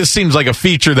you. Like this seems like a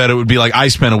feature that it would be like, I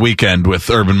spent a weekend with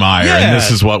Urban Meyer and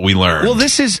this is what we learned. Well,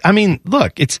 this is, I mean,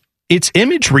 look, it's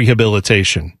image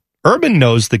rehabilitation. Urban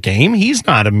knows the game. He's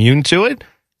not immune to it.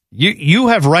 You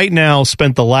have right now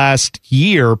spent the last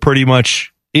year pretty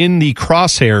much in the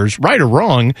crosshairs, right or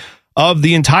wrong, of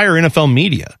the entire NFL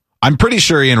media. I'm pretty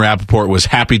sure Ian Rappaport was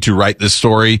happy to write this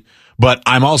story, but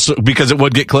I'm also, because it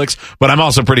would get clicks, but I'm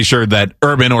also pretty sure that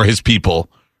Urban or his people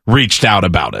reached out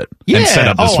about it and set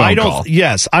up this phone call.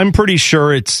 Yes, I'm pretty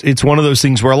sure it's one of those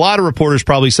things where a lot of reporters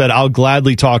probably said, I'll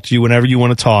gladly talk to you whenever you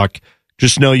want to talk.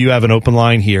 Just know you have an open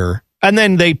line here. And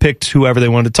then they picked whoever they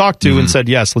wanted to talk to and said,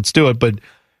 yes, let's do it. But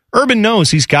Urban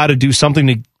knows he's got to do something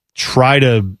to try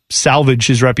to salvage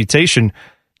his reputation.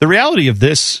 The reality of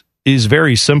this is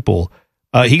very simple.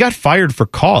 He got fired for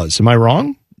cause. Am I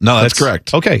wrong? No, that's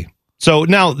correct. Okay. So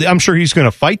now I'm sure he's going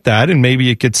to fight that and maybe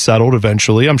it gets settled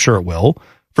eventually. I'm sure it will.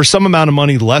 For some amount of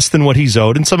money less than what he's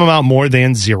owed and some amount more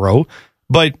than zero.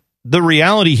 But the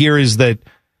reality here is that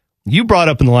you brought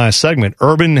up in the last segment,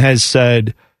 Urban has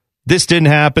said, this didn't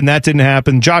happen, that didn't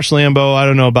happen. Josh Lambo, I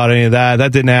don't know about any of that.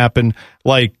 That didn't happen.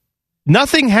 Like,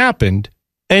 nothing happened.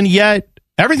 And yet,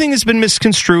 everything has been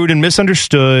misconstrued and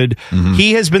misunderstood.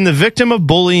 He has been the victim of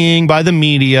bullying by the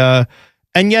media.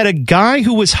 And yet, a guy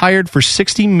who was hired for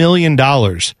 $60 million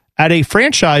at a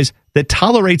franchise that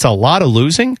tolerates a lot of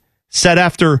losing said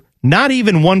after not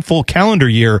even one full calendar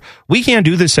year, we can't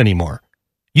do this anymore.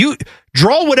 You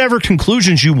draw whatever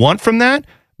conclusions you want from that,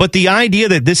 but the idea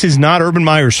that this is not Urban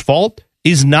Meyer's fault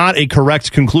is not a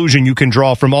correct conclusion you can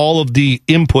draw from all of the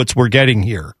inputs we're getting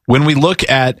here. When we look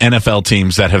at NFL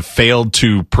teams that have failed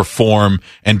to perform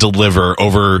and deliver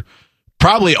over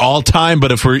probably all time,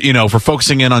 but if we're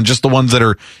focusing in on just the ones that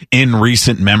are in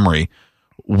recent memory,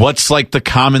 what's like the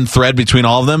common thread between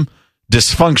all of them?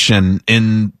 Dysfunction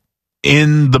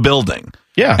in the building.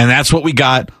 Yeah. And that's what we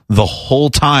got the whole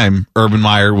time Urban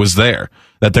Meyer was there.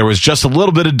 That there was just a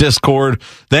little bit of discord.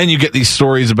 Then you get these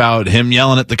stories about him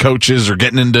yelling at the coaches or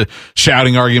getting into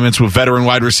shouting arguments with veteran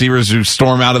wide receivers who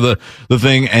storm out of the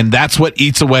thing. And that's what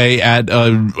eats away at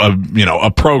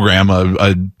a program,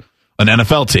 an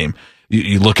NFL team.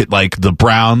 You look at like the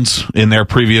Browns in their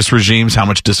previous regimes, how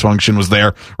much dysfunction was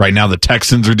there. Right now, the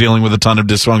Texans are dealing with a ton of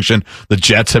dysfunction. The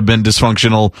Jets have been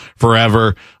dysfunctional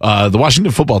forever. The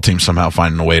Washington football team somehow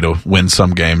finding a way to win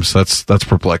some games. That's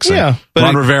perplexing. Yeah, but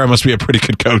Ron Rivera must be a pretty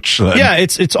good coach. Then. Yeah,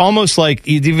 it's almost like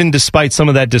even despite some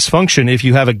of that dysfunction, if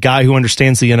you have a guy who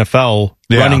understands the NFL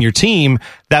running your team,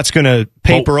 that's going to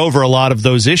paper over a lot of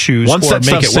those issues once or that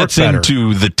make stuff it work sets better.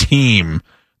 into the team.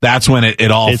 That's when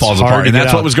it all falls apart. And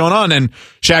that's what was going on. And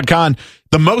Shad Khan,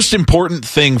 the most important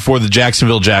thing for the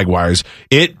Jacksonville Jaguars,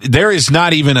 there is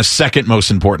not even a second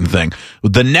most important thing.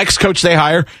 The next coach they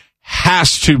hire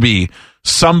has to be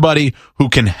somebody who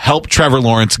can help Trevor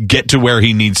Lawrence get to where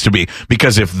he needs to be.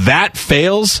 Because if that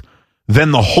fails,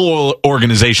 then the whole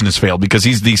organization has failed because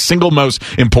he's the single most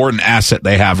important asset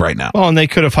they have right now. Well, and they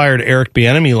could have hired Eric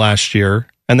Bieniemy last year,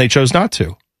 and they chose not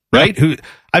to. Right?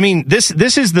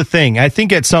 This is the thing. I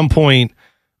think at some point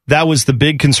that was the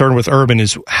big concern with Urban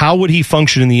is how would he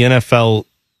function in the NFL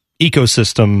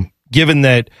ecosystem given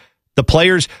that the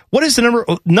players, what is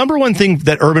the number one thing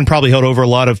that Urban probably held over a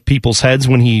lot of people's heads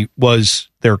when he was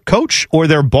their coach or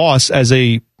their boss as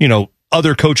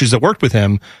other coaches that worked with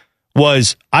him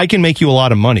was I can make you a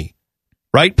lot of money.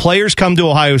 Right? Players come to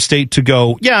Ohio State to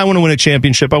go, yeah, I want to win a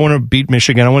championship. I want to beat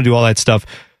Michigan. I want to do all that stuff.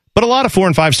 But a lot of 4-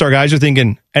 and 5-star guys are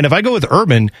thinking, and if I go with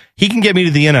Urban, he can get me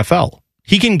to the NFL.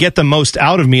 He can get the most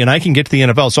out of me, and I can get to the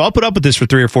NFL. So I'll put up with this for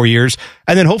 3 or 4 years,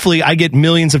 and then hopefully I get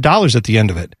millions of dollars at the end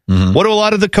of it. What do a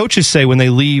lot of the coaches say when they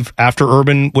leave after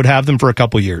Urban would have them for a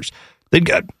couple years? They'd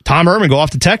got Tom Herman go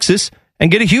off to Texas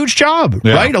and get a huge job,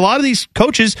 right? A lot of these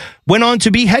coaches went on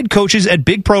to be head coaches at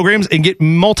big programs and get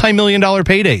multi-million-dollar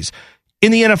paydays.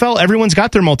 In the NFL, everyone's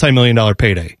got their multi-million-dollar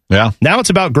payday. Yeah. Now it's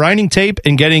about grinding tape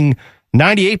and getting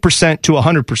 98% to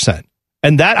 100%.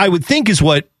 And that, I would think, is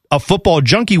what a football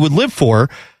junkie would live for.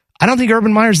 I don't think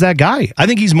Urban Meyer's that guy. I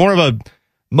think he's more of a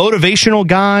motivational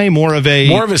guy, more of a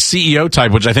CEO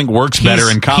type, which I think works better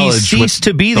in college. He ceased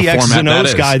to be the X's and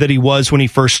O's guy that he was when he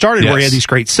first started, where he had these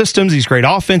great systems, these great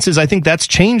offenses. I think that's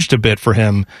changed a bit for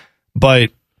him.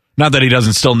 But not that he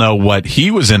doesn't still know what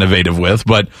he was innovative with,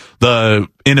 but the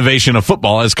innovation of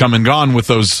football has come and gone with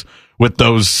those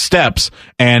steps,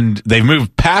 and they've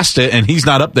moved past it, and he's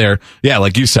not up there,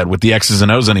 like you said, with the X's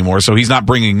and O's anymore, so he's not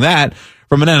bringing that.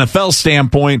 From an NFL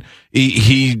standpoint,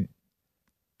 he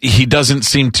he doesn't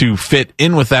seem to fit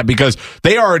in with that because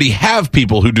they already have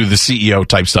people who do the CEO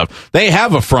type stuff. They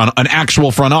have an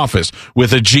actual front office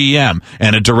with a GM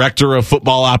and a director of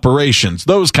football operations,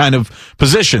 those kind of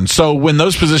positions. So when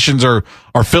those positions are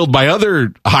filled by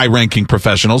other high ranking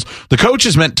professionals, the coach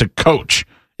is meant to coach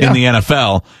in the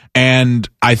NFL. And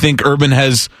I think Urban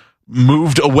has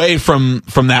moved away from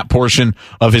that portion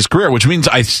of his career, which means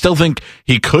I still think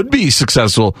he could be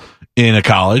successful in a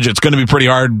college. It's going to be pretty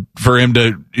hard for him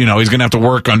to, he's going to have to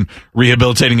work on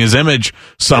rehabilitating his image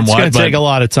somewhat. It's going to take a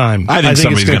lot of time. I think it's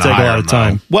going to take a lot of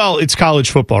time. Well, it's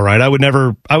college football, right? I would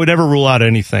never rule out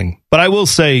anything. But I will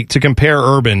say, to compare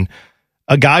Urban,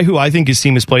 a guy who I think his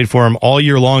team has played for him all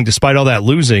year long, despite all that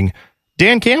losing,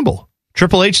 Dan Campbell.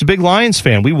 Triple H is a big Lions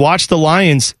fan. We watched the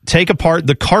Lions take apart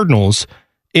the Cardinals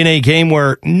in a game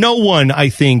where no one, I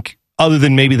think, other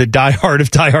than maybe the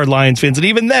diehard Lions fans, and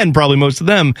even then, probably most of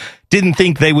them, didn't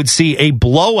think they would see a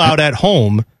blowout at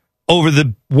home over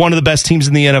one of the best teams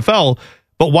in the NFL.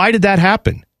 But why did that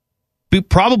happen?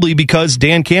 Probably because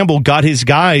Dan Campbell got his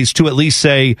guys to at least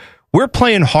say, we're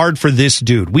playing hard for this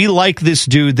dude. We like this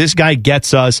dude. This guy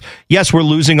gets us. Yes, we're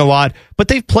losing a lot, but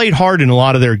they've played hard in a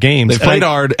lot of their games. They played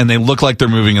hard, and they look like they're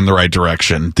moving in the right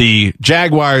direction. The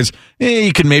Jaguars,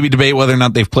 you can maybe debate whether or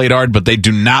not they've played hard, but they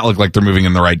do not look like they're moving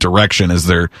in the right direction as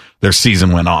their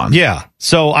season went on. Yeah,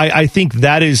 so I think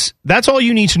that's all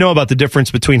you need to know about the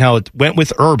difference between how it went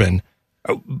with Urban.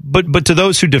 But to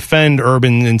those who defend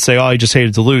Urban and say, he just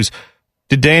hated to lose,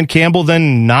 did Dan Campbell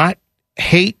then not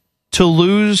hate to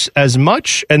lose as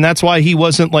much, and that's why he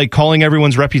wasn't like calling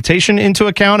everyone's reputation into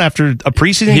account after a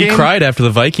preseason game? He cried after the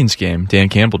Vikings game. Dan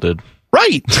Campbell did.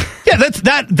 Right. Yeah,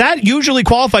 that usually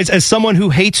qualifies as someone who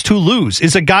hates to lose,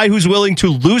 is a guy who's willing to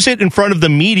lose it in front of the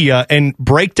media and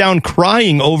break down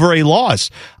crying over a loss.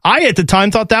 I, at the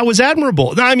time, thought that was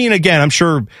admirable. I mean, again, I'm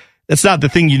sure that's not the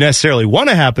thing you necessarily want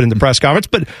to happen in the press conference,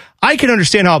 but I can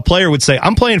understand how a player would say,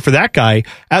 I'm playing for that guy,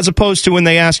 as opposed to when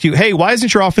they ask you, hey, why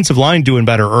isn't your offensive line doing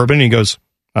better, Urban? And he goes,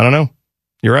 I don't know.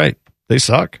 You're right. They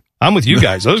suck. I'm with you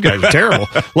guys. Those guys are terrible.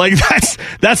 Like,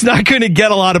 that's not going to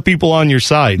get a lot of people on your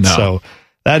side. No. So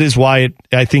that is why it,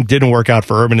 I think, didn't work out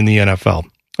for Urban in the NFL.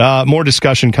 More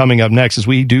discussion coming up next as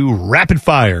we do Rapid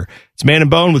Fire. It's Man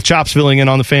and Bone with Chops filling in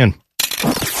on the Fan.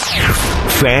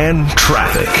 Fan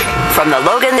Traffic. From the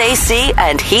Logan AC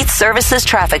and Heat Services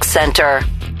Traffic Center.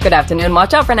 Good afternoon.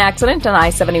 Watch out for an accident on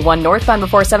I-71 northbound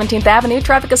before 17th Avenue.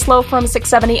 Traffic is slow from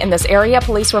 670 in this area.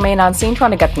 Police remain on scene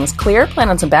trying to get things clear. Plan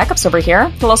on some backups over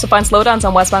here. You'll also find slowdowns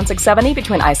on westbound 670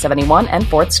 between I-71 and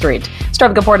 4th Street. This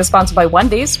traffic report is sponsored by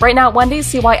Wendy's. Right now at Wendy's,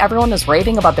 see why everyone is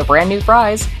raving about their brand new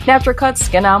fries. Natural cut,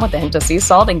 skin on with a hint of sea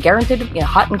salt, and guaranteed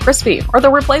hot and crispy, or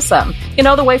they'll replace them. You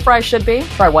know the way fries should be.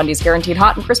 Try Wendy's guaranteed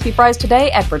hot and crispy fries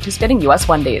today at participating U.S.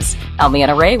 Wendy's. I'm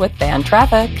Leanna Ray with Fan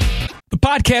Traffic. The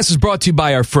podcast is brought to you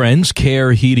by our friends,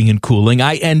 Care Heating and Cooling.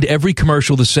 I end every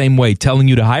commercial the same way, telling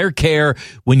you to hire Care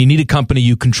when you need a company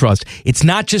you can trust. It's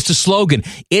not just a slogan.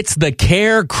 It's the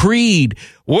Care creed.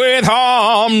 With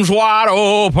arms wide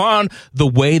open, the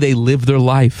way they live their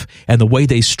life and the way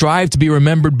they strive to be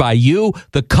remembered by you,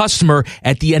 the customer,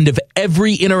 at the end of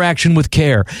every interaction with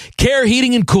Care. Care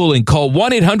Heating and Cooling. Call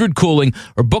 1-800-COOLING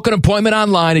or book an appointment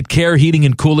online at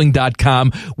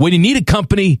careheatingandcooling.com when you need a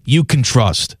company you can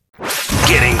trust.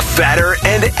 Getting fatter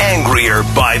and angrier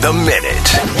by the minute.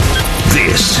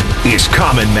 This is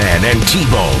Common Man and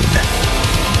T-Bone.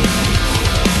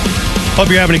 Hope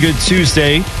you're having a good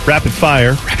Tuesday. Rapid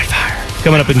Fire.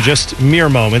 Coming up in just mere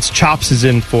moments. Chops is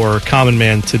in for Common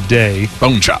Man today.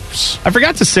 Bone Chops. I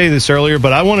forgot to say this earlier,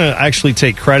 but I want to actually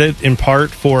take credit in part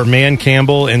for Man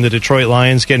Campbell and the Detroit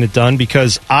Lions getting it done,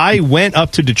 because I went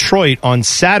up to Detroit on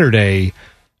Saturday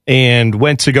and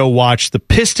went to go watch the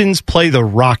Pistons play the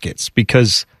Rockets,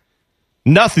 because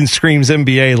nothing screams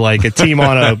NBA like a team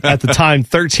on a, at the time,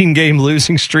 13-game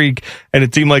losing streak, and a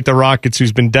team like the Rockets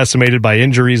who's been decimated by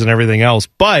injuries and everything else.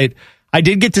 But I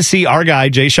did get to see our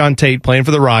guy, Jae'Sean Tate, playing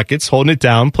for the Rockets, holding it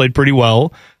down, played pretty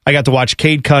well. I got to watch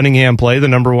Cade Cunningham play, the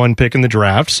number one pick in the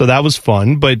draft, so that was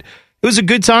fun. But it was a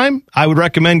good time. I would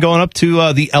recommend going up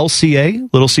to the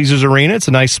LCA, Little Caesars Arena. It's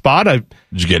a nice spot. Did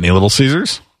you get any Little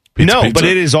Caesars? Pizza? But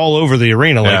it is all over the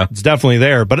arena. Like, it's definitely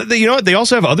there. But you know what? They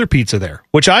also have other pizza there,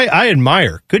 which I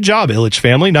admire. Good job, Illich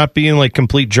family, not being like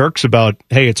complete jerks about,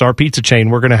 hey, it's our pizza chain,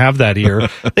 we're going to have that here.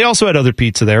 They also had other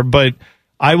pizza there. But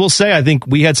I will say, I think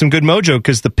we had some good mojo,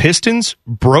 because the Pistons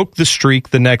broke the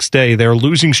streak the next day. Their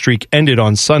losing streak ended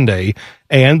on Sunday,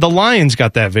 and the Lions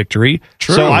got that victory.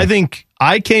 True. So I think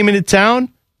I came into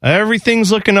town.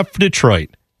 Everything's looking up for Detroit.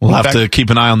 We'll have to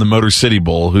keep an eye on the Motor City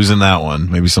Bowl. Who's in that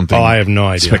one? Maybe something I have no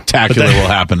idea. Spectacular will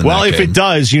happen in that game. Well, if it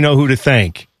does, you know who to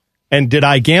thank. And did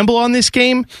I gamble on this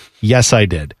game? Yes, I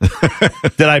did.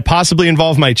 Did I possibly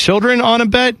involve my children on a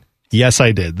bet? Yes,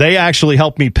 I did. They actually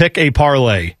helped me pick a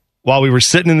parlay while we were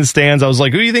sitting in the stands. I was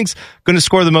like, who do you think's going to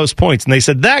score the most points? And they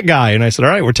said, that guy. And I said,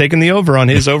 all right, we're taking the over on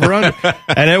his over-under.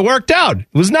 And it worked out. It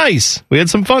was nice. We had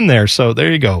some fun there. So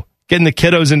there you go. Getting the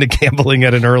kiddos into gambling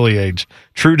at an early age.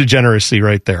 True degeneracy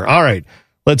right there. All right,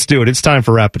 let's do it. It's time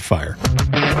for Rapid Fire.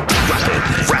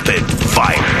 Rapid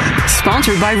Fire.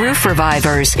 Sponsored by Roof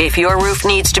Revivers. If your roof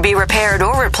needs to be repaired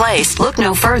or replaced, look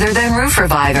no further than Roof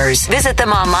Revivers. Visit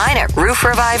them online at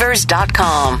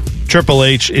roofrevivers.com. Triple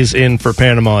H is in for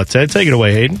Panama Ted. Take it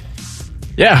away, Hayden.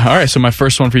 Yeah, all right. So my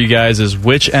first one for you guys is,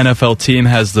 which NFL team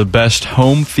has the best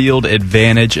home field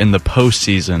advantage in the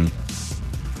postseason?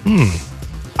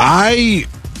 I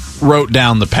wrote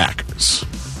down the Packers.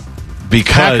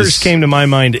 Because Packers came to my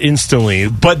mind instantly.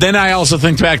 But then I also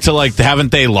think back to, like, haven't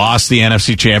they lost the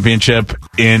NFC Championship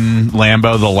in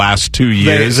Lambeau the last 2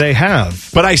 years? They have.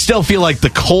 But I still feel like the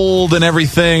cold and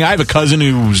everything. I have a cousin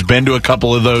who's been to a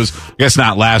couple of those. I guess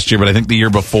not last year, but I think the year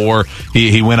before.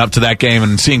 He went up to that game,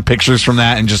 and seeing pictures from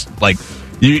that and just, like,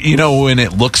 you know when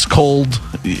it looks cold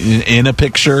in a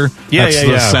picture? That's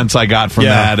the sense I got from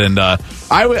that. And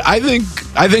I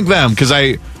think them, because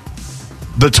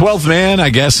the 12th man, I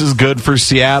guess, is good for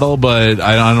Seattle, but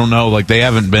I don't know. Like, they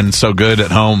haven't been so good at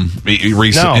home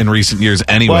in recent years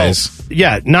anyways.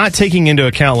 Well, not taking into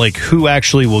account, like, who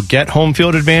actually will get home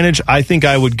field advantage, I think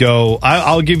I would go...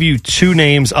 I'll give you two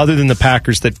names other than the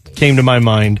Packers that came to my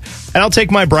mind, and I'll take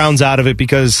my Browns out of it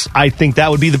because I think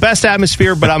that would be the best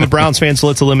atmosphere, but I'm a Browns fan, so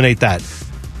let's eliminate that.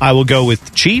 I will go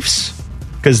with Chiefs,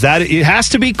 because it has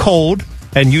to be cold,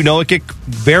 and you know it get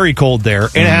very cold there,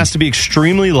 and it has to be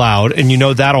extremely loud, and you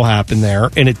know that'll happen there,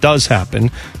 and it does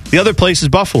happen. The other place is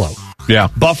Buffalo. Yeah.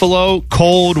 Buffalo,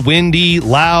 cold, windy,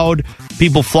 loud,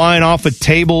 people flying off of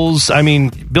tables. I mean,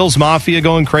 Bill's Mafia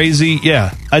going crazy.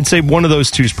 Yeah, I'd say one of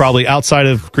those two is probably outside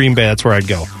of Green Bay. That's where I'd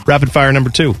go. Rapid fire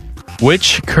number 2.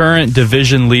 Which current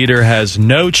division leader has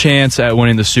no chance at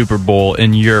winning the Super Bowl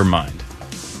in your mind?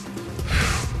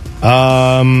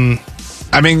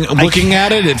 I mean, looking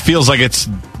at it, it feels like it's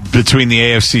between the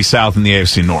AFC South and the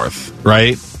AFC North,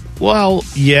 right? Well,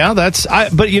 yeah,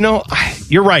 but you know,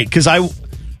 you're right, because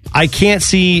I can't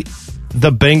see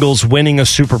the Bengals winning a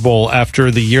Super Bowl after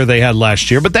the year they had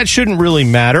last year, but that shouldn't really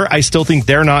matter. I still think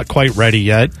they're not quite ready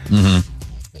yet.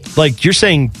 Like, you're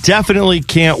saying definitely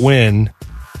can't win.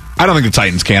 I don't think the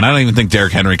Titans can. I don't even think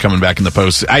Derrick Henry coming back in the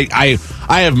post. I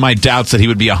have my doubts that he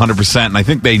would be 100%, and I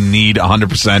think they need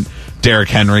 100% Derrick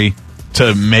Henry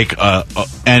to make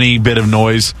any bit of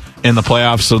noise in the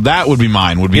playoffs. So that would be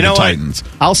mine, would be the Titans.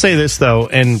 I'll say this, though,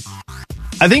 and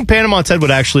I think Panama Ted would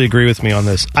actually agree with me on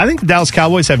this. I think the Dallas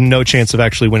Cowboys have no chance of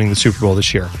actually winning the Super Bowl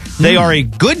this year. They are a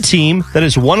good team that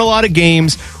has won a lot of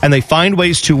games, and they find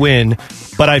ways to win.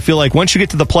 But I feel like once you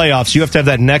get to the playoffs, you have to have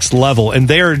that next level, and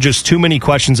there are just too many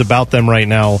questions about them right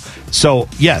now. So,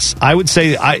 yes, I would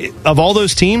say of all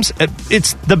those teams,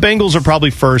 it's the Bengals are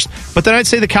probably first, but then I'd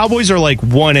say the Cowboys are like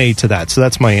 1A to that, so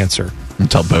that's my answer.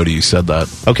 Tell Bodie you said that.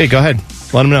 Okay, go ahead.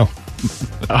 Let him know.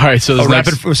 All right, so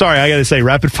sorry, I got to say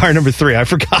rapid fire number 3. I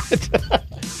forgot.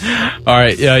 All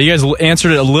right, you guys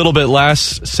answered it a little bit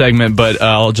last segment, but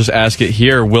I'll just ask it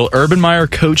here. Will Urban Meyer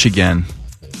coach again?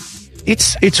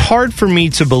 It's hard for me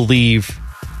to believe.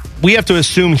 We have to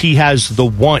assume he has the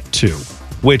want to,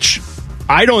 which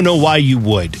I don't know why you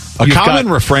would. A common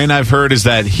refrain I've heard is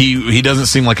that he doesn't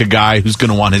seem like a guy who's going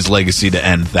to want his legacy to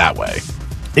end that way.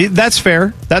 That's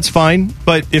fair. That's fine.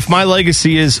 But if my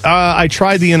legacy is, I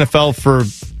tried the NFL for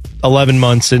 11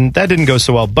 months and that didn't go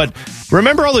so well. But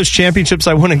remember all those championships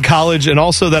I won in college, and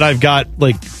also that I've got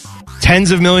like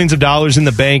tens of millions of dollars in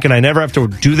the bank and I never have to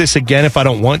do this again if I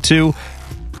don't want to.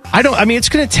 I mean, it's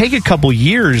going to take a couple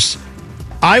years.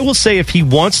 I will say if he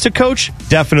wants to coach,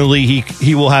 definitely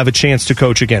he will have a chance to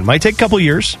coach again. Might take a couple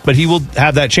years, but he will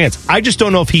have that chance. I just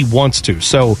don't know if he wants to.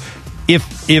 So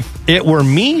if it were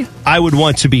me, I would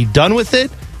want to be done with it.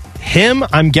 Him,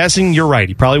 I'm guessing you're right.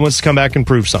 He probably wants to come back and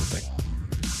prove something.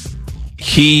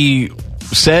 He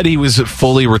said he was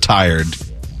fully retired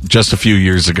just a few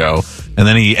years ago, and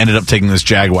then he ended up taking this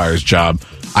Jaguars job.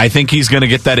 I think he's going to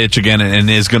get that itch again and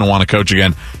is going to want to coach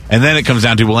again. And then it comes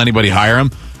down to, will anybody hire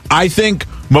him? I think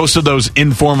most of those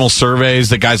informal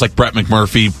surveys that guys like Brett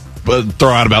McMurphy throw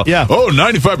out about,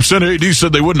 95% of AD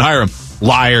said they wouldn't hire him.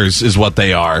 Liars is what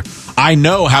they are. I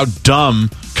know how dumb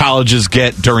colleges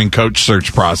get during coach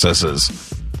search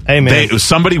processes. Hey, man.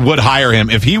 Somebody would hire him.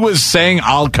 If he was saying,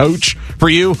 I'll coach for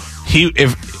you,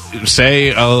 say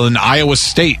in Iowa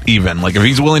State even, like if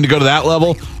he's willing to go to that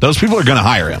level, those people are going to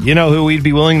hire him. You know who we'd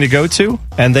be willing to go to,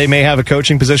 and they may have a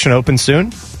coaching position open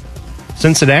soon?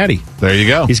 Cincinnati. There you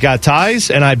go. He's got ties,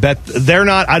 and I bet they're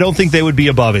not. I don't think they would be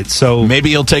above it. So maybe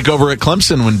he'll take over at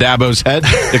Clemson when Dabo's head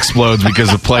explodes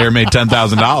because a player made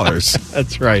 $10,000.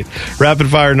 That's right. Rapid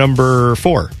fire number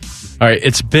 4. All right,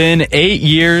 it's been 8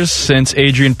 years since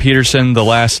Adrian Peterson, the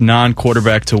last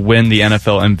non-quarterback to win the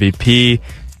NFL MVP.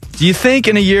 Do you think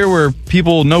in a year where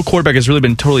no quarterback has really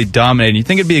been totally dominating, you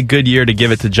think it'd be a good year to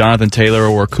give it to Jonathan Taylor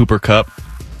or Cooper Kupp?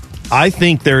 I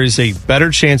think there is a better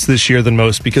chance this year than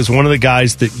most because one of the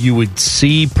guys that you would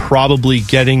see probably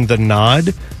getting the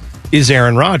nod is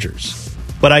Aaron Rodgers.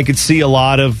 But I could see a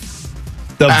lot of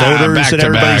the voters and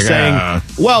everybody saying,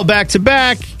 well,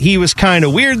 back-to-back, he was kind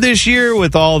of weird this year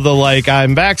with all the,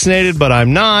 I'm vaccinated, but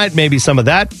I'm not. Maybe some of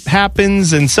that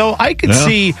happens. And so I could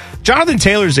see Jonathan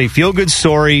Taylor's a feel-good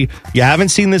story. You haven't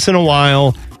seen this in a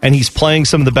while, and he's playing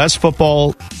some of the best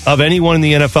football of anyone in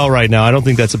the NFL right now. I don't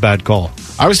think that's a bad call.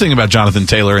 I was thinking about Jonathan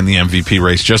Taylor in the MVP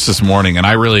race just this morning, and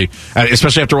I really,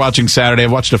 especially after watching Saturday,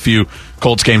 I've watched a few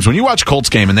Colts games. When you watch Colts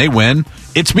game and they win,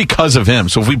 it's because of him.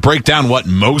 So if we break down what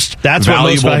that's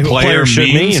valuable what most player should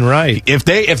mean, right? If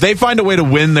they find a way to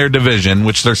win their division,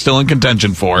 which they're still in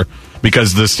contention for,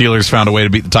 because the Steelers found a way to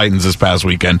beat the Titans this past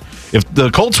weekend, if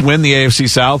the Colts win the AFC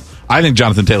South, I think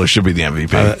Jonathan Taylor should be the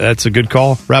MVP. That's a good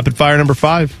call. Rapid fire number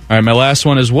 5. All right, my last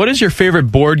one is, what is your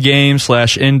favorite board game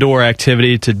 / indoor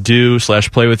activity to do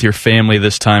 / play with your family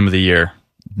this time of the year?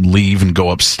 Leave and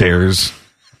go upstairs.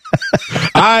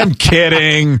 I'm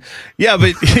kidding. Yeah,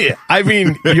 but I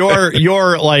mean, your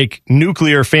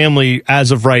nuclear family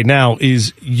as of right now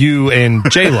is you and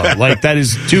J-Lo. That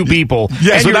is 2 people.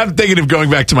 Yes, but I'm thinking of going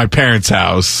back to my parents'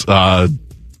 house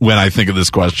when I think of this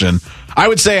question. I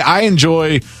would say I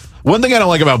enjoy... One thing I don't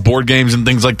like about board games and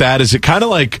things like that is it kind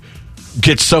of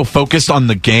gets so focused on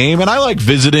the game, and I like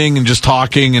visiting and just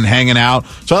talking and hanging out.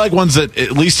 So I like ones that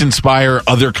at least inspire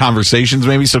other conversations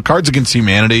maybe. So Cards Against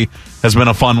Humanity has been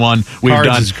a fun one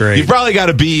Cards is great. You've probably got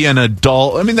to be an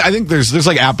adult. I mean, I think there's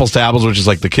Apples to Apples, which is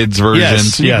the kids version.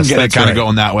 Yes, so you can get it kind of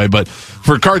going that way. But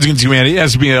for Cards Against Humanity, it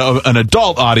has to be an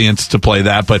adult audience to play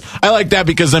that. But I like that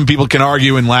because then people can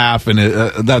argue and laugh, and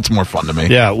that's more fun to me.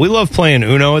 Yeah, we love playing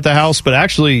Uno at the house, but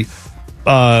actually...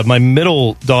 my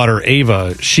middle daughter,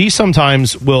 Ava, she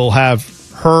sometimes will have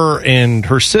her and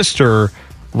her sister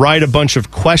write a bunch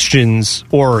of questions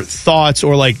or thoughts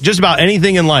or just about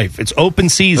anything in life. It's open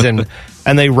season,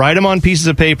 and they write them on pieces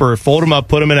of paper, fold them up,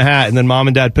 put them in a hat, and then mom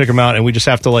and dad pick them out, and we just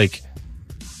have to,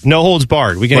 no holds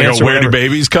barred. We can answer where do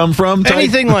babies come from? Type?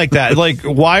 Anything like that.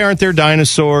 Why aren't there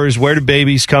dinosaurs? Where do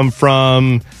babies come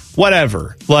from?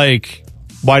 Whatever.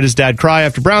 Why does dad cry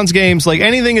after Browns games?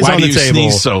 Anything is on the table. Why do you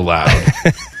sneeze so loud?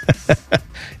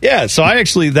 Yeah, so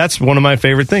that's one of my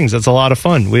favorite things. That's a lot of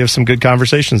fun. We have some good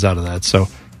conversations out of that. So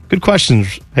good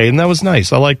questions, Hayden. That was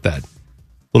nice. I like that.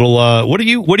 Little, what do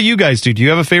you guys do? Do you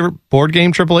have a favorite board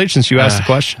game, Triple H, since you asked the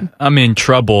question? I'm in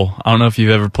Trouble. I don't know if you've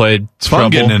ever played Trouble.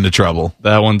 I'm getting into Trouble.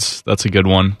 That's a good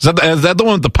one. Is that the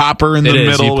one with the popper in the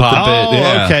middle? You pop it.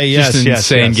 Yeah. Okay, yes, just an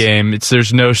insane game.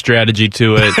 There's no strategy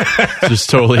to it. It's just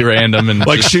totally random and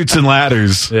Chutes and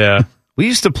Ladders. Yeah. We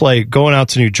used to play going out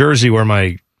to New Jersey, where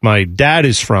my dad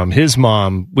is from. His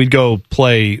mom, we'd go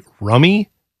play Rummy.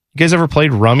 You guys ever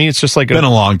played Rummy? It's just been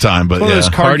a long time, but one of those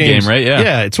card games, game, right? Yeah,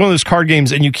 yeah. It's one of those card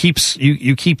games, and you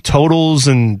keep totals,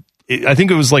 and I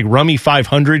think it was Rummy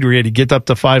 500, where you had to get up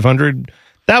to 500.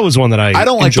 That was one that I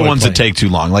don't like the ones playing. That take too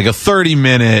long, like a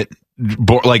 30-minute.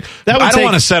 I don't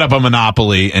want to set up a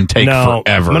Monopoly and take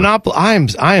forever. Monopoly.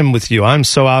 I am with you. I'm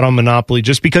so out on Monopoly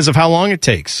just because of how long it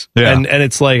takes. Yeah. And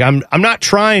it's I'm not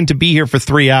trying to be here for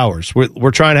 3 hours.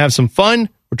 We're trying to have some fun.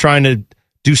 We're trying to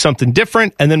do something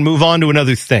different and then move on to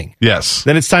another thing. Yes.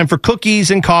 Then it's time for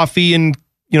cookies and coffee and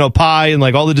pie and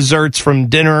all the desserts from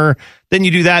dinner. Then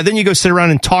you do that. Then you go sit around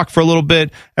and talk for a little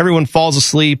bit. Everyone falls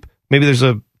asleep. Maybe there's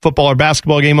a football or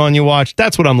basketball game on you watch.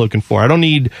 That's what I'm looking for. I don't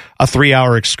need a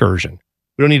 3-hour excursion.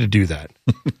 We don't need to do that.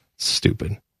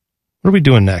 Stupid. What are we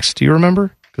doing next? Do you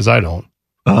remember? Because I don't.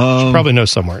 Should probably know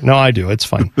somewhere. No, I do. It's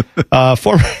fine. A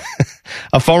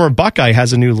former Buckeye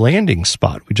has a new landing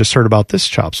spot. We just heard about this,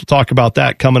 Chops. We'll talk about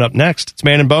that coming up next. It's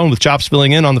Man and Bone with Chops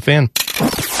filling in on the Fan.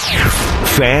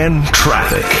 Fan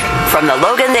traffic from the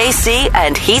Logan AC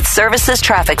and Heat Services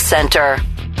Traffic Center.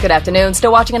 Good afternoon.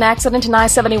 Still watching an accident in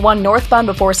I-71 northbound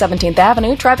before 17th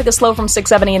Avenue. Traffic is slow from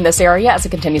 670 in this area as it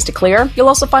continues to clear. You'll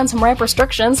also find some ramp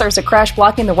restrictions. There's a crash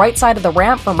blocking the right side of the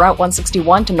ramp from Route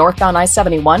 161 to northbound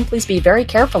I-71. Please be very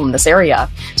careful in this area.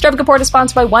 This traffic report is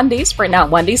sponsored by Wendy's. Right now at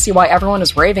Wendy's, see why everyone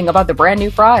is raving about the brand new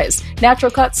fries.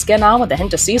 Natural cut, skin on with a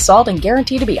hint of sea salt and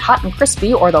guaranteed to be hot and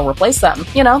crispy or they'll replace them.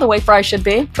 The way fries should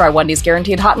be. Try Wendy's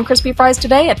guaranteed hot and crispy fries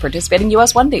today at participating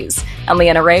U.S. Wendy's. I'm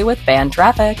Leanna Ray with Fan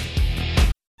Traffic.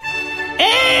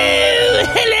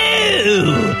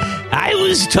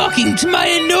 was talking to my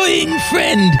annoying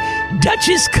friend,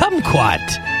 Duchess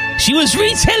Kumquat. She was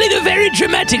retelling a very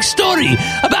dramatic story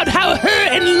about how her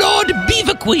and Lord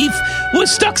Beaverqueef were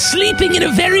stuck sleeping in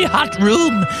a very hot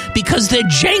room because their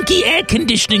janky air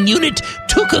conditioning unit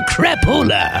took a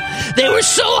crapola. They were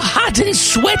so hot and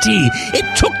sweaty,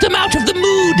 it took them out of the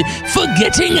mood for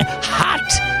getting hot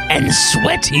and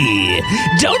sweaty.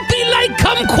 Don't be like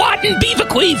Kumquat and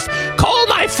Beaverqueef. Call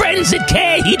my friends at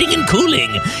Care Heating and Cooling.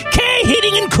 Care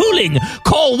Heating and Cooling.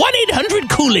 Call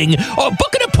 1-800-COOLING or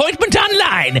book an appointment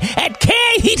online at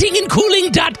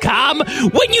careheatingandcooling.com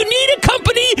when you need a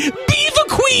company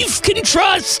Beaverqueef can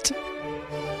trust.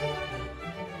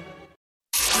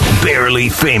 Barely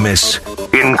famous,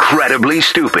 incredibly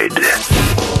stupid.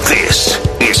 This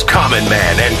is Common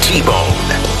Man and T-Bone.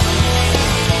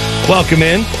 Welcome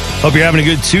in. Hope you're having a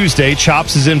good Tuesday.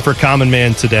 Chops is in for Common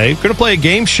Man today. We're going to play a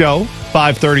game show,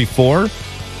 534.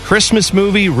 Christmas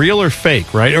movie, real or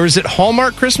fake, right? Or is it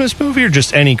Hallmark Christmas movie or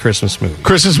just any Christmas movie?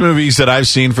 Christmas movies that I've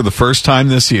seen for the first time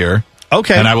this year.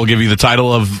 Okay. And I will give you the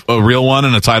title of a real one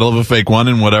and a title of a fake one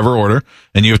in whatever order,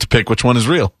 and you have to pick which one is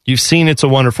real. You've seen It's a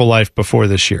Wonderful Life before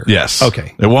this year? Yes.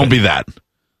 Okay. It won't be that.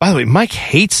 By the way, Mike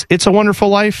hates It's a Wonderful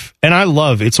Life, and I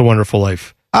love It's a Wonderful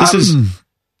Life. This is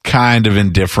kind of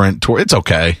indifferent. It's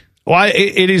okay. Well,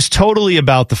 it is totally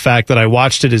about the fact that I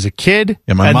watched it as a kid.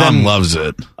 Yeah, my mom loves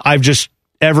it. I've just,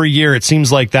 every year it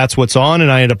seems like that's what's on,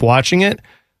 and I end up watching it.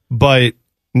 But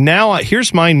now,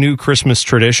 here's my new Christmas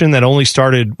tradition that only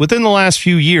started within the last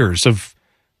few years of,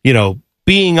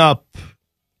 being up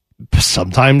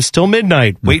sometimes till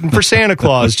midnight, waiting for Santa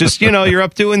Claus. Just, you're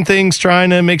up doing things,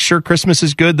 trying to make sure Christmas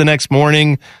is good the next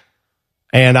morning.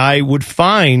 And I would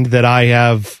find that I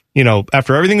have,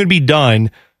 after everything would be done,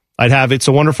 I'd have It's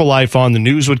a Wonderful Life on, the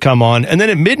news would come on, and then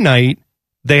at midnight,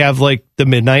 they have like the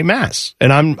midnight mass.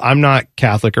 And I'm not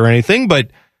Catholic or anything,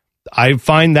 but I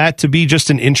find that to be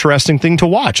just an interesting thing to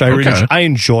watch. I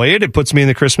enjoy it. It puts me in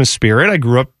the Christmas spirit. I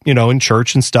grew up, in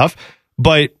church and stuff,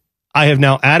 but I have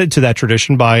now added to that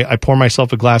tradition by I pour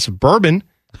myself a glass of bourbon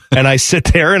and I sit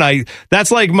there and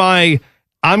that's like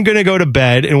I'm going to go to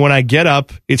bed, and when I get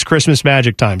up, it's Christmas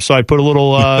magic time. So I put a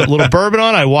little bourbon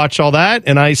on, I watch all that,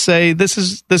 and I say, this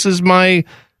is my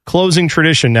closing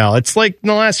tradition now. It's like in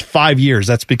the last 5 years,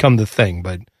 that's become the thing,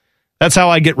 but that's how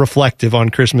I get reflective on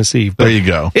Christmas Eve. But there you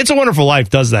go. It's a Wonderful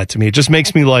Life does that to me. It just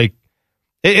makes me like,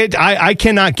 I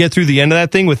cannot get through the end of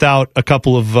that thing without a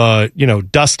couple of,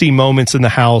 dusty moments in the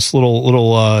house,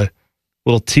 little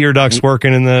tear ducts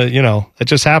working in the, it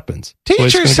just happens.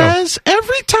 Teacher says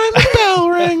every time the bell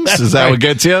rings. Is that right? What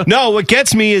gets you? No, what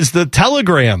gets me is the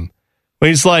telegram. When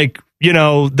he's like,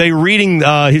 they reading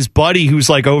his buddy who's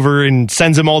like over and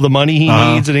sends him all the money he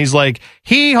needs. And he's like,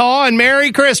 hee-haw and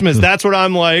Merry Christmas. That's what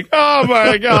I'm like. Oh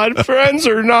my God, friends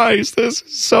are nice. This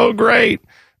is so great.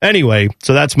 Anyway,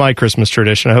 so that's my Christmas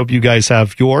tradition. I hope you guys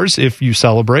have yours if you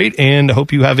celebrate, and I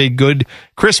hope you have a good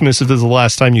Christmas if this is the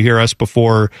last time you hear us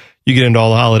before you get into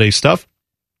all the holiday stuff.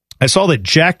 I saw that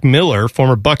Jack Miller,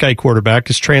 former Buckeye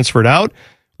quarterback, is transferred out.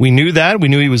 We knew that. We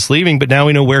knew he was leaving, but now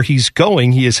we know where he's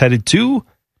going. He is headed to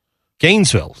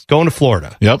Gainesville, going to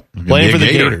Florida. Yep. Playing for the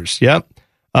Gators. Yep.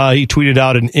 He tweeted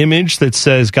out an image that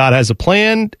says God has a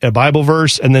plan, a Bible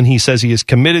verse, and then he says he is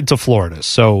committed to Florida.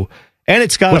 So, and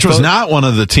it's got which was not one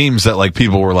of the teams that like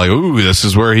people were like, ooh, this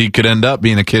is where he could end up,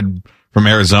 being a kid from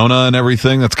Arizona and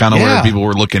everything. That's kind of where people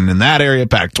were looking in that area,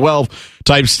 Pac-12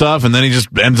 type stuff, and then he just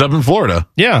ends up in Florida.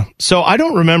 Yeah. So I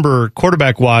don't remember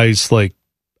quarterback-wise, like,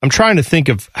 I'm trying to think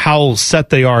of how set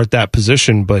they are at that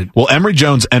position, but... Well, Emory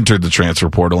Jones entered the transfer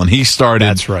portal, and he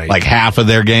started like half of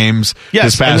their games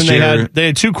this past year. They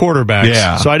had two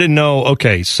quarterbacks, so I didn't know,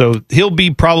 okay, so he'll be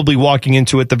probably walking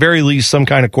into, at the very least, some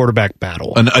kind of quarterback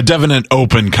battle. A definite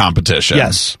open competition.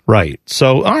 Yes, right.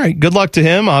 So, all right, good luck to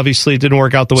him. Obviously, it didn't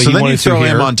work out the way he wanted to. So then you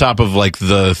throw him on top of like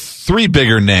the three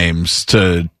bigger names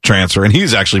to transfer, and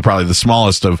he's actually probably the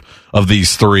smallest of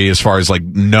these three as far as like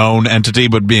known entity,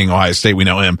 but being Ohio State, we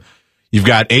know him. You've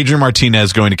got Adrian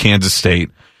Martinez going to Kansas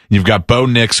State. You've got Bo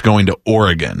Nix going to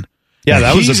Oregon. Yeah,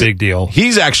 that was a big deal.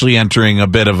 He's actually entering a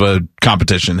bit of a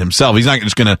competition himself. He's not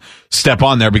just going to step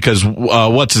on there because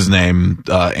what's his name?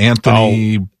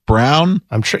 Anthony Brown?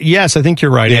 I'm sure. Yes, I think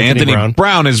you're right. Yeah, Anthony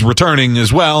Brown is returning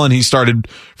as well, and he started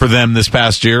for them this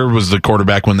past year. Was the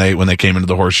quarterback when they came into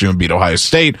the Horseshoe and beat Ohio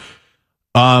State.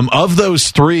 Of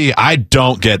those three, I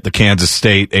don't get the Kansas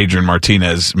State Adrian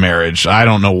Martinez marriage. I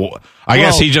don't know. I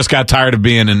guess he just got tired of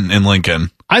being in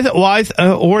Lincoln.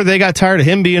 Or they got tired of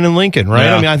him being in Lincoln, right?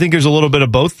 Yeah. I mean, I think there's a little bit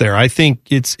of both there. I think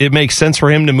it makes sense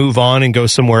for him to move on and go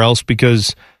somewhere else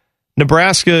because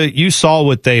Nebraska, you saw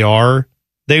what they are.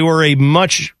 They were a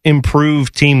much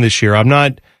improved team this year.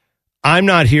 I'm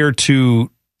not here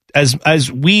to,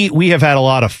 as we have had a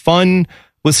lot of fun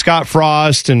with Scott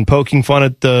Frost and poking fun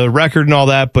at the record and all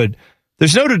that, but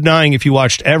there's no denying if you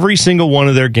watched every single one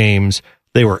of their games,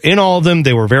 they were in all of them,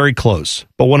 they were very close.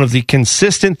 But one of the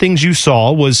consistent things you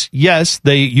saw was, yes,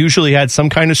 they usually had some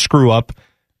kind of screw up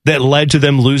that led to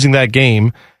them losing that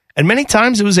game. And many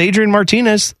times it was Adrian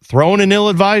Martinez throwing an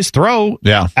ill-advised throw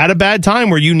at a bad time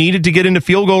where you needed to get into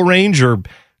field goal range or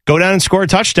go down and score a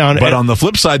touchdown. But on the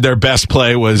flip side, their best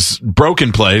play was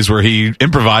broken plays where he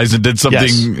improvised and did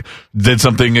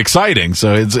something exciting.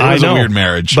 So it was a weird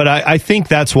marriage. But I think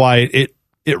that's why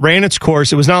it ran its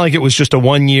course. It was not like it was just a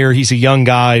 1 year, he's a young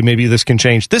guy, maybe this can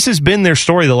change. This has been their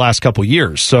story the last couple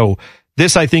years. So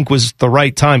this, I think, was the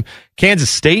right time. Kansas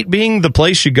State being the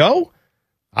place you go,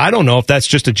 I don't know if that's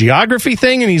just a geography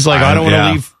thing, and he's like, I don't want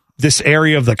to leave this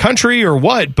area of the country or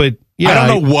what, but I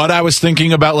don't know what I was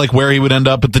thinking about, like where he would end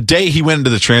up. But the day he went into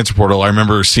the transfer portal, I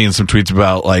remember seeing some tweets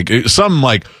about like some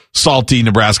like salty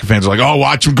Nebraska fans were like, "Oh,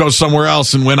 watch him go somewhere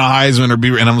else and win a Heisman or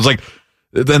be." And I was like,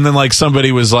 and then like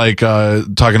somebody was like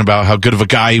talking about how good of a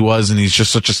guy he was, and he's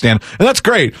just such a stand, and that's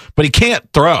great, but he can't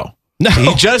throw. No,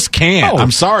 he just can't. No. I'm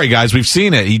sorry, guys, we've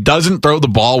seen it. He doesn't throw the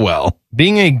ball well.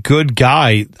 Being a good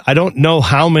guy, I don't know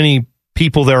how many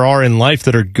people there are in life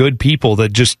that are good people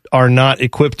that just are not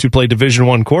equipped to play Division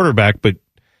I quarterback, but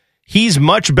he's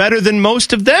much better than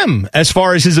most of them as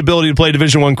far as his ability to play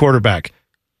Division I quarterback.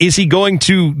 Is he going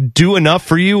to do enough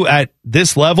for you at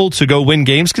this level to go win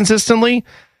games consistently?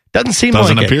 Doesn't seem like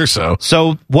it. Doesn't appear so.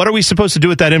 So what are we supposed to do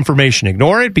with that information?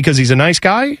 Ignore it because he's a nice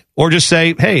guy? Or just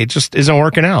say, hey, it just isn't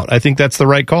working out? I think that's the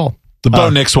right call. The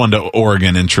Bo Nix one to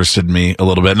Oregon interested me a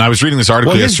little bit. And I was reading this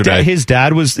article yesterday. His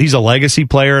dad he's a legacy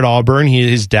player at Auburn.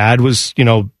 His dad was,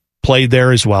 played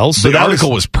there as well. So the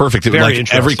article was perfect. It was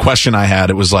like every question I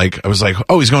had, I was like,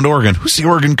 oh, he's going to Oregon. Who's the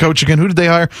Oregon coach again? Who did they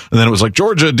hire? And then it was like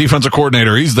Georgia defensive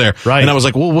coordinator. He's there. Right. And I was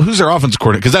like, well, who's their offensive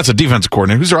coordinator? Because that's a defensive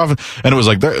coordinator. Who's their offense? And it was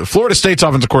like Florida State's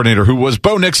offensive coordinator, who was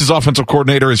Bo Nix's offensive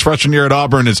coordinator his freshman year at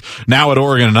Auburn, is now at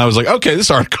Oregon. And I was like, okay, this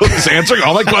article is answering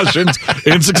all my questions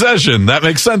in succession. That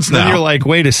makes sense now. And you're like,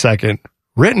 wait a second.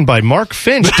 Written by Mark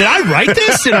Finch. Did I write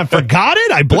this and I forgot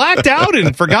it? I blacked out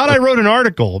and forgot I wrote an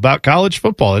article about college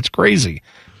football. It's crazy.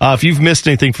 If you've missed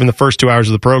anything from the first 2 hours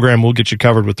of the program, we'll get you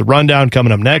covered with the rundown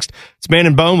coming up next. It's Man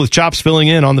and Bone with Chops filling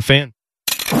in on the Fan.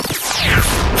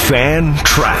 Fan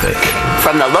traffic.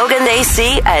 From the Logan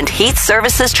AC and Heat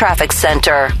Services Traffic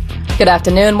Center. Good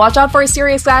afternoon. Watch out for a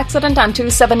serious accident on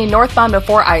 270 northbound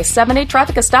before I-70.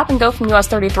 Traffic is stop and go from US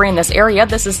 33 in this area.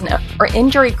 This is an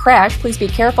injury crash. Please be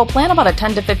careful. Plan about a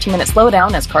 10 to 15 minute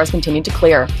slowdown as cars continue to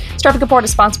clear. This traffic report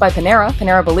is sponsored by Panera.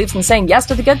 Panera believes in saying yes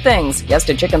to the good things. Yes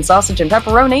to chicken sausage and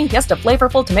pepperoni. Yes to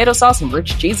flavorful tomato sauce and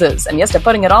rich cheeses. And yes to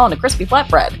putting it all in a crispy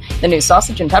flatbread. The new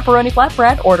sausage and pepperoni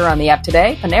flatbread. Order on the app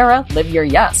today. Panera, live your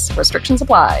yes. Restrictions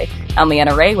apply. I'm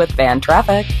Leanna Ray with Fan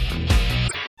Traffic.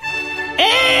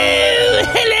 Oh,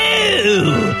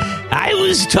 hello! I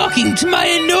was talking to my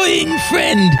annoying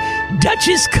friend,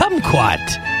 Duchess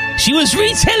Kumquat. She was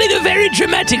retelling a very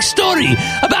dramatic story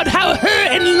about how her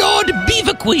and Lord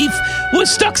Beaverqueef were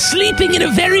stuck sleeping in a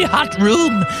very hot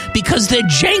room because their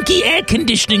janky air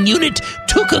conditioning unit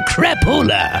took a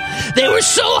crapola. They were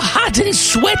so hot and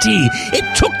sweaty,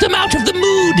 it took them out of the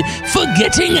mood for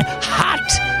getting hot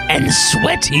and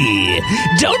sweaty.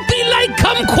 Don't be like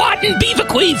Kumquat and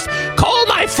Beaverqueef. Call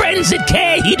my friends at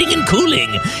Care Heating and Cooling.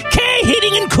 Care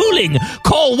Heating and Cooling.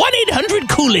 Call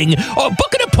 1-800-COOLING or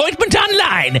book an appointment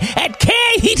online at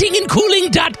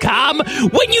careheatingandcooling.com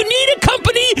when you need a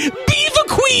company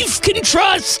Beaverqueef can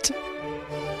trust.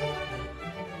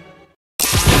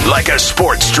 Like a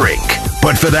sports drink,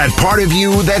 but for that part of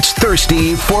you that's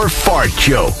thirsty for fart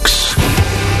jokes.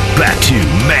 Back to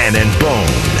Man and Bone.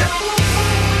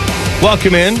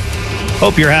 Welcome in.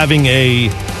 Hope you're having a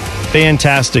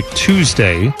fantastic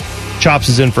Tuesday. Chops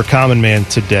is in for Common Man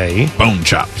today. Bone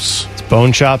Chops. It's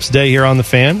Bone Chops Day here on the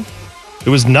Fan. It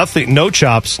was nothing, no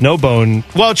Chops, no Bone.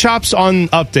 Well, Chops on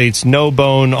updates, no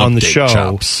Bone on the show.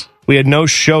 Chops. We had no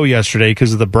show yesterday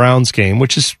because of the Browns game,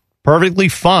 which is perfectly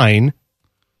fine.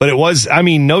 But it was,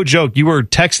 no joke. You were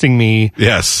texting me.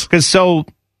 Yes. Because so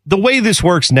the way this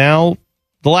works now,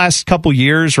 the last couple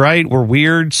years, right, were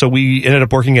weird. So we ended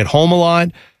up working at home a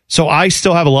lot. So I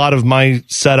still have a lot of my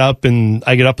setup, and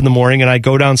I get up in the morning and I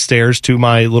go downstairs to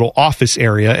my little office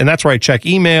area, and that's where I check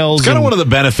emails. It's kind of one of the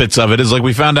benefits of it is like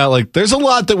we found out like there's a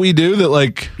lot that we do that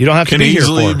like you don't have to can be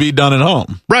easily here for. Be done at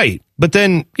home. Right. But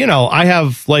then, I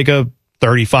have like a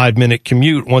 35-minute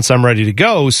commute once I'm ready to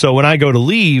go. So when I go to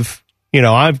leave,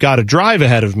 I've got a drive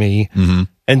ahead of me. Mm-hmm.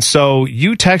 And so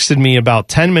you texted me about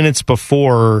 10 minutes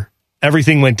before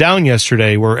everything went down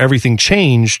yesterday, where everything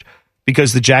changed,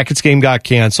 because the Jackets game got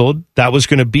canceled. That was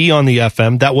going to be on the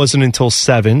FM. That wasn't until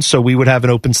 7, so we would have an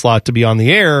open slot to be on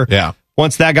the air. Yeah.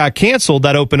 Once that got canceled,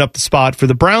 that opened up the spot for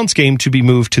the Browns game to be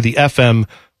moved to the FM,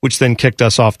 which then kicked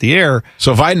us off the air.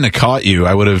 So if I hadn't have caught you,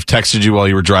 I would have texted you while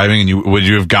you were driving, and would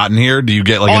you have gotten here? Do you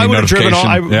get like any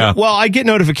notification? Well, I get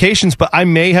notifications, but I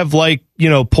may have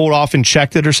pulled off and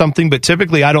checked it or something. But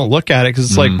typically, I don't look at it because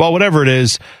it's like, well, whatever it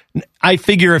is. I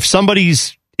figure if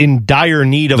somebody's in dire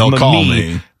need of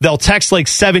me, they'll text like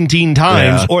 17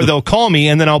 times, or they'll call me,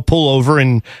 and then I'll pull over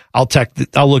and I'll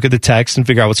look at the text and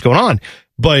figure out what's going on.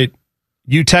 But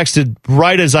you texted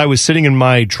right as I was sitting in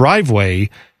my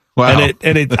driveway. Wow.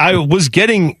 And I was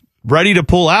getting ready to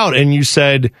pull out, and you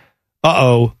said,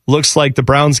 looks like the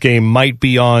Browns game might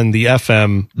be on the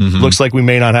FM. Looks like we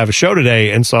may not have a show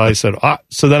today. And so I said,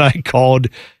 so then I called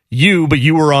you, but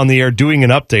you were on the air doing an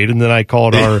update. And then I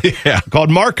called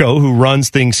called Marco, who runs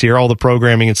things here, all the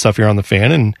programming and stuff here on the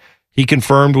Fan. And he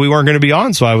confirmed we weren't going to be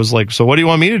on. So I was like, so what do you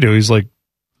want me to do? He's like,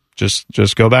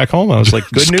 just go back home. I was like,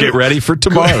 good news. Get ready for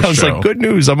tomorrow's I was show. like, good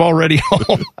news. I'm already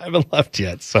home. I haven't left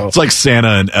yet. So it's like Santa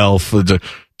and Elf.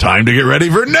 Time to get ready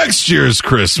for next year's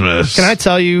Christmas. Can I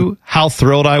tell you how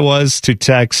thrilled I was to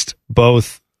text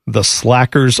both the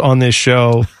slackers on this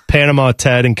show, Panama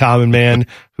Ted and Common Man,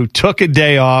 who took a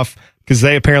day off because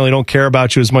they apparently don't care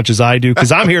about you as much as I do,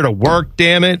 because I'm here to work,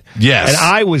 damn it. Yes. And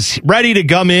I was ready to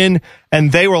come in,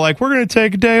 and they were like, we're going to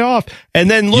take a day off. And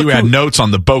then look, you had notes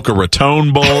on the Boca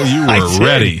Raton Bowl. You were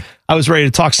ready. I was ready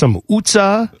to talk some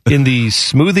Utsa in the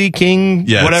Smoothie King,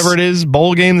 whatever it is,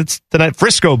 bowl game that's tonight.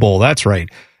 Frisco Bowl, that's right.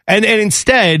 And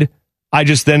instead, I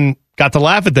just then got to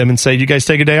laugh at them and say, you guys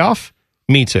take a day off?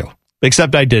 Me too.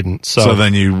 Except I didn't. So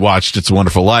then you watched It's a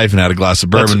Wonderful Life and had a glass of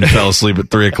bourbon and fell asleep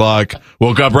at 3 o'clock.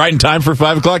 Woke up right in time for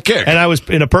 5 o'clock kick. And I was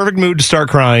in a perfect mood to start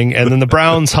crying. And then the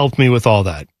Browns helped me with all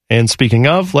that. And speaking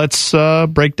of, let's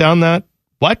break down that.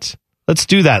 What? Let's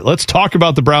do that. Let's talk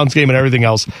about the Browns game and everything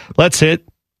else. Let's hit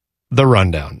the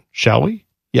rundown, shall we?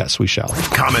 Yes, we shall.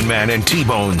 Common Man and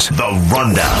T-Bone's The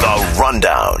Rundown. The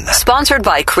Rundown. Sponsored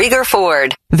by Krieger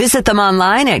Ford. Visit them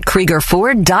online at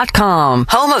KriegerFord.com.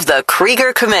 Home of the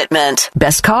Krieger Commitment.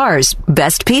 Best cars,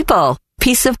 best people,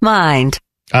 peace of mind.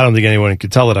 I don't think anyone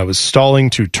could tell that I was stalling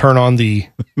to turn on the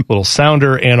little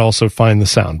sounder and also find the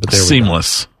sound. But there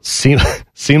Seamless. We go.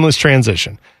 Seamless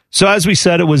transition. So as we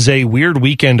said, it was a weird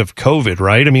weekend of COVID,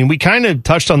 right? I mean, we kind of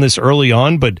touched on this early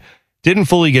on, but didn't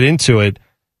fully get into it.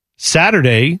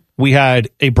 Saturday, we had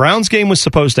a Browns game was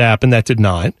supposed to happen. That did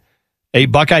not. A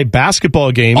Buckeye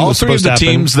basketball game was supposed to happen. All three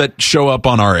of the teams that show up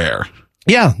on our air.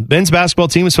 Yeah, Ben's basketball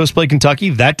team was supposed to play Kentucky.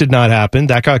 That did not happen.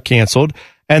 That got canceled.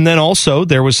 And then also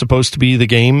there was supposed to be the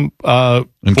game for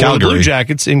the Blue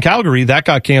Jackets in Calgary. That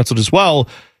got canceled as well.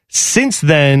 Since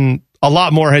then, a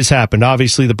lot more has happened.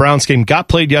 Obviously, the Browns game got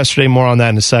played yesterday. More on that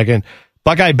in a second.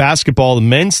 Buckeye basketball, the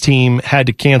men's team had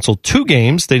to cancel 2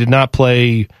 games. They did not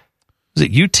play... Was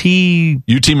it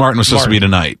UT Martin was supposed to be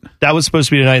tonight. That was supposed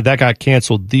to be tonight. That got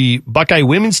canceled. The Buckeye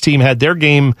women's team had their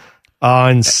game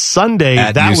on Sunday.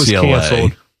 At that UCLA. Was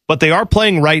canceled. But they are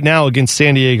playing right now against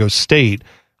San Diego State.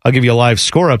 I'll give you a live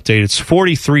score update. It's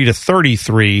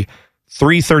 43-33,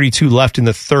 3:32 left in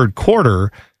the third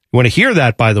quarter. You want to hear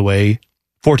that, by the way,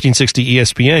 1460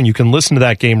 ESPN. You can listen to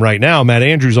that game right now. Matt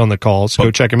Andrews on the call, so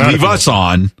go check him out. Leave us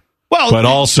on. Well, but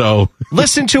also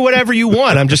listen to whatever you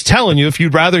want. I'm just telling you, if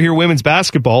you'd rather hear women's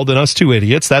basketball than us two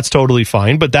idiots, that's totally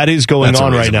fine. But that is going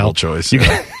on right now. Choice.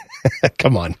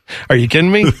 Come on. Are you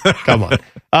kidding me? Come on.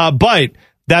 But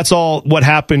that's all what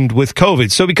happened with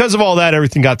COVID. So because of all that,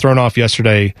 everything got thrown off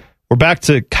yesterday. We're back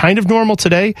to kind of normal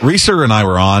today. Reeser and I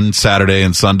were on Saturday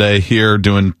and Sunday here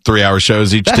doing 3-hour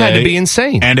shows each day. That had to be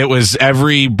insane. And it was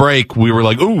every break we were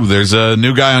like, ooh, there's a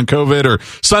new guy on COVID. Or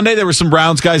Sunday there were some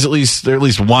Browns guys, at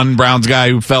least one Browns guy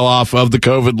who fell off of the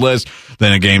COVID list.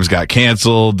 Then the games got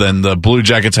canceled. Then the Blue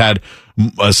Jackets had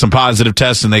some positive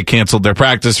tests and they canceled their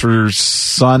practice for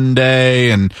Sunday.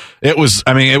 And it was,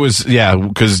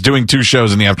 because doing 2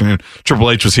 shows in the afternoon, Triple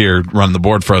H was here running the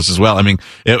board for us as well. I mean,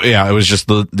 it was just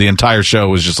the entire show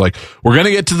was just like, we're going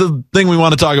to get to the thing we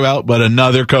want to talk about, but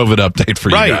another COVID update for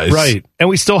you guys. Right. And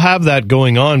we still have that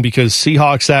going on because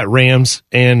Seahawks at Rams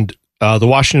and the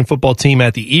Washington football team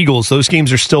at the Eagles, those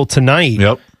games are still tonight.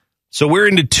 Yep. So we're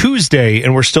into Tuesday,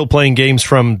 and we're still playing games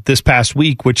from this past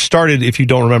week, which started, if you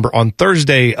don't remember, on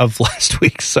Thursday of last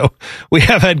week. So we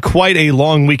have had quite a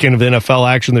long weekend of NFL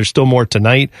action. There's still more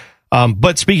tonight.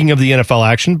 But speaking of the NFL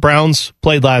action, Browns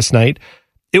played last night.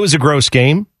 It was a gross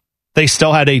game. They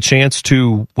still had a chance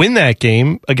to win that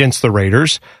game against the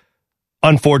Raiders.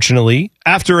 Unfortunately,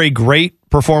 after a great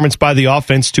performance by the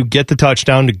offense to get the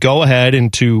touchdown, to go ahead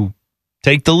and to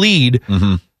take the lead,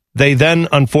 They then,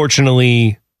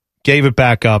 unfortunately, gave it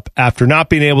back up after not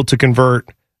being able to convert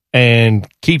and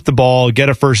keep the ball, get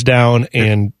a first down,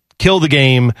 and kill the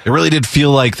game. It really did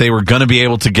feel like they were going to be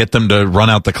able to get them to run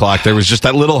out the clock. There was just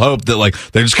that little hope that like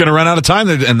they're just going to run out of time,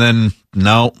 and then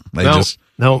they just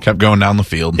kept going down the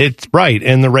field. It's right,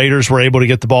 and the Raiders were able to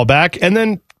get the ball back, and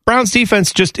then Browns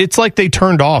defense it's like they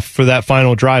turned off for that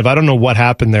final drive. I don't know what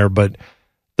happened there, but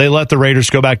they let the Raiders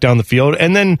go back down the field,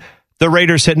 and then the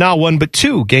Raiders hit not one but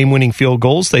two game-winning field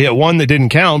goals. They hit one that didn't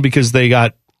count because they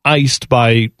got iced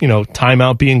by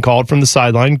timeout being called from the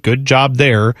sideline. Good job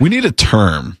there. We need a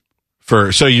term.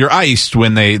 So you're iced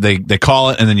when they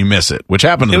call it and then you miss it, which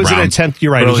happened to the Browns. An attempt.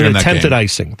 You're right. It was an attempted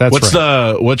icing. That's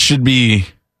right. What should be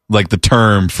like the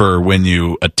term for when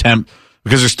you attempt?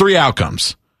 Because there's three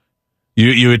outcomes.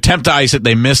 You attempt to ice it,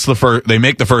 they miss the first. They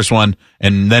make the first one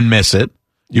and then miss it.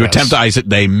 You attempt to ice it,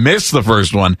 they miss the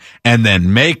first one and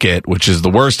then make it, which is the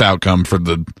worst outcome for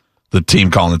the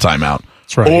team calling the timeout.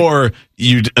 That's right. Or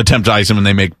you attempt to ice them and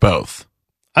they make both.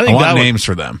 I want names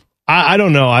for them. I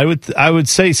don't know. I would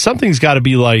say something's got to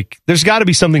be like, there's got to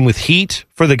be something with heat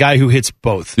for the guy who hits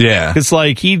both. Yeah. It's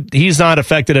like he's not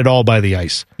affected at all by the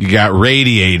ice. You got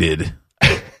radiated.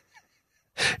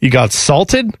 You got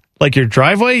salted? Like your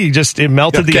driveway? It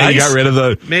melted the ice? You got rid of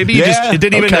the... Maybe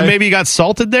maybe you got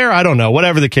salted there? I don't know.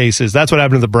 Whatever the case is, that's what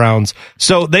happened to the Browns.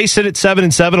 So they sit at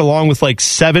 7-7 along with like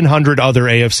 700 other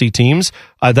AFC teams.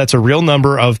 That's a real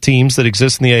number of teams that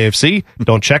exist in the AFC.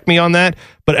 Don't check me on that.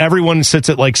 But everyone sits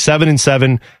at like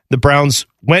 7-7. The Browns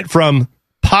went from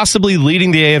possibly leading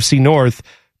the AFC North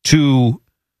to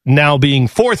now being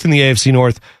fourth in the AFC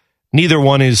North. Neither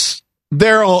one is...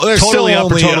 They're totally still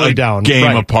up or totally down.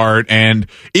 Game apart, and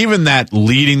even that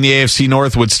leading the AFC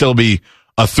North would still be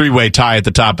a three-way tie at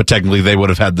the top, but technically they would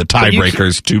have had the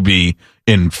tiebreakers to be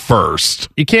in first.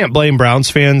 You can't blame Browns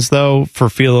fans though for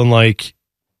feeling like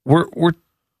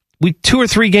we 2 or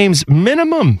 3 games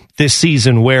minimum this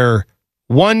season where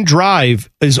one drive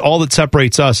is all that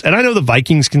separates us. And I know the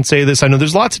Vikings can say this. I know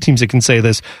there's lots of teams that can say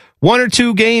this. 1 or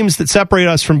 2 games that separate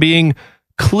us from being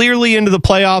clearly into the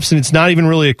playoffs, and it's not even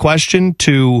really a question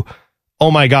to,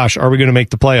 oh my gosh, are we going to make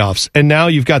the playoffs? And now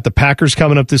you've got the Packers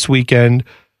coming up this weekend.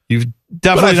 You've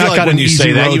definitely not got an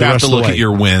easy road. You have to look at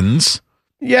your wins,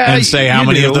 and say how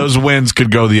many of those wins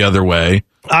could go the other way.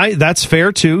 That's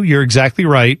fair too. You're exactly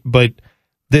right, but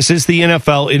this is the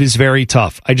NFL. It is very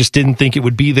tough. I just didn't think it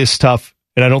would be this tough,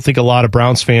 and I don't think a lot of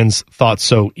Browns fans thought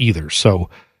so either. So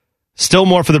still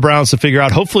more for the Browns to figure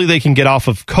out. Hopefully they can get off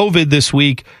of COVID this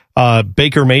week.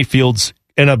 Baker Mayfield's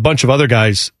and a bunch of other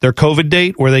guys, their COVID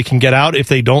date where they can get out if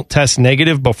they don't test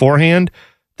negative beforehand,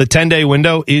 the 10-day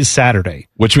window is Saturday.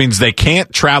 Which means they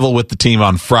can't travel with the team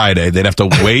on Friday. They'd have to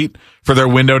wait for their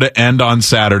window to end on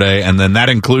Saturday, and then that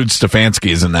includes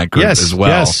Stefanski's in that group as well.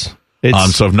 Yes.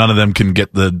 So if none of them can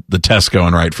get the test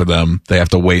going right for them, they have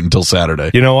to wait until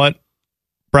Saturday. You know what?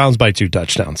 Browns by 2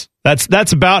 touchdowns.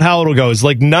 That's about how it'll go. It's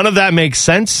like none of that makes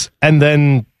sense, and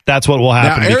then that's what will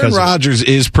happen. Now, Aaron Rodgers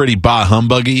is pretty bah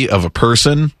humbuggy of a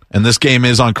person, and this game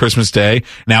is on Christmas Day.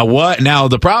 Now,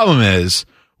 the problem is,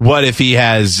 what if he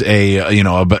has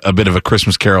a bit of a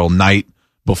Christmas Carol night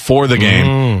before the game,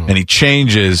 and he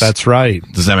changes? That's right.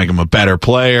 Does that make him a better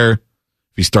player?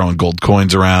 If he's throwing gold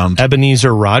coins around,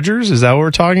 Ebenezer Rodgers, is that what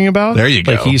we're talking about? There you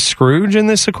go. Like he's Scrooge in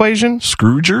this equation.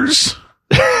 Scroogers.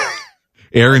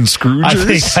 Aaron Scroogers. I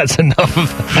think that's enough of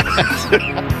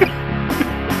that.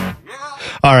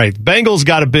 All right, Bengals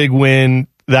got a big win.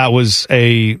 That was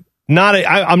I'm not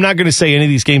going to say any of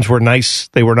these games were nice.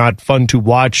 They were not fun to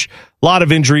watch. A lot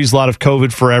of injuries, a lot of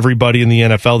COVID for everybody in the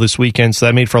NFL this weekend, so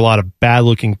that made for a lot of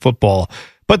bad-looking football.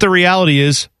 But the reality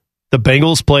is the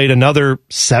Bengals played another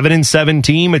 7-7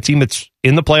 team, a team that's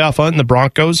in the playoff hunt in the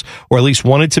Broncos, or at least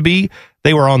wanted to be.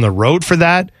 They were on the road for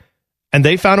that, and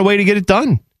they found a way to get it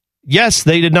done. Yes,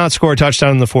 they did not score a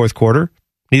touchdown in the fourth quarter.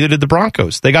 Neither did the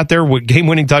Broncos. They got their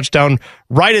game-winning touchdown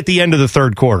right at the end of the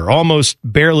third quarter, almost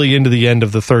barely into the end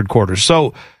of the third quarter.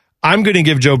 So I'm going to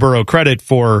give Joe Burrow credit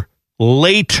for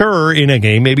later in a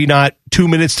game, maybe not 2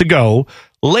 minutes to go,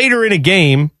 later in a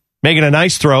game, making a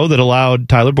nice throw that allowed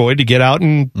Tyler Boyd to get out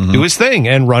and do his thing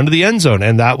and run to the end zone,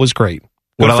 and that was great.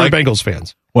 Good for Bengals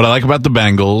fans. What I like about the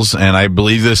Bengals, and I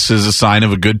believe this is a sign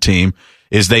of a good team,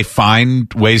 is they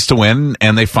find ways to win,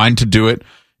 and they find to do it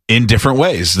in different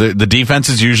ways. The defense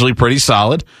is usually pretty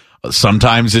solid.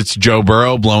 Sometimes it's Joe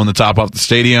Burrow blowing the top off the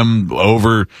stadium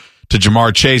over to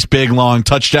Jamar Chase, big, long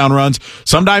touchdown runs.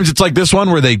 Sometimes it's like this one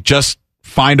where they just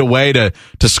find a way to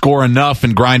score enough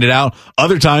and grind it out.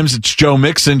 Other times it's Joe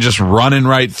Mixon just running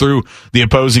right through the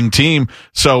opposing team.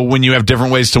 So when you have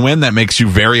different ways to win, that makes you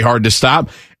very hard to stop.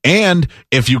 And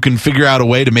if you can figure out a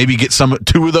way to maybe get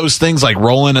two of those things like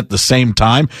rolling at the same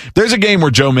time, there's a game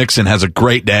where Joe Mixon has a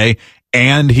great day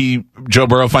and Joe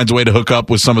Burrow finds a way to hook up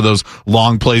with some of those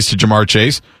long plays to Jamar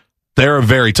Chase. They're a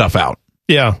very tough out.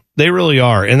 Yeah, they really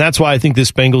are. And that's why I think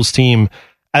this Bengals team,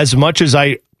 as much as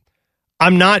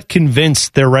I'm not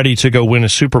convinced they're ready to go win a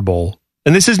Super Bowl.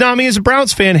 And this is not me as a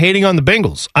Browns fan hating on the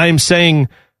Bengals. I am saying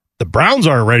the Browns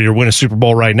aren't ready to win a Super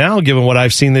Bowl right now, given what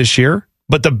I've seen this year.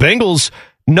 But the Bengals,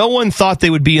 no one thought they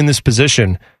would be in this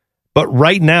position. But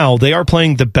right now, they are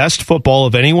playing the best football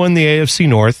of anyone in the AFC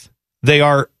North.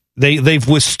 They've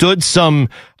withstood some,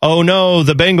 oh no,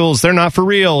 the Bengals, they're not for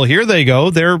real. Here they go.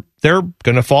 They're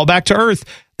going to fall back to earth.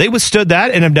 They withstood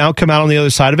that and have now come out on the other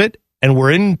side of it. And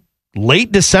we're in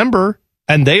late December,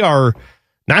 and they are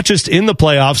not just in the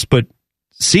playoffs, but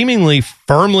seemingly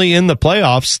firmly in the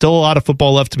playoffs. Still a lot of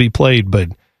football left to be played. But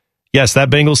yes,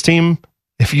 that Bengals team,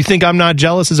 if you think I'm not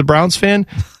jealous as a Browns fan,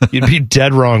 you'd be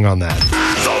dead wrong on that.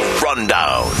 The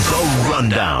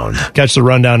Rundown. Catch the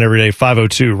Rundown every day,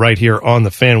 5:02, right here on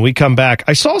The Fan. We come back.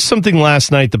 I saw something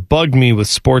last night that bugged me with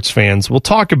sports fans. We'll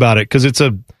talk about it because it's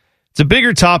a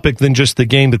bigger topic than just the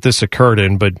game that this occurred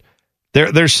in. But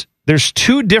there's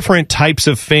two different types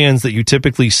of fans that you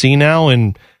typically see now,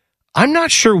 and I'm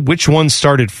not sure which one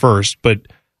started first, but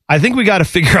I think we got to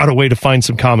figure out a way to find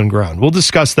some common ground. We'll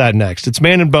discuss that next. It's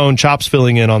Man and Bone, Chops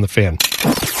filling in on The Fan.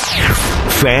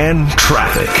 Fan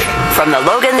traffic. From the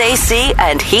Logan AC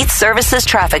and Heat Services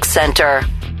Traffic Center.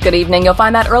 Good evening. You'll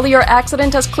find that earlier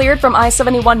accident has cleared from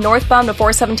I-71 northbound before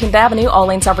 17th Avenue. All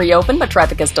lanes have reopened, but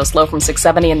traffic is still slow from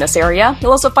 670 in this area. You'll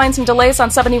also find some delays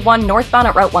on 71 northbound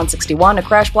at Route 161. A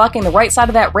crash blocking the right side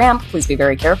of that ramp. Please be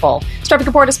very careful. This traffic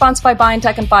report is sponsored by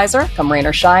BioNTech and Pfizer. Come rain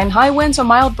or shine, high winds or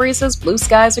mild breezes, blue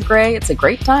skies or gray. It's a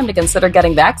great time to consider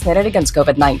getting vaccinated against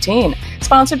COVID-19.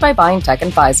 Sponsored by BioNTech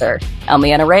and Pfizer. I'm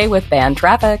Leanna Ray with Fan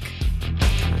Traffic.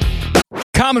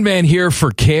 Common Man here for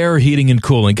Care Heating and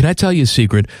Cooling. Can I tell you a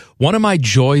secret? One of my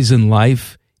joys in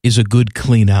life is a good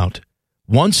clean out.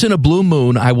 Once in a blue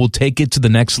moon, I will take it to the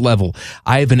next level.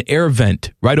 I have an air vent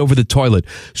right over the toilet.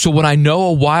 So when I know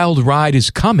a wild ride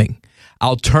is coming,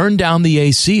 I'll turn down the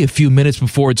AC a few minutes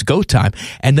before it's go time.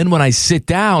 And then when I sit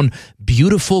down,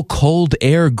 beautiful cold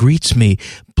air greets me,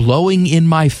 blowing in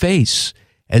my face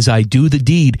as I do the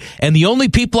deed. And the only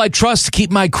people I trust to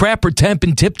keep my crapper temp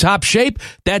in tip-top shape,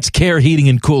 that's Care Heating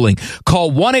and Cooling.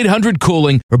 Call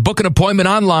 1-800-COOLING or book an appointment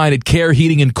online at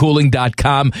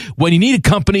careheatingandcooling.com when you need a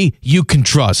company you can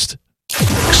trust.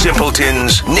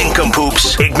 Simpletons,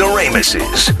 nincompoops,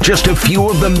 ignoramuses. Just a few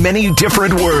of the many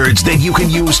different words that you can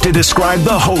use to describe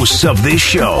the hosts of this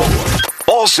show.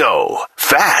 Also,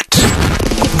 fat.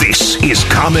 This is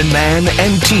Common Man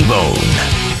and T-Bone.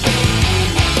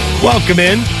 Welcome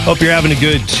in. Hope you're having a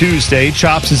good Tuesday.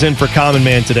 Chops is in for Common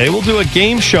Man today. We'll do a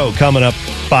game show coming up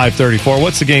 5:34.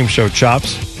 What's the game show,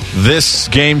 Chops? This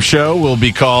game show will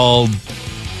be called,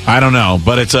 I don't know,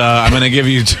 but it's I'm going to give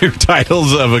you two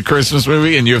titles of a Christmas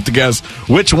movie, and you have to guess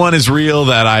which one is real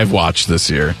that I've watched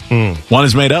this year. One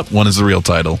is made up, one is the real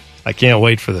title. I can't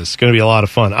wait for this. It's going to be a lot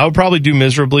of fun. I would probably do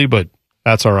miserably, but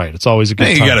that's all right. It's always a good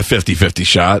time. You got a 50-50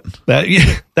 shot.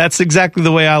 That's exactly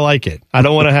the way I like it. I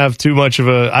don't want to have too much of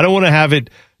I don't want to have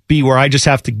it be where I just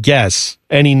have to guess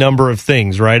any number of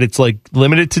things, right? It's like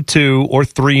limited to 2 or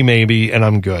 3 maybe, and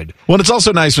I'm good. Well, it's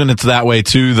also nice when it's that way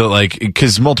too, that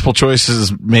because multiple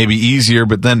choices may be easier,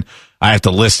 but then I have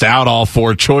to list out all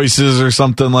 4 choices or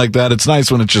something like that. It's nice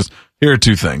when it's just, here are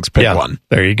 2 things, pick one.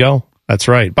 There you go. That's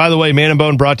right. By the way, Man and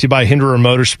Bone brought to you by Hinderer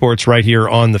Motorsports right here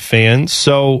on The Fan.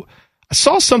 So I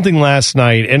saw something last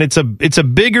night, and it's a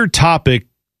bigger topic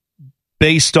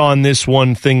based on this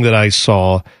one thing that I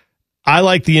saw. I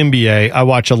like the NBA. I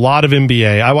watch a lot of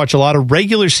NBA. I watch a lot of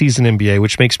regular season NBA,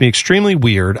 which makes me extremely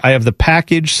weird. I have the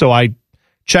package, so I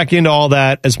check into all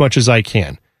that as much as I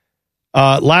can.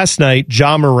 Last night,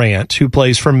 Ja Morant, who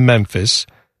plays for Memphis,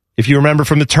 if you remember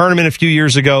from the tournament a few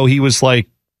years ago, he was like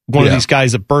one of these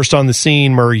guys that burst on the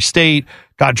scene, Murray State,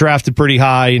 got drafted pretty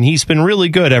high, and he's been really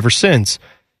good ever since.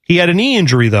 He had a knee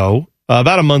injury, though,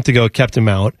 about a month ago, kept him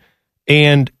out.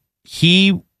 And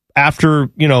he, after,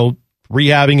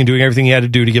 rehabbing and doing everything he had to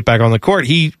do to get back on the court,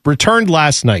 he returned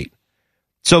last night.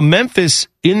 So Memphis,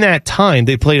 in that time,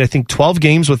 they played, I think, 12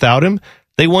 games without him.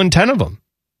 They won 10 of them.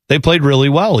 They played really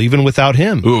well, even without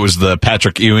him. Ooh, it was the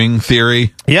Patrick Ewing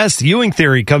theory? Yes, the Ewing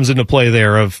theory comes into play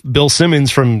there of Bill Simmons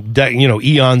from,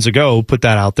 eons ago put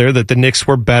that out there, that the Knicks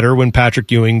were better when Patrick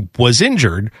Ewing was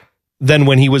injured than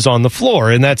when he was on the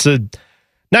floor. And that's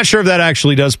Not sure if that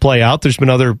actually does play out. There's been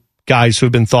other guys who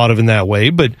have been thought of in that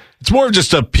way, but it's more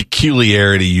just a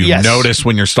peculiarity you notice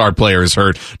when your star player is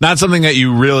hurt. Not something that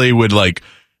you really would like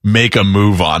make a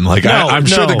move on. Like I'm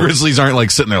sure the Grizzlies aren't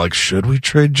like sitting there like, should we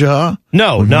trade Ja?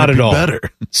 No, not at all. Better.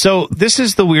 So this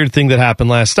is the weird thing that happened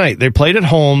last night. They played at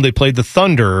home. They played the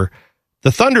Thunder.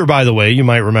 The Thunder, by the way, you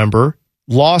might remember,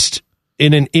 lost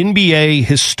in an NBA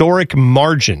historic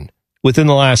margin within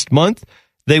the last month.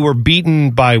 They were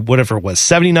beaten by whatever it was,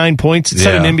 79 points. It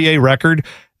set an NBA record.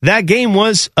 That game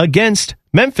was against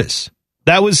Memphis.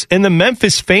 And the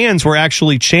Memphis fans were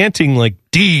actually chanting like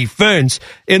defense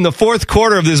in the fourth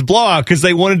quarter of this blowout because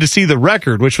they wanted to see the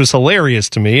record, which was hilarious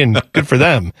to me and good for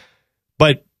them.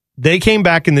 But they came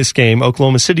back in this game,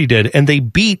 Oklahoma City did, and they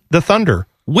beat the Thunder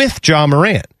with Ja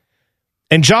Morant.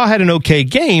 And Ja had an okay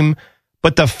game,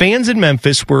 but the fans in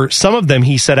Memphis were, some of them,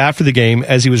 he said after the game,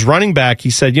 as he was running back, he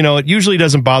said, it usually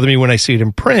doesn't bother me when I see it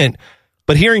in print,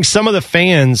 but hearing some of the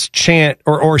fans chant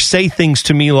or say things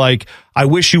to me like, I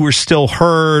wish you were still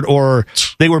hurt, or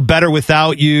they were better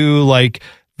without you, like,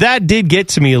 that did get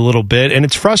to me a little bit, and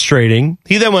it's frustrating.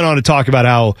 He then went on to talk about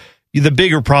how the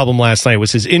bigger problem last night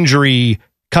was his injury,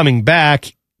 coming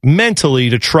back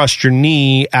mentally to trust your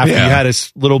knee after you had a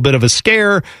little bit of a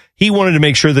scare. He wanted to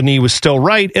make sure the knee was still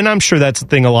right, and I'm sure that's the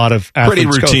thing a lot of athletes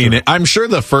pretty routine. go through. I'm sure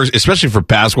the first, especially for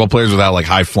basketball players without like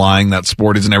high flying, that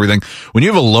sport is and everything, when you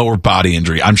have a lower body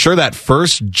injury, I'm sure that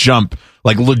first jump,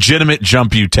 like legitimate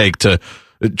jump you take to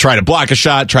try to block a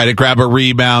shot, try to grab a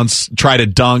rebound, try to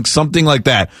dunk, something like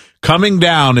that, coming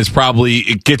down is probably,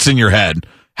 it gets in your head.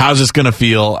 How's this going to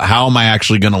feel? How am I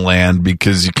actually going to land?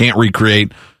 Because you can't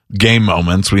recreate game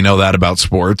moments. We know that about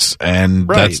sports, and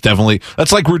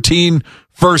that's like routine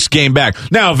first game back.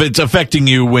 Now, if it's affecting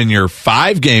you when you're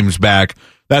 5 games back,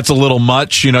 that's a little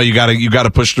much. You got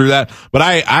to push through that. But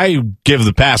I give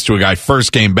the pass to a guy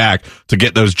first game back to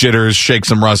get those jitters, shake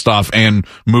some rust off, and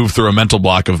move through a mental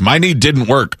block of my knee didn't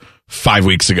work 5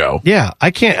 weeks ago. Yeah,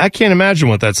 I can't imagine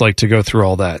what that's like to go through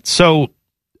all that. So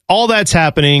all that's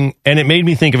happening, and it made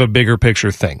me think of a bigger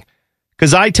picture thing.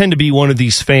 Because I tend to be one of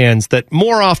these fans that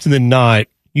more often than not,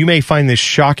 you may find this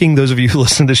shocking, those of you who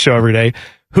listen to the show every day,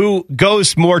 who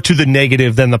goes more to the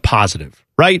negative than the positive,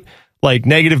 right? Like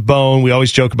negative bone, we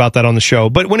always joke about that on the show.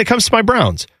 But when it comes to my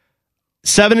Browns,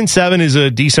 7-7 is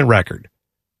a decent record.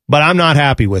 But I'm not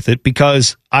happy with it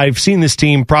because I've seen this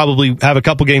team probably have a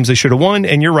couple games they should have won.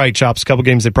 And you're right, Chops, a couple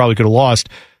games they probably could have lost.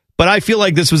 But I feel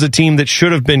like this was a team that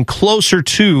should have been closer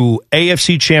to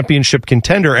AFC Championship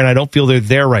contender, and I don't feel they're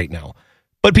there right now.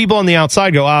 But people on the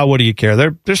outside go, what do you care?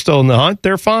 They're still in the hunt.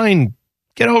 They're fine.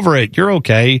 Get over it. You're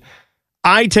okay.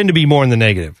 I tend to be more in the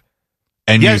negative.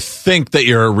 And you think that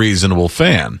you're a reasonable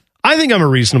fan. I think I'm a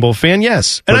reasonable fan,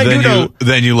 yes. And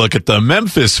then you look at the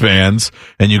Memphis fans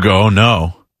and you go, oh,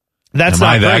 no. That's Am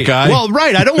not I that right. guy? Well,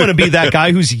 right. I don't want to be that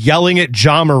guy who's yelling at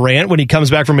Ja Morant when he comes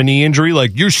back from a knee injury,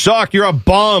 like, you suck, you're a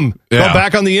bum, go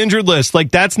back on the injured list. Like,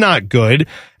 that's not good.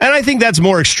 And I think that's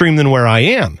more extreme than where I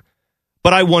am.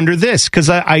 But I wonder this,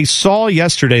 because I saw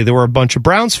yesterday there were a bunch of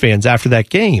Browns fans after that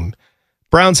game.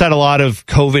 Browns had a lot of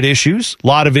COVID issues, a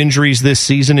lot of injuries this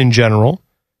season in general.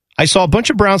 I saw a bunch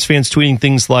of Browns fans tweeting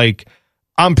things like,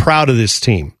 I'm proud of this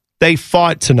team. They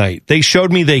fought tonight. They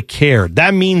showed me they cared.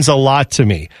 That means a lot to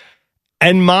me.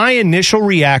 And my initial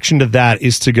reaction to that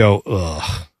is to go,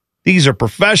 ugh, these are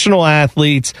professional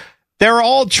athletes. They're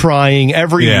all trying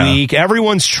every week.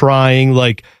 Everyone's trying.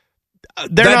 Like,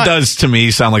 that does to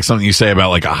me sound like something you say about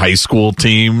like a high school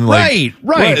team. Like,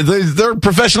 right. They're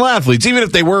professional athletes, even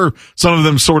if they were some of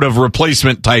them sort of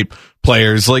replacement type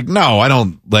players. Like, no, I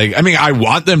don't like, I mean, I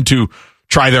want them to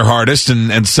try their hardest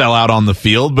and sell out on the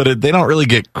field, but they don't really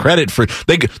get credit for,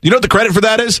 you know what the credit for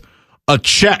that is? A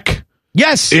check.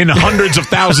 Yes. In hundreds of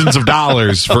thousands of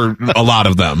dollars for a lot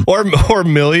of them. Or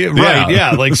million. Right.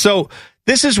 Yeah. Like, so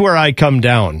this is where I come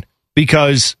down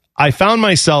because I found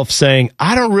myself saying,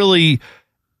 I don't really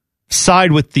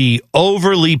side with the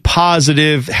overly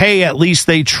positive, hey, at least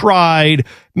they tried.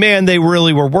 Man, they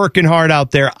really were working hard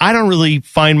out there. I don't really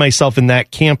find myself in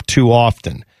that camp too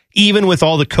often. Even with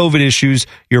all the COVID issues,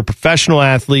 you're a professional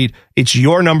athlete. It's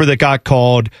your number that got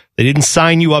called. They didn't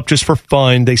sign you up just for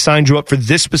fun. They signed you up for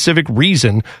this specific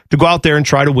reason to go out there and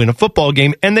try to win a football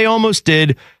game. And they almost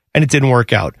did, and it didn't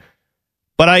work out.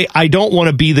 But I don't want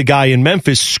to be the guy in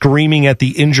Memphis screaming at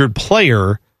the injured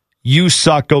player, you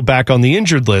suck, go back on the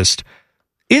injured list.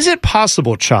 Is it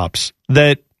possible, Chops,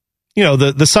 that, you know,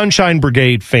 the Sunshine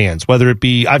Brigade fans, whether it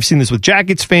be, I've seen this with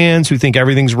Jackets fans who think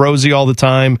everything's rosy all the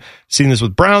time, seen this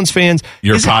with Browns fans.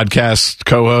 Your podcast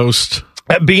co-host.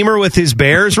 At, Beamer with his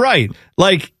Bears, right.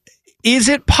 Like, is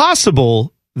it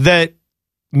possible that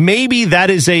maybe that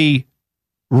is a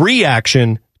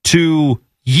reaction to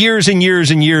years and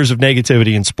years and years of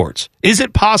negativity in sports? Is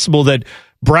it possible that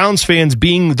Browns fans,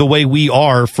 being the way we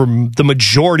are from the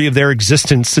majority of their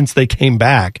existence since they came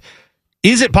back,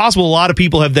 is it possible a lot of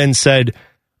people have then said,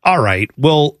 all right,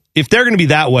 well, if they're going to be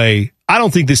that way, I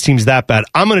don't think this team's that bad.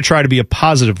 I'm going to try to be a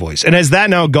positive voice. And has that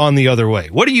now gone the other way?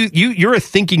 What do you're a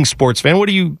thinking sports fan. What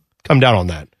do you come down on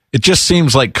that? It just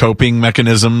seems like coping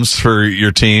mechanisms for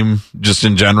your team, just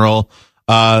in general.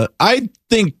 I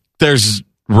think there's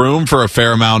room for a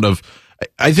fair amount of,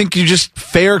 I think you just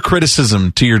fair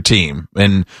criticism to your team,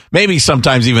 and maybe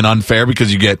sometimes even unfair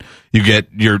because you get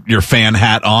your fan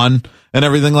hat on and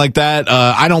everything like that.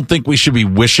 I don't think we should be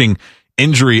wishing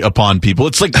injury upon people.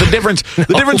 It's like the difference. The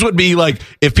difference would be like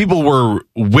if people were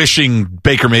wishing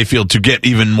Baker Mayfield to get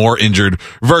even more injured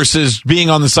versus being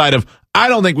on the side of, I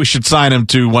don't think we should sign him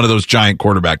to one of those giant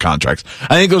quarterback contracts.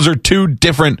 I think those are two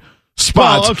different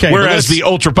spots. Well, okay, whereas the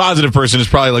ultra positive person is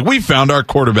probably like, we found our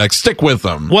quarterback, stick with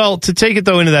them. Well, to take it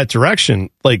though into that direction,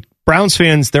 like Browns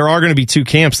fans, there are going to be two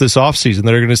camps this offseason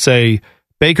that are going to say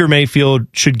Baker Mayfield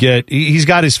should he's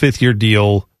got his 5th-year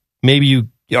deal, maybe you,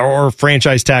 or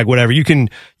franchise tag, whatever. You can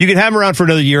have him around for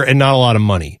another year and not a lot of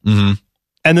money. Mm-hmm.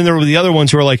 And then there were the other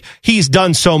ones who are like, he's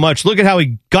done so much. Look at how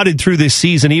he gutted through this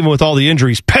season, even with all the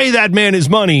injuries. Pay that man his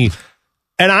money.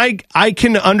 And I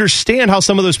can understand how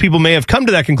some of those people may have come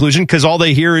to that conclusion because all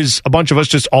they hear is a bunch of us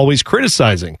just always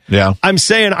criticizing. Yeah. I'm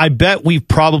saying I bet we've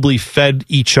probably fed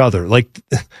each other. Like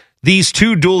these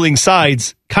two dueling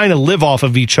sides kind of live off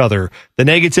of each other. The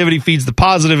negativity feeds the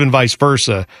positive and vice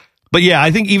versa. But yeah,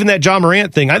 I think even that John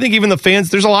Morant thing, I think even the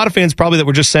fans, there's a lot of fans probably that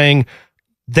were just saying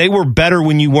they were better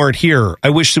when you weren't here. I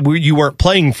wish that you weren't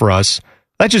playing for us.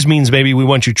 That just means maybe we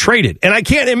want you traded. And I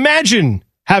can't imagine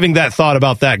having that thought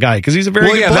about that guy because he's a very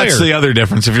good player. That's the other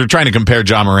difference. If you're trying to compare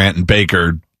John Morant and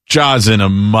Baker, Ja's in a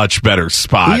much better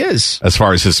spot. He is. As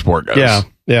far as his sport goes.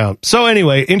 Yeah. So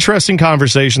anyway, interesting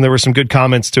conversation. There were some good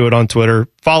comments to it on Twitter.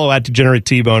 Follow @Degenerate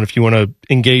T-Bone if you want to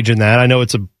engage in that. I know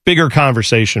it's a bigger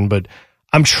conversation, but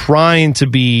I'm trying to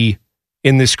be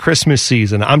in this Christmas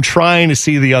season. I'm trying to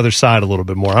see the other side a little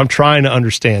bit more. I'm trying to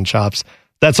understand, Chops.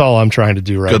 That's all I'm trying to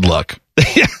do right now. Good luck.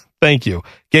 Yeah. Thank you.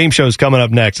 Game show's coming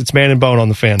up next. It's Man and Bone on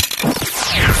the Fan.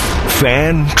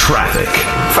 Fan traffic.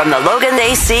 From the Logan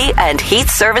AC and Heat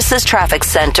Services Traffic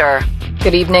Center.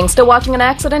 Good evening. Still watching an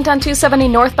accident on 270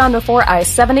 northbound before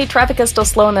I-70. Traffic is still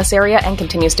slow in this area and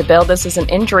continues to build. This is an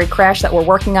injury crash that we're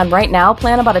working on right now.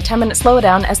 Plan about a 10-minute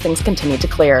slowdown as things continue to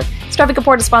clear. This traffic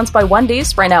report is sponsored by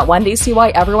Wendy's. Right now at Wendy's, see why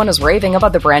everyone is raving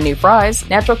about the brand new fries.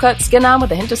 Natural cut, skin on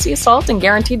with a hint of sea salt and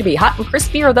guaranteed to be hot and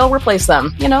crispy or they'll replace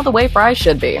them. You know, the way fries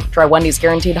should be. Try Wendy's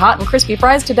guaranteed hot and crispy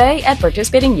fries today at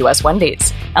participating U.S.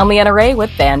 Wendy's. I'm Leanna Ray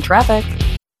with Fan Traffic.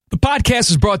 The podcast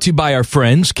is brought to you by our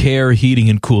friends, Care Heating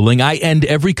and Cooling. I end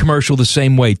every commercial the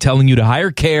same way, telling you to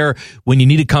hire Care when you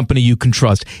need a company you can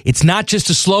trust. It's not just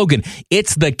a slogan.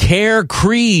 It's the Care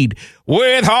creed.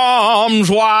 With arms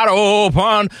wide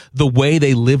open. The way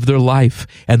they live their life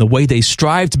and the way they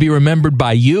strive to be remembered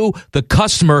by you, the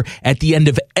customer, at the end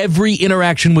of every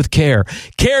interaction with Care.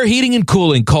 Care Heating and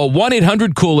Cooling. Call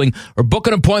 1-800-COOLING or book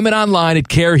an appointment online at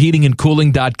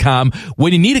careheatingandcooling.com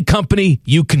when you need a company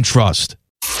you can trust.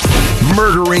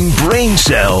 Murdering brain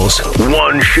cells,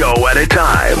 one show at a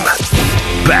time.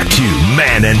 Back to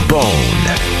Man and Bone.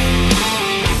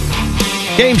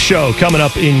 Game show coming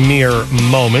up in mere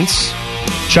moments.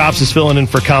 Chops is filling in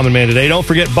for Common Man today. Don't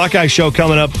forget Buckeye Show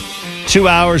coming up 2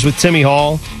 hours with Timmy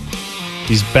Hall.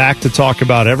 He's back to talk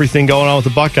about everything going on with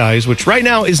the Buckeyes, which right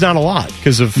now is not a lot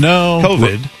because of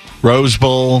COVID. Rose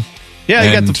Bowl. Yeah,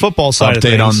 you got the football side of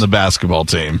things. Update on the basketball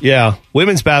team. Yeah,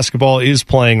 women's basketball is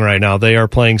playing right now. They are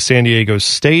playing San Diego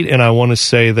State, and I want to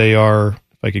say they are,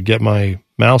 if I could get my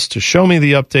mouse to show me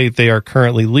the update, they are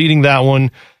currently leading that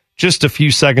one. Just a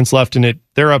few seconds left in it.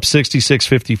 They're up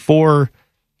 66-54.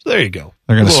 So there you go.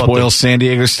 They're going to spoil San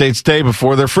Diego State's day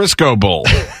before their Frisco Bowl.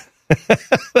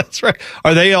 That's right.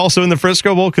 Are they also in the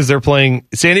Frisco Bowl? Because they're playing,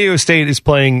 San Diego State is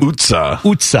playing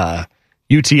UTSA,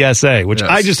 which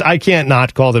yes. I can't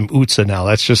not call them UTSA now.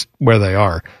 That's just where they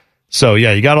are. So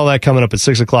yeah, you got all that coming up at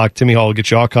 6 o'clock. Timmy Hall will get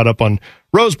you all caught up on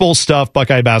Rose Bowl stuff,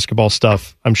 Buckeye basketball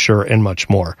stuff, I'm sure, and much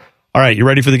more. All right, you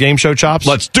ready for the game show, Chops?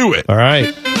 Let's do it. All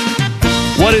right.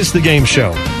 What is the game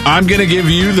show? I'm going to give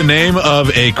you the name of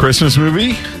a Christmas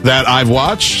movie that I've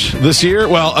watched this year.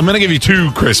 Well, I'm going to give you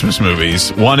two Christmas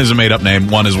movies. One is a made-up name.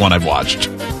 One is one I've watched.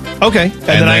 Okay. And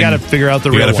then I got to figure out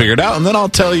the real one. You got to figure it out, and then I'll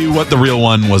tell you what the real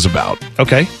one was about.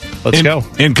 Okay. Let's go.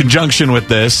 In conjunction with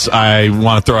this, I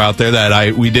want to throw out there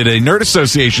that we did a Nerd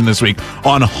Association this week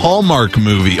on Hallmark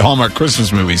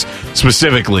Christmas movies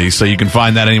specifically. So you can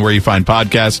find that anywhere you find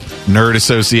podcasts, Nerd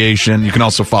Association. You can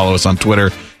also follow us on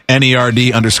Twitter,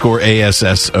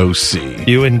 NERD_ASSOC.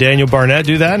 You and Daniel Barnett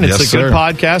do that, and it's a good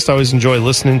podcast. I always enjoy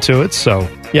listening to it. So,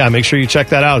 yeah, make sure you check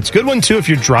that out. It's a good one, too, if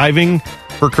you're driving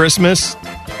for Christmas.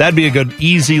 That'd be a good,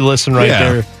 easy listen right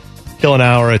there. Kill an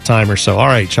hour at a time or so. All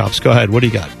right, Chops, go ahead. What do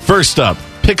you got? First up,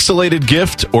 Pixelated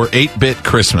Gift or 8-Bit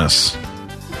Christmas?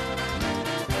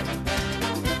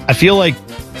 I feel like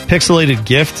Pixelated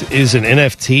Gift is an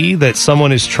NFT that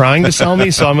someone is trying to sell me,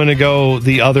 so I'm going to go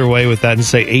the other way with that and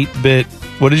say 8-Bit.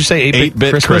 What did you say?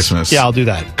 8-Bit Christmas? Yeah, I'll do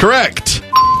that. Correct.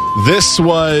 This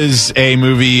was a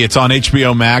movie. It's on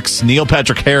HBO Max. Neil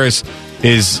Patrick Harris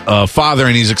is a father,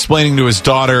 and he's explaining to his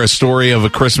daughter a story of a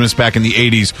Christmas back in the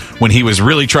 80s when he was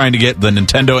really trying to get the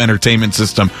Nintendo Entertainment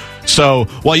System. So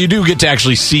while you do get to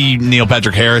actually see Neil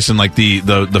Patrick Harris in like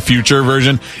the future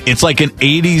version, it's like an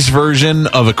 80s version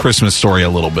of A Christmas Story a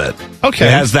little bit. Okay.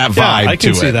 It has that vibe to it. I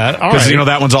can see that. Because,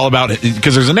 that one's all about,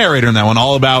 because there's a narrator in that one,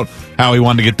 all about how he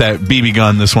wanted to get that BB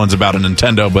gun. This one's about a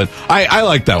Nintendo, but I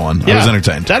like that one. I was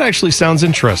entertained. That actually sounds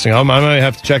interesting. I might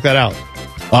have to check that out.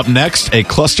 Up next, A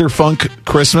Clusterfunk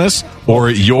Christmas or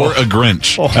You're a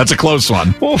Grinch. That's a close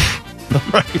one.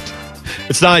 Right.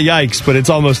 It's not a yikes, but it's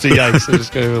almost a yikes. It's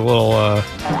just going to be a little,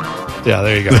 yeah,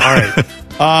 there you go. All right.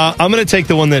 I'm going to take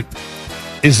the one that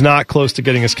is not close to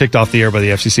getting us kicked off the air by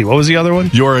the FCC. What was the other one?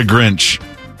 You're a Grinch.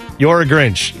 You're a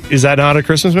Grinch. Is that not a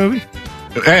Christmas movie?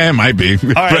 It might be,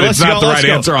 but it's not the right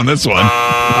answer on this one. All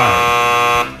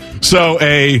right. So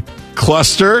a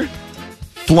cluster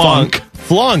flunk.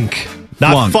 Flunk.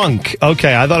 Not funk.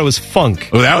 Okay, I thought it was funk.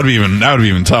 Oh, that would be even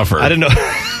tougher. I didn't know.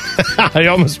 I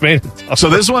almost made it tougher. So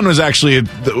this one was actually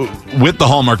with the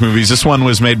Hallmark movies. This one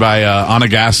was made by Anna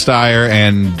Gasteyer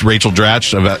and Rachel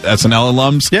Dratch of SNL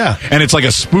alums. Yeah, and it's like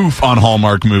a spoof on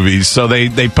Hallmark movies. So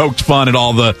they poked fun at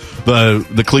all the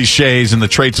cliches and the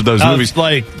traits of those movies,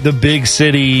 like the big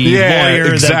city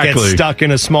lawyer that gets stuck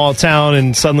in a small town,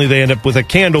 and suddenly they end up with a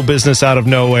candle business out of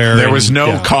nowhere. There was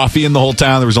no coffee in the whole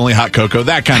town. There was only hot cocoa,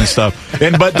 that kind of stuff.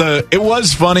 But it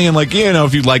was funny, and like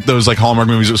if you like those like Hallmark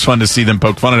movies, it was fun to see them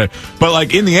poke fun at it. But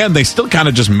like in the end, they still kind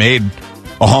of just made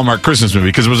a Hallmark Christmas movie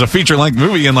because it was a feature-length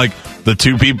movie, and like the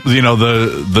two people,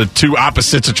 the two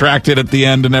opposites attracted at the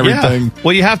end and everything. Yeah.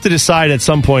 Well, you have to decide at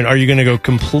some point: are you going to go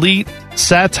complete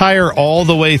satire all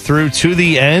the way through to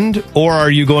the end, or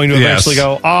are you going to eventually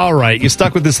go, all right, you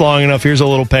stuck with this long enough, here's a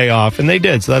little payoff? And they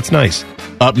did, so that's nice.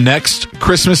 Up next,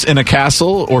 Christmas in a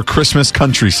Castle or Christmas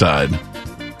Countryside?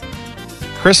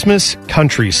 Christmas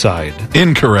Countryside.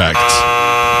 Incorrect.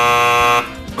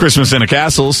 Christmas in a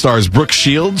Castle stars Brooke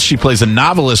Shields. She plays a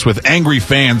novelist with angry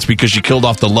fans because she killed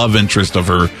off the love interest of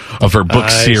her book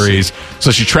series. So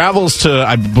she travels to,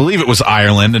 I believe it was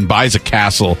Ireland, and buys a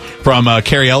castle from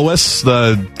Cary Elwes,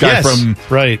 the guy from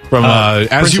As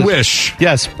Princess, You Wish.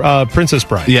 Yes, Princess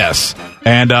Bride. Yes.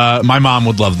 And my mom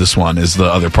would love this one, is the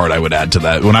other part I would add to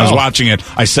that. When I was watching it,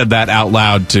 I said that out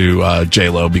loud to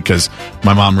J-Lo because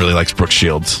my mom really likes Brooke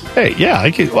Shields. Hey, yeah,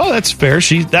 that's fair.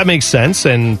 That makes sense.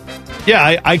 And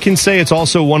yeah, I can say it's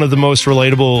also one of the most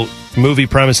relatable movie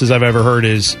premises I've ever heard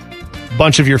is a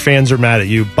bunch of your fans are mad at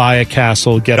you, buy a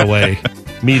castle, get away,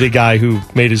 meet a guy who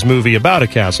made his movie about a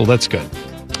castle. That's good.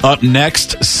 Up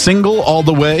next, Single All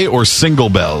the Way or Single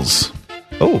Bells?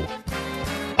 Oh.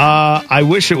 I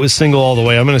wish it was Single All the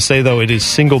Way. I'm going to say, though, it is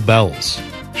Single Bells.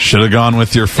 Should have gone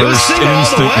with your first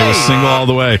instinct. It was Single All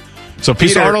the Way. So Peter,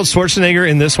 is Arnold Schwarzenegger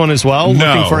in this one as well? No.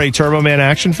 Looking for a Turbo Man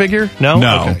action figure? No?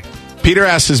 No. Okay. Peter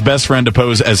asks his best friend to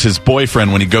pose as his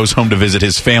boyfriend when he goes home to visit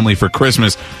his family for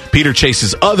Christmas. Peter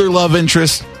chases other love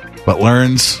interests, but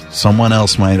learns someone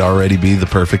else might already be the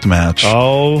perfect match.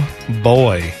 Oh,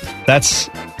 boy.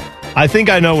 I think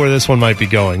I know where this one might be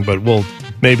going, but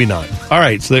maybe not. All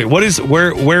right. So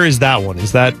where is that one?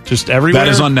 Is that just everywhere?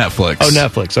 That is on Netflix. Oh,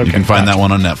 Netflix. Okay. You can find that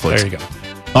one on Netflix. There you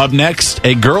go. Up next,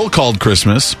 A Girl Called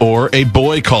Christmas or A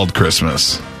Boy Called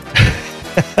Christmas?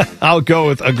 I'll go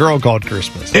with A Girl Called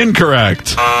Christmas.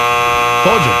 Incorrect. Told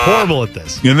you, horrible at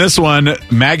this. In this one,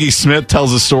 Maggie Smith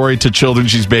tells a story to children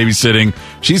she's babysitting.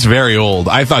 She's very old.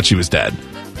 I thought she was dead.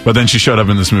 But then she showed up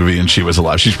in this movie and she was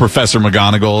alive. She's Professor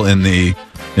McGonagall in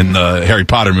the Harry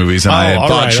Potter movies, and I had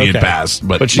thought she had passed.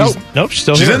 But she's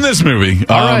still she's here. in this movie.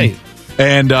 All right.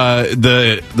 And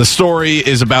the story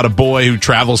is about a boy who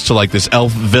travels to like this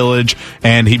elf village,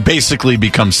 and he basically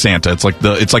becomes Santa.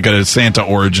 It's like a Santa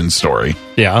origin story.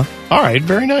 Yeah. All right.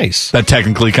 Very nice. That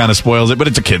technically kind of spoils it, but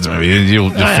it's a kid's movie.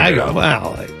 You'll figure it out.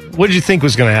 Wow. What did you think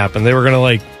was going to happen? They were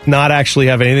going to not actually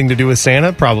have anything to do with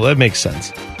Santa? Probably. That makes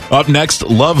sense. Up next,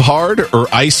 Love Hard or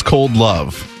Ice Cold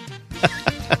Love?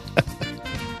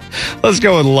 Let's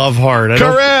go with Love Hard.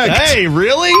 Correct. Hey,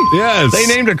 really? Yes. They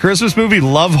named a Christmas movie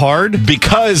Love Hard?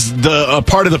 Because the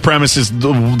part of the premise is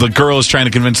the girl is trying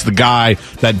to convince the guy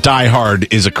that Die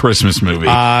Hard is a Christmas movie.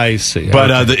 I see.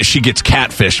 But she gets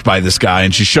catfished by this guy,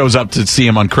 and she shows up to see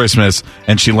him on Christmas,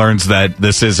 and she learns that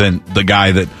this isn't the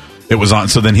guy that it was on.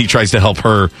 So then he tries to help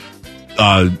her,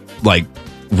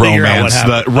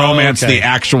 romance the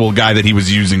actual guy that he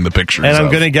was using the pictures and I'm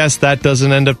of. going to guess that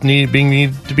doesn't end up need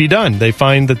to be done. They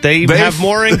find that they have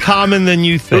more in common than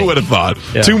you think. Who would have thought?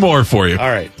 Yeah. 2 more for you. All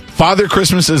right. Father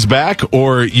Christmas is back,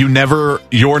 or You're Never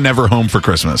Home for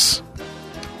Christmas?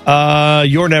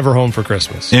 You're Never Home for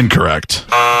Christmas. Incorrect.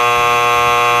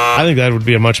 I think that would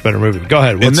be a much better movie. Go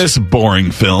ahead. In this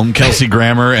boring film, Kelsey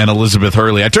Grammer and Elizabeth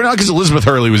Hurley. I turned out because Elizabeth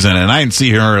Hurley was in it, and I didn't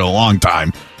see her in a long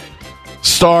time.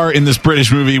 Star in this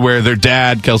British movie where their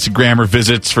dad, Kelsey Grammer,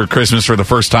 visits for Christmas for the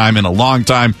first time in a long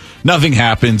time. Nothing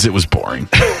happens. It was boring.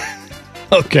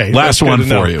 Okay. Last one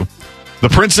for you. The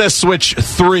Princess Switch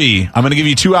 3. I'm going to give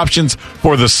you 2 options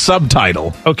for the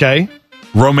subtitle. Okay.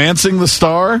 Romancing the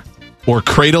Star or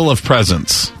Cradle of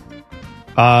Presents?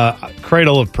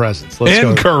 Cradle of Presents.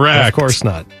 Incorrect. Of course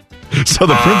not. So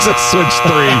the Princess Switch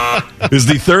 3 is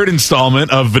the 3rd installment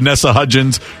of Vanessa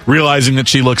Hudgens realizing that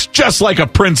she looks just like a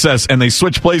princess, and they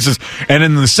switch places. And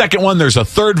in the second one, there's a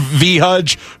third V.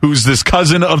 Hudge, who's this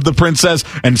cousin of the princess.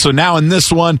 And so now in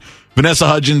this one, Vanessa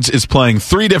Hudgens is playing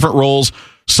 3 different roles.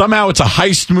 Somehow it's a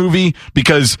heist movie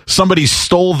because somebody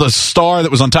stole the star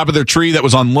that was on top of their tree that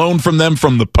was on loan from them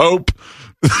from the Pope.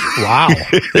 Wow.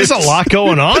 There's a lot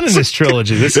going on in this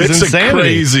trilogy. This is insanity.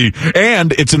 Crazy.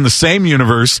 And it's in the same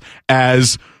universe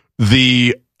as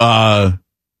the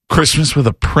Christmas with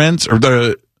a Prince, or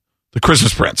the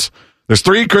Christmas Prince. There's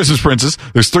 3 Christmas princes.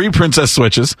 There's 3 princess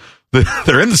switches.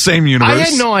 They're in the same universe. I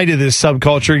had no idea this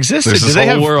subculture existed. There's this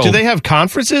whole world. Do they have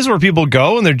conferences where people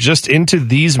go and they're just into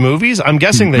these movies? I'm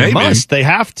guessing they must. They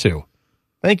have to.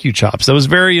 Thank you, Chops. That was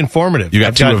very informative. You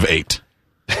got 2 of 8.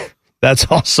 That's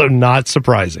also not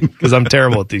surprising because I'm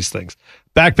terrible at these things.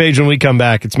 Back page when we come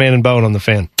back. It's Man and Bone on the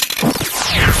Fan.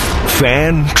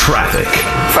 Fan traffic.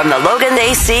 From the Logan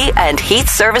AC and Heat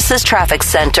Services Traffic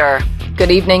Center. Good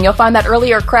evening. You'll find that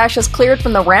earlier crash is cleared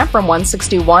from the ramp from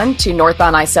 161 to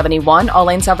northbound I-71. All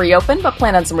lanes have reopened, but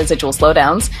plan on some residual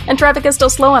slowdowns. And traffic is still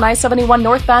slow on I-71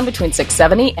 northbound between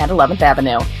 670 and 11th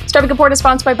Avenue. This traffic report is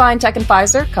sponsored by BioNTech and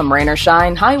Pfizer. Come rain or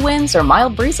shine, high winds or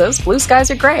mild breezes, blue skies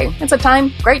or gray. It's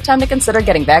a great time to consider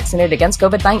getting vaccinated against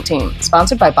COVID-19.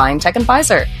 Sponsored by BioNTech and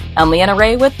Pfizer. I'm Leanna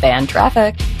Ray with Fan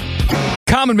Traffic.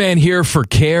 Common Man here for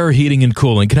Care Heating and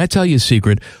Cooling. Can I tell you a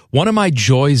secret? One of my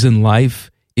joys in life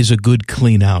is a good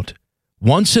clean out.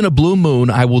 Once in a blue moon,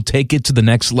 I will take it to the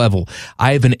next level.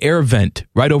 I have an air vent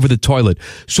right over the toilet.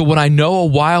 So when I know a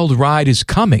wild ride is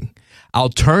coming, I'll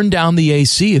turn down the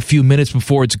AC a few minutes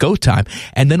before it's go time.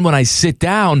 And then when I sit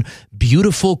down,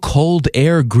 beautiful cold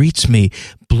air greets me,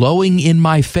 blowing in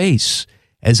my face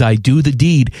as I do the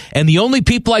deed. And the only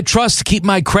people I trust to keep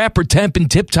my crapper temp in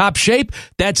tip-top shape,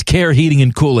 that's Care Heating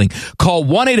and Cooling. Call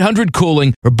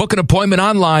 1-800-COOLING or book an appointment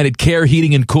online at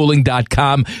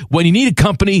careheatingandcooling.com when you need a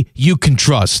company you can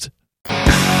trust.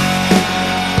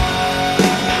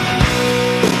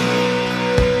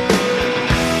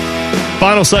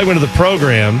 Final segment of the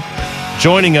program.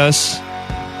 Joining us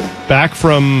back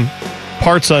from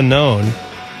parts unknown,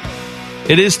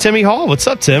 it is Timmy Hall. What's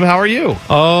up, Tim? How are you?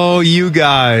 Oh, you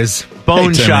guys.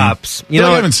 Bone chops. I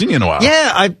haven't seen you in a while.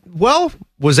 Yeah, I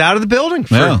was out of the building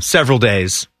for several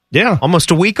days. Yeah.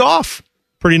 Almost a week off.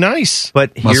 Pretty nice.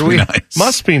 But here we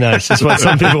Must be nice is what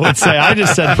some people would say. I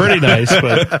just said pretty nice,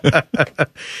 but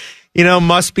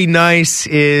must be nice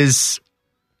is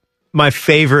my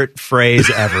favorite phrase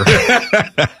ever.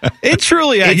 It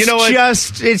truly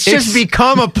is. It's just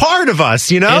become a part of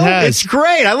us, It's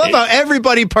great. I love how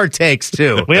everybody partakes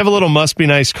too. We have a little must be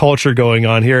nice culture going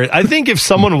on here. I think if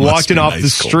someone walked in off the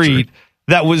street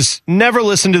that was never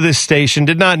listened to this station,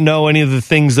 did not know any of the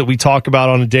things that we talk about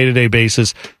on a day-to-day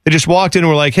basis, they just walked in and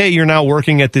were like, hey, you're now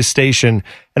working at this station.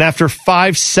 And after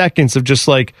 5 seconds of just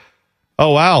like,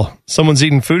 oh, wow, someone's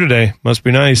eating food today. Must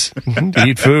be nice to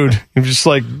eat food. You're just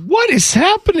like, what is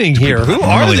happening here? Who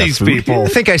are these people? I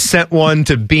think I sent one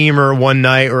to Beamer one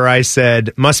night where I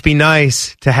said, must be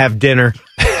nice to have dinner.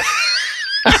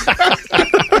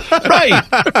 Right.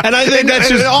 And I think that's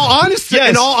just... In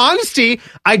all honesty,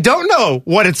 I don't know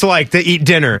what it's like to eat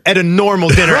dinner at a normal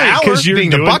dinner hour, being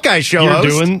the Buckeye Show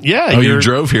host. You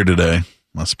drove here today.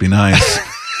 Must be nice.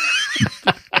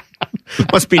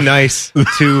 Must be nice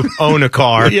to own a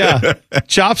car. Yeah.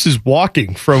 Chops is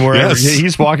walking from wherever. Yes.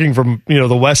 He's walking from,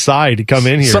 the west side to come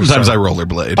in here. Sometimes I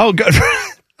rollerblade. Oh, good.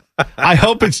 I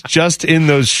hope it's just in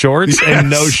those shorts and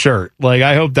no shirt. Like,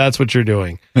 I hope that's what you're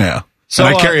doing. Yeah. So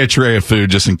and I carry a tray of food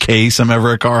just in case I'm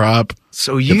ever a car hop.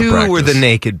 So you were the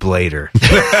naked blader.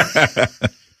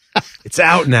 It's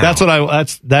out now.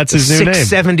 That's his new name.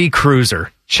 670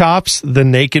 Cruiser. Chops the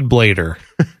Naked Blader.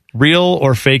 Real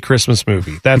or fake Christmas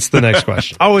movie? That's the next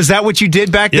question. Oh, is that what you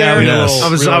did back Yeah, there? yes.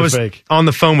 I was on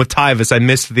the phone with Tyvis. I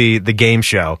missed the game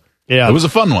show. Yeah. It was a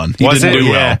fun one. He Was didn't it? do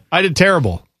Yeah. well. I did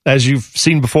terrible. As you've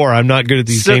seen before, I'm not good at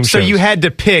these game shows. So you had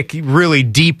to pick really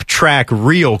deep track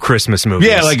real Christmas movies.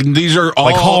 Yeah, like these are all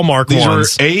like Hallmark these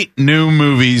ones. were 8 new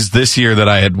movies this year that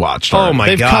I had watched. Oh my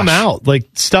They've gosh. come out. Like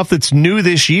stuff that's new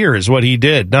this year is what he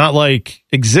did. Not like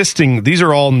existing. These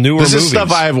are all newer This movies. is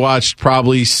stuff I have watched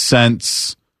probably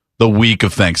since the week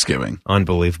of Thanksgiving.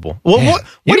 Unbelievable. Well, Man, what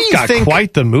do you've you got think?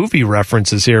 quite the movie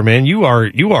references here, man. You are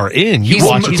in. You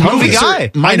watch a he's ton of movie it.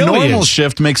 guy. My I know he normal is.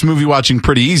 shift makes movie watching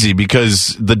pretty easy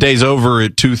because the day's over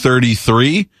at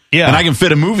 2:33. Yeah. And I can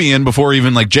fit a movie in before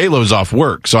even like J-Lo's off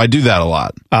work. So I do that a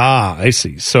lot. Ah, I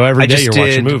see. So every day you're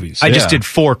watching movies. I just Yeah. did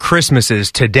 4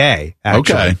 Christmases today, actually,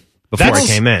 Okay. before That's-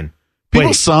 I came in. People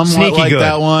Wait, somewhat sneaky like good.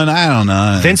 that one. I don't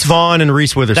know. Vince Vaughn and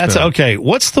Reese Witherspoon. That's okay.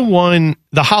 What's the one?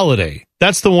 The Holiday.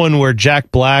 That's the one where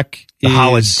Jack Black The is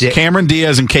Holiday. Cameron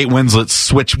Diaz and Kate Winslet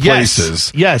switch Yes.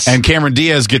 places. Yes. And Cameron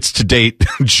Diaz gets to date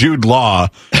Jude Law,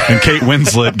 and Kate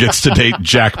Winslet gets to date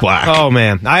Jack Black. Oh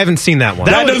man, I haven't seen that one.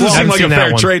 That doesn't I seem haven't like a seen that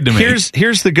fair one. trade to me.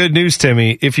 Here's the good news,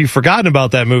 Timmy. If you've forgotten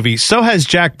about that movie, so has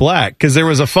Jack Black, because there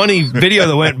was a funny video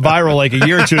that went viral like a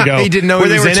year or two ago. He didn't know where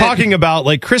he they was were in it? talking about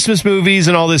like Christmas movies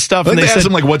and all this stuff. I think And they they asked said,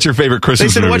 him, like, what's your favorite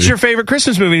Christmas They said, movie? what's your favorite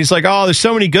Christmas movie? And he's like, oh, there's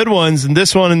so many good ones, and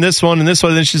this one, and this one, and this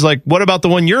one. And then she's like, what about the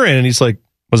one you're in? And he's like,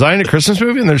 was I in a Christmas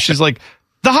movie? And then she's like,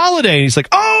 The Holiday. And he's like,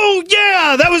 oh,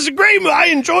 yeah, that was a great movie. I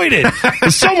enjoyed it. It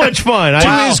was so much fun.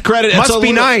 To his credit, Must it's a be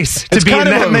little- nice to it's be in kind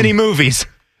of that a- many movies.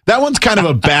 That one's kind of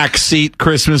a backseat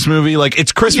Christmas movie. Like,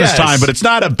 it's Christmas Yes. time, but it's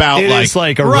not about It is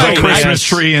like a the romance. Christmas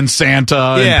tree and Santa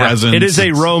Yeah. and presents. It is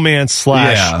a romance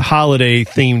slash Yeah. holiday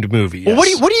themed movie. Well,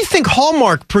 yes. what do you think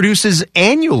Hallmark produces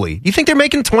annually? You think they're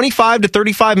making 25 to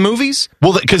 35 movies?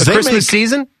 Well, because they Christmas make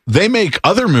season. they make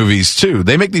other movies too.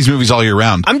 They make these movies all year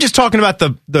round. I'm just talking about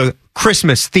the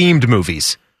Christmas themed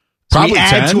movies. So Probably we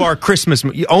add 10? to our Christmas.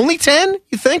 Only 10?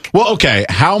 You think? Well, okay.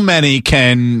 How many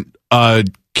can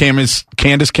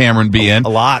Candace Cameron be in? A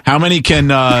lot. How many can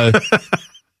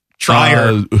Try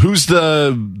her. Who's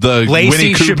the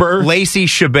Winnie Cooper? Lacey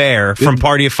Chabert from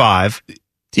Party of Five.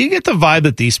 Do you get the vibe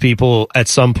that these people, at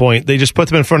some point, they just put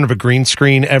them in front of a green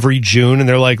screen every June and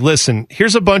they're like, listen,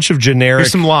 here's a bunch of generic.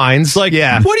 Here's some lines. Like,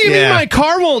 yeah. what do you mean Yeah. my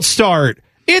car won't start?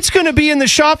 It's going to be in the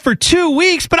shop for 2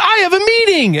 weeks, but I have a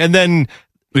meeting. And then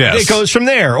Yes. it goes from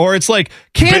there. Or it's like,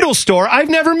 candle store, I've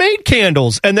never made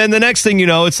candles. And then the next thing you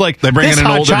know, it's like, They bring this in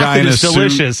an hot older guy chocolate in a is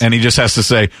delicious. suit, and he just has to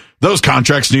say, "Those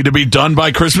contracts need to be done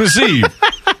by Christmas Eve.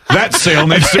 That sale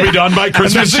needs to be done by And then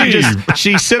Christmas Eve."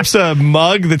 she sips a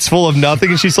mug that's full of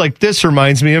nothing, and she's like, "This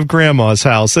reminds me of Grandma's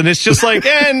house." And it's just like,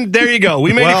 and there you go.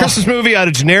 We made a Christmas movie out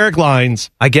of generic lines.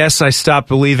 I guess I stopped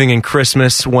believing in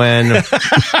Christmas when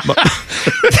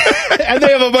And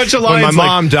they have a bunch of when lines. my like,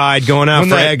 mom died going out when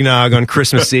for that- eggnog on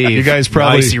Christmas Eve. You guys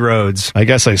probably icy roads. I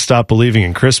guess I stopped believing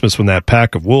in Christmas when that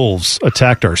pack of wolves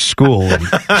attacked our school and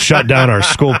shut down our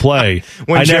school play.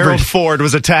 When I Gerald never, Ford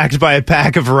was attacked by a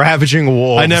pack of ravaging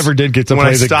wolves. I never did get to when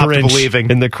play I the stopped Grinch believing.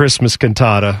 in the Christmas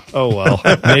cantata. Oh well,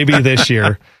 maybe this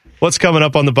year. What's coming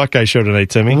up on the Buckeye Show tonight,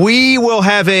 Timmy? We will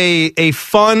have a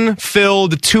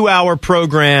fun-filled 2-hour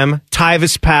program.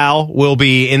 Tyvis Powell will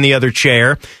be in the other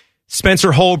chair.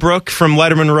 Spencer Holbrook from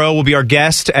Letterman Row will be our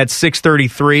guest at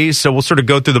 6:33. So we'll sort of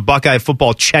go through the Buckeye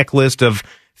football checklist of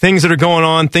things that are going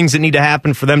on, things that need to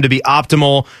happen for them to be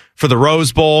optimal for the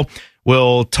Rose Bowl.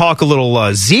 We'll talk a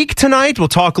little Zeke tonight. We'll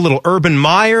talk a little Urban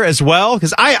Meyer as well,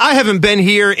 because I haven't been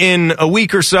here in a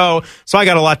week or so I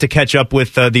got a lot to catch up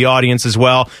with the audience as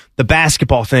well. The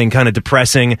basketball thing, kind of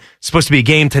depressing. Supposed to be a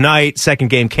game tonight, second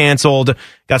game canceled.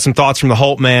 Got some thoughts from the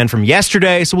Holt man from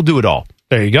yesterday, so we'll do it all.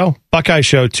 There you go. Buckeye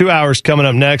Show, 2 hours coming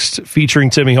up next, featuring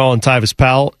Timmy Hall and Tyvis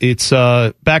Powell. It's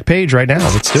back page right now.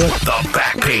 Let's do it. The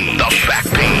Back Page. The Back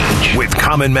Page with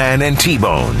Common Man and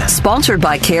T-Bone. Sponsored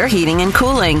by Care Heating and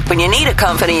Cooling. When you need a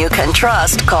company you can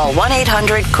trust, call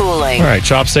 1-800-COOLING. All right,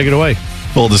 Chops, take it away.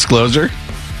 Full disclosure,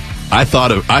 I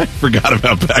forgot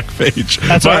about Backpage.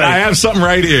 That's all right. I have something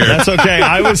right here. That's okay.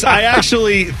 I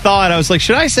actually thought, I was like,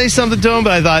 should I say something to him?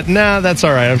 But I thought, nah, that's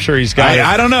all right. I'm sure he's got it.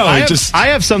 I don't know. I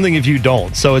have something if you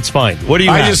don't, so it's fine. What do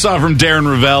you have? I just saw from Darren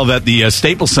Ravel that the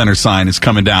Staples Center sign is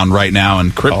coming down right now,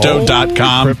 and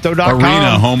Crypto.com. Crypto.com.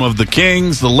 Arena, home of the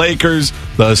Kings, the Lakers,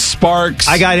 the Sparks.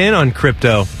 I got in on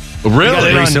crypto.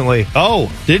 Really? Recently.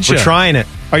 Oh, did you? We're trying it.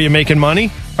 Are you making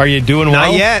money? Are you doing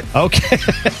well? Not yet. Okay.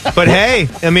 But hey,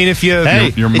 I mean, if you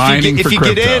you're mining for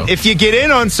crypto. If you get in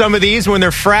on some of these when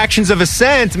they're fractions of a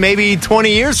cent, maybe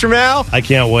 20 years from now, I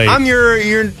can't wait. I'm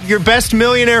your best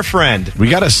millionaire friend. We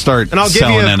got to start and I'll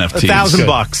selling give you NFTs.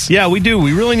 $1,000. Yeah, we do.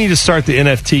 We really need to start the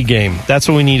NFT game. That's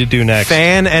what we need to do next.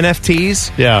 Fan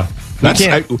NFTs? Yeah.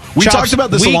 We talked about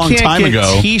this a long time ago. We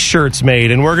can't get T-shirts made,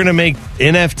 and we're going to make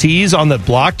NFTs on the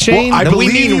blockchain. Well, I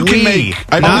believe you can make.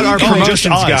 Not our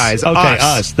promotions guys. Okay,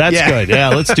 us. That's good. Yeah,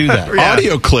 let's do that.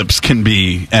 Audio clips can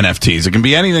be NFTs. It can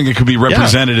be anything that could be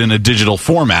represented in a digital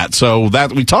format. So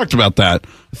that we talked about that.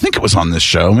 I think it was on this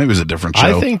show. Maybe it was a different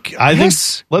show. I think.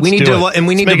 Let's we need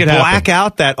to black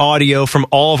out that audio from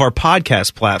all of our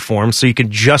podcast platforms so you can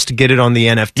just get it on the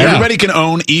NFT. Everybody can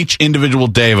own each individual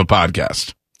day of a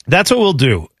podcast. That's what we'll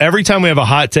do. Every time we have a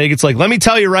hot take, it's like, let me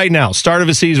tell you right now, start of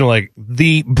a season, we're like,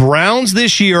 the Browns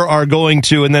this year are going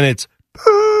to, and then it's,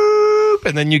 boop,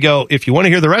 and then you go, if you want to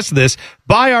hear the rest of this,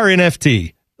 buy our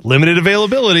NFT. Limited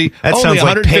availability. That only sounds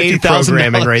like paid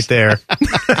programming right there.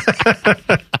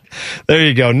 There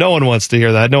you go. No one wants to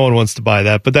hear that. No one wants to buy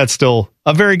that, but that's still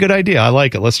a very good idea. I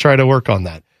like it. Let's try to work on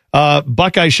that.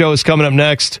 Buckeye Show is coming up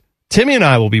next. Timmy and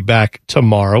I will be back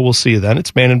tomorrow. We'll see you then.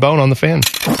 It's Man and Bone on the Fan.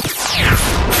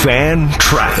 Fan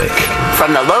traffic.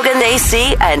 From the Logan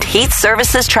AC and Heat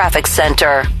Services Traffic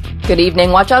Center. Good evening.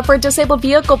 Watch out for a disabled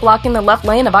vehicle blocking the left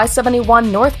lane of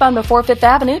I-71 northbound before 5th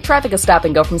Avenue. Traffic is stop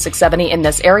and go from 670 in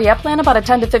this area. Plan about a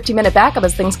 10 to 15 minute backup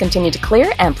as things continue to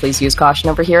clear, and please use caution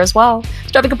over here as well.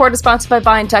 Traffic report is sponsored by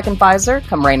BioNTech and Pfizer.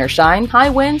 Come rain or shine, high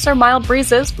winds or mild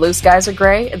breezes, blue skies or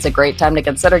gray, it's a great time to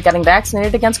consider getting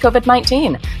vaccinated against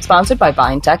COVID-19. Sponsored by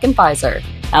BioNTech and Pfizer.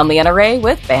 I'm Leanna Ray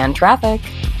with Fan Traffic.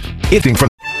 Oh,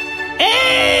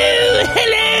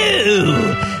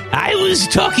 hello! I was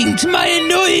talking to my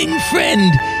annoying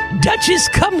friend, Duchess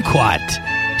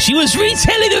Kumquat. She was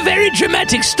retelling a very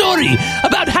dramatic story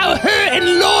about how her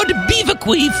and Lord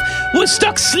Beaverqueef were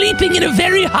stuck sleeping in a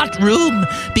very hot room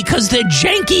because their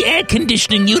janky air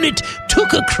conditioning unit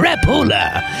took a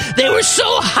crapola. They were so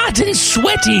hot and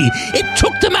sweaty, it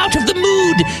took them out of the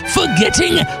mood for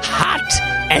getting hot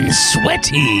and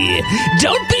sweaty.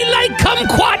 Don't be like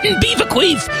Kumquat and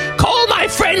Beaverqueef. Call my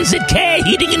friends at Care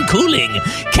Heating and Cooling.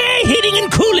 Care Heating and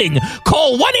Cooling.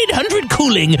 Call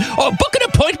 1-800-COOLING or book an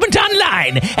appointment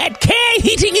online at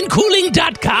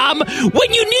careheatingandcooling.com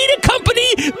when you need a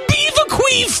company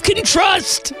Beaverqueef can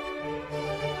trust.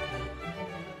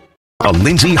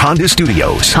 Lindsay Honda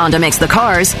Studios. Honda makes the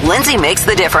cars. Lindsay makes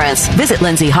the difference. Visit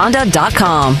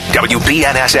lindsayhonda.com.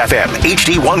 WBNS-FM,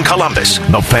 HD1 Columbus,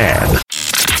 The Fan.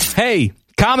 Hey,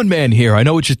 Common Man here. I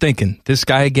know what you're thinking. This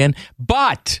guy again.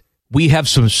 But we have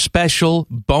some special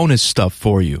bonus stuff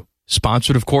for you.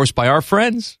 Sponsored, of course, by our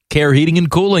friends, Care Heating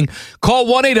and Cooling. Call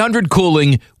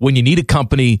 1-800-COOLING when you need a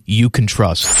company you can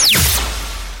trust.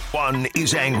 One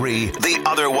is angry, the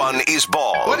other one is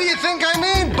bald. What do you think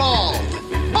I mean, bald?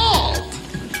 Bald!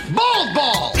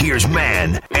 Bald! Here's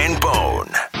Man and Bone.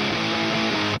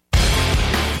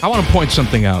 I want to point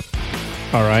something out.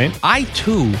 All right. I,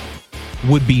 too,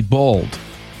 would be bald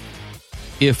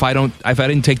if I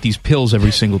didn't take these pills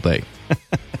every single day.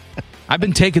 I've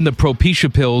been taking the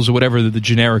Propecia pills, or whatever the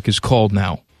generic is called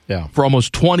now, for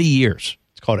almost 20 years.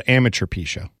 It's called Amateur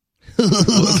Pecia.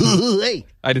 Hey.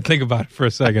 I didn't think about it for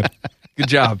a second. Good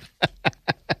job.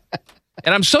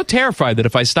 And I'm so terrified that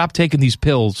if I stop taking these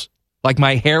pills, like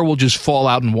my hair will just fall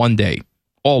out in one day.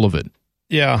 All of it.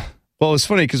 Yeah. Well, it was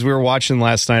funny because we were watching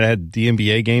last night. I had the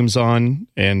NBA games on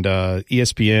and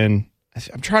ESPN.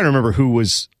 I'm trying to remember who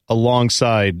was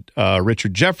alongside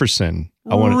Richard Jefferson.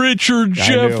 Richard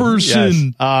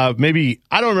Jefferson. Yes. Maybe,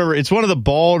 I don't remember. It's one of the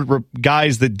bald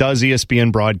guys that does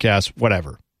ESPN broadcasts,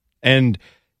 whatever. And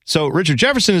so Richard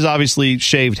Jefferson is obviously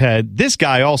shaved head. This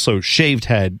guy also shaved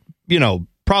head,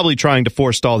 probably trying to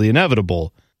forestall the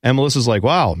inevitable. And Melissa's like,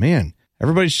 wow, man,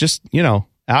 everybody's just,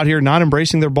 out here not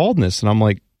embracing their baldness. And I'm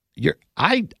like,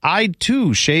 I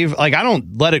too shave. Like, I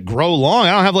don't let it grow long.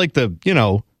 I don't have like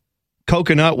the,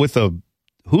 coconut with a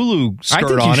Hulu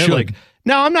skirt on it. Like,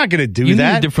 no, I'm not going to do that. You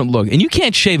need a different look. And you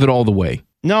can't shave it all the way.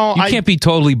 No, you can't be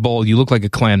totally bald. You look like a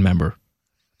Klan member.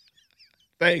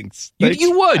 Thanks.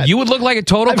 You would. You would look like a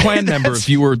total Klan member if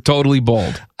you were totally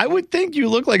bald. I would think you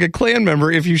look like a Klan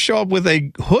member if you show up with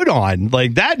a hood on.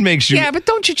 Like, that makes you... Yeah, but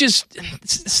don't you just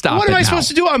stop What am I supposed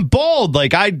to do? I'm bald.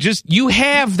 Like, You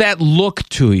have that look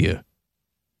to you.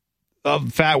 A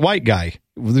fat white guy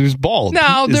who's bald.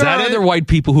 No, there are other white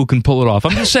people who can pull it off.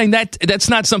 I'm just saying that's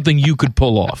not something you could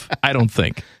pull off. I don't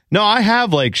think. No, I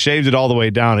have, like, shaved it all the way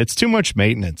down. It's too much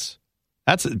maintenance.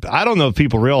 I don't know if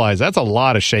people realize that's a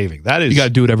lot of shaving. That is, you got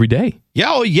to do it every day.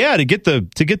 Yeah, to get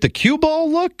the cue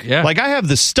ball look. Yeah, like I have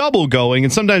the stubble going,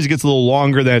 and sometimes it gets a little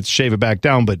longer. Then I have to shave it back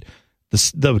down. But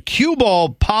the cue ball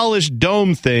polished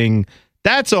dome thing,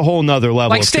 that's a whole nother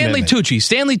level. Like of Stanley commitment. Tucci.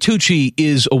 Stanley Tucci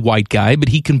is a white guy, but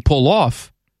he can pull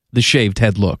off the shaved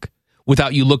head look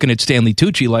without you looking at Stanley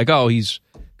Tucci like, oh, he's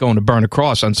going to burn a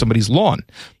cross on somebody's lawn.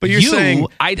 But you're saying,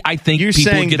 I think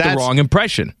people would get the wrong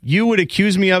impression. You would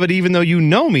accuse me of it even though you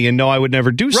know me and know I would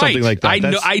never do something like that.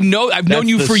 I know. I've known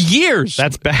you for years.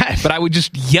 That's bad. But I would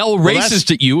just yell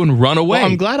racist at you and run away. Well,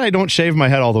 I'm glad I don't shave my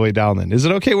head all the way down then. Is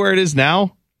it okay where it is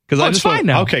now? Because it's fine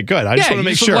now. Okay, good. I just want to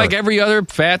make sure. Look like every other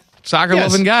fat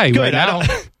soccer-loving guy. Good. Right now.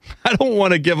 I don't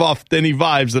want to give off any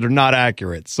vibes that are not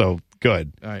accurate. So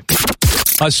good. All right.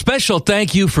 A special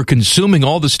thank you for consuming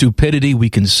all the stupidity we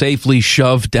can safely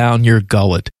shove down your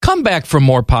gullet. Come back for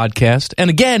more podcast. And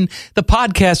again, the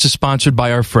podcast is sponsored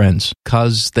by our friends,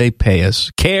 because they pay us.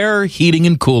 Care Heating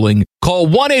and Cooling. Call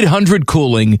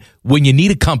 1-800-COOLING when you need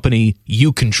a company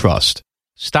you can trust.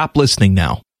 Stop listening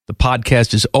now. The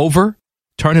podcast is over.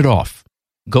 Turn it off.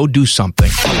 Go do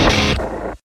something.